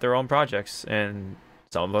members have their own projects, and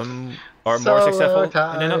some of them are more successful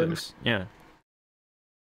than others. Yeah,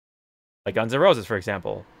 like Guns N' Roses, for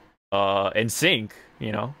example. NSYNC,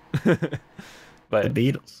 but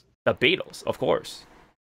the Beatles, of course.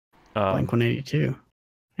 Blink-182.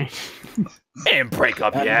 They didn't break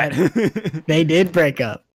up yet. They did break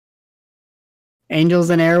up. Angels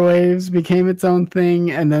and Airwaves became its own thing,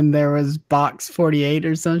 and then there was Box 48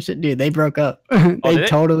 or some shit. Dude, they broke up. They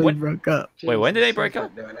totally broke up. Wait, when did they break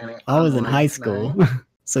up? I was in high school,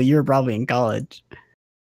 so you were probably in college.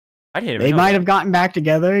 I didn't even They know might that. have gotten back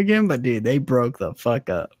together again, but dude, they broke the fuck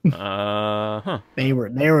up.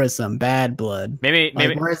 There was some bad blood. Maybe.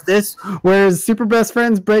 Whereas Super Best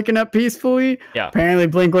Friends breaking up peacefully? Yeah. Apparently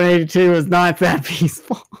Blink-182 is not that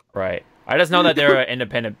peaceful. Right. I just know that they're an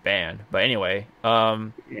independent band. But anyway,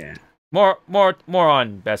 yeah. More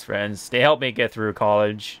on Best Friends. They helped me get through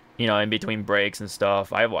college, in between breaks and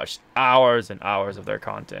stuff. I've watched hours and hours of their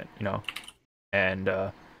content, and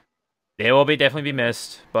they will definitely be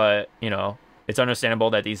missed, but it's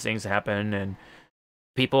understandable that these things happen, and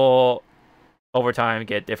people over time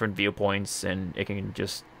get different viewpoints, and it can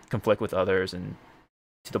just conflict with others, and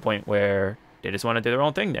to the point where they just want to do their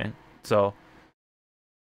own thing then. So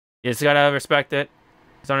you just gotta respect it.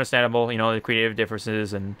 It's understandable, the creative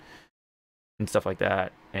differences and stuff like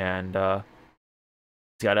that, and it's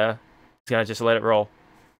gotta just let it roll.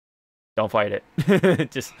 Don't fight it.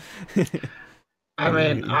 Just. I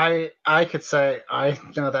mean, I could say I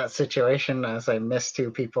know that situation as I miss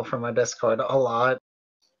two people from my Discord a lot,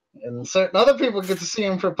 and certain other people get to see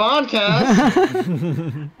them for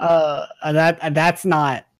podcasts. That's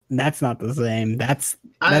not the same. That's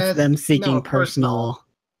them seeking personal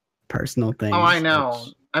things. Oh, I know.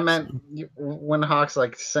 I meant when Hawk's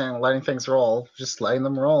like saying letting things roll, just letting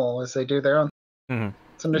them roll as they do their own.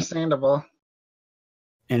 It's understandable.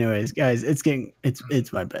 Anyways, guys, it's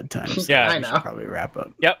my bedtime. So yeah, I know. Should probably wrap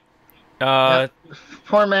up. Yep.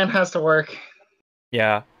 Poor man has to work.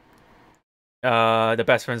 Yeah. The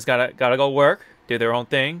best friends gotta go work, do their own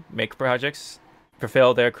thing, make projects,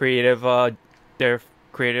 fulfill their creative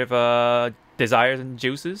desires and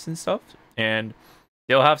juices and stuff, and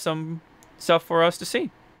they'll have some stuff for us to see.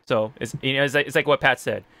 So it's like what Pat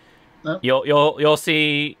said. Yep. You'll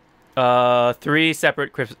see 3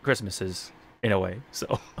 separate Christmases. In a way,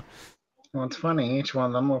 so. Well, it's funny. Each one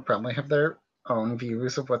of them will probably have their own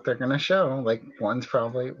views of what they're gonna show. Like one's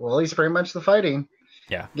probably he's pretty much the fighting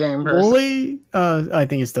game person. Wooly, I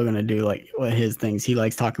think he's still gonna do like what his things. He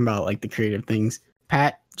likes talking about like the creative things.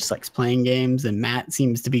 Pat just likes playing games, and Matt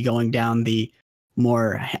seems to be going down the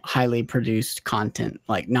more highly produced content,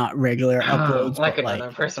 like not regular uploads, like but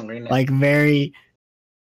another person reading it. like very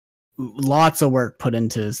lots of work put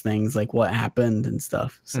into his things, like what happened and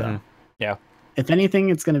stuff. So yeah. If anything,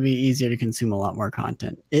 it's going to be easier to consume a lot more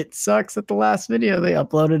content. It sucks that the last video they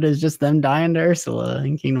uploaded is just them dying to Ursula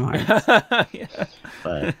in Kingdom Hearts. Yeah.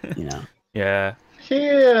 But, Yeah.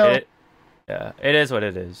 It is what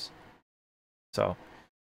it is. So,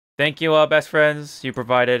 thank you, best friends. You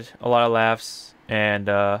provided a lot of laughs, and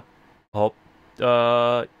hope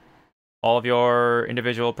all of your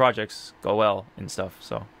individual projects go well and stuff.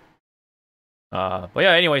 So, but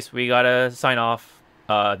yeah, anyways, we gotta sign off.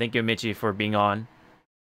 Thank you, Michi, for being on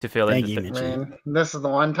to fill in. Thank you, Michi. Man, this is the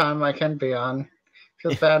one time I can be on.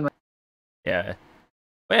 Feels bad, man. Yeah.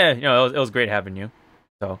 But yeah, it was great having you.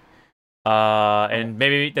 So, and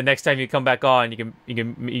maybe the next time you come back on, you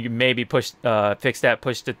can maybe fix that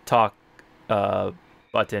push to talk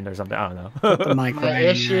button or something. I don't know. Put the mic My right in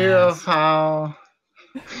issue your of ass. how.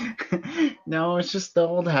 No, it's just the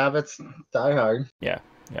old habits die hard. Yeah.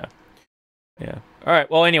 Yeah. All right.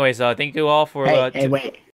 Well, anyways, thank you all for. Hey,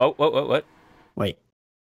 wait. Oh, what? Wait.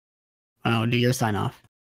 Oh, do your sign off.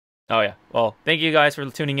 Oh yeah. Well, thank you guys for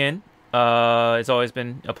tuning in. It's always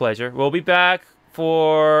been a pleasure. We'll be back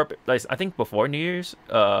for like I think before New Year's.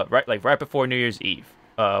 Right before New Year's Eve.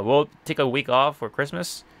 We'll take a week off for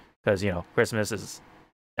Christmas because Christmas is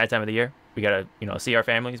that time of the year. We gotta see our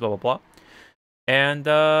families. Blah blah blah. And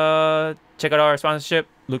check out our sponsorship,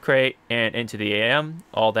 Loot Crate and Into the AM.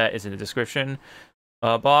 All that is in the description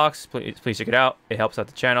box. Please check it out. It helps out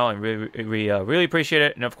the channel, and we really appreciate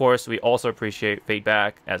it. And of course, we also appreciate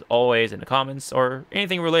feedback as always in the comments or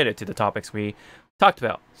anything related to the topics we talked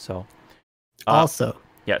about. So, also,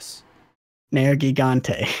 yes, Nair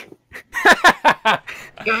Gigante.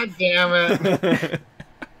 God damn it.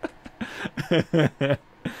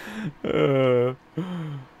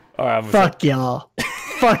 All right, fuck y'all.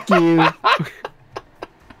 Fuck you.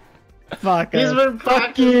 Fuck He's been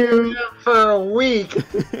fuck you for a week.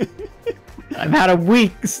 I've had a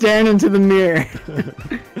week staring into the mirror.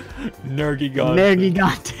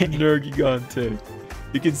 Nergigante.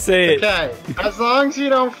 You can say it. Okay, as long as you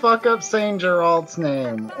don't fuck up saying Gerald's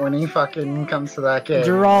name when he fucking comes to that game.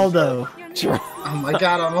 Geraldo. Oh my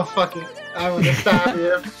god, I'm gonna stab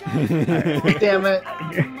you. Damn it.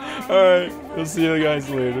 Alright, we'll see you guys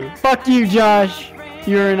later. Fuck you, Josh.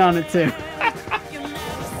 You're in on it too.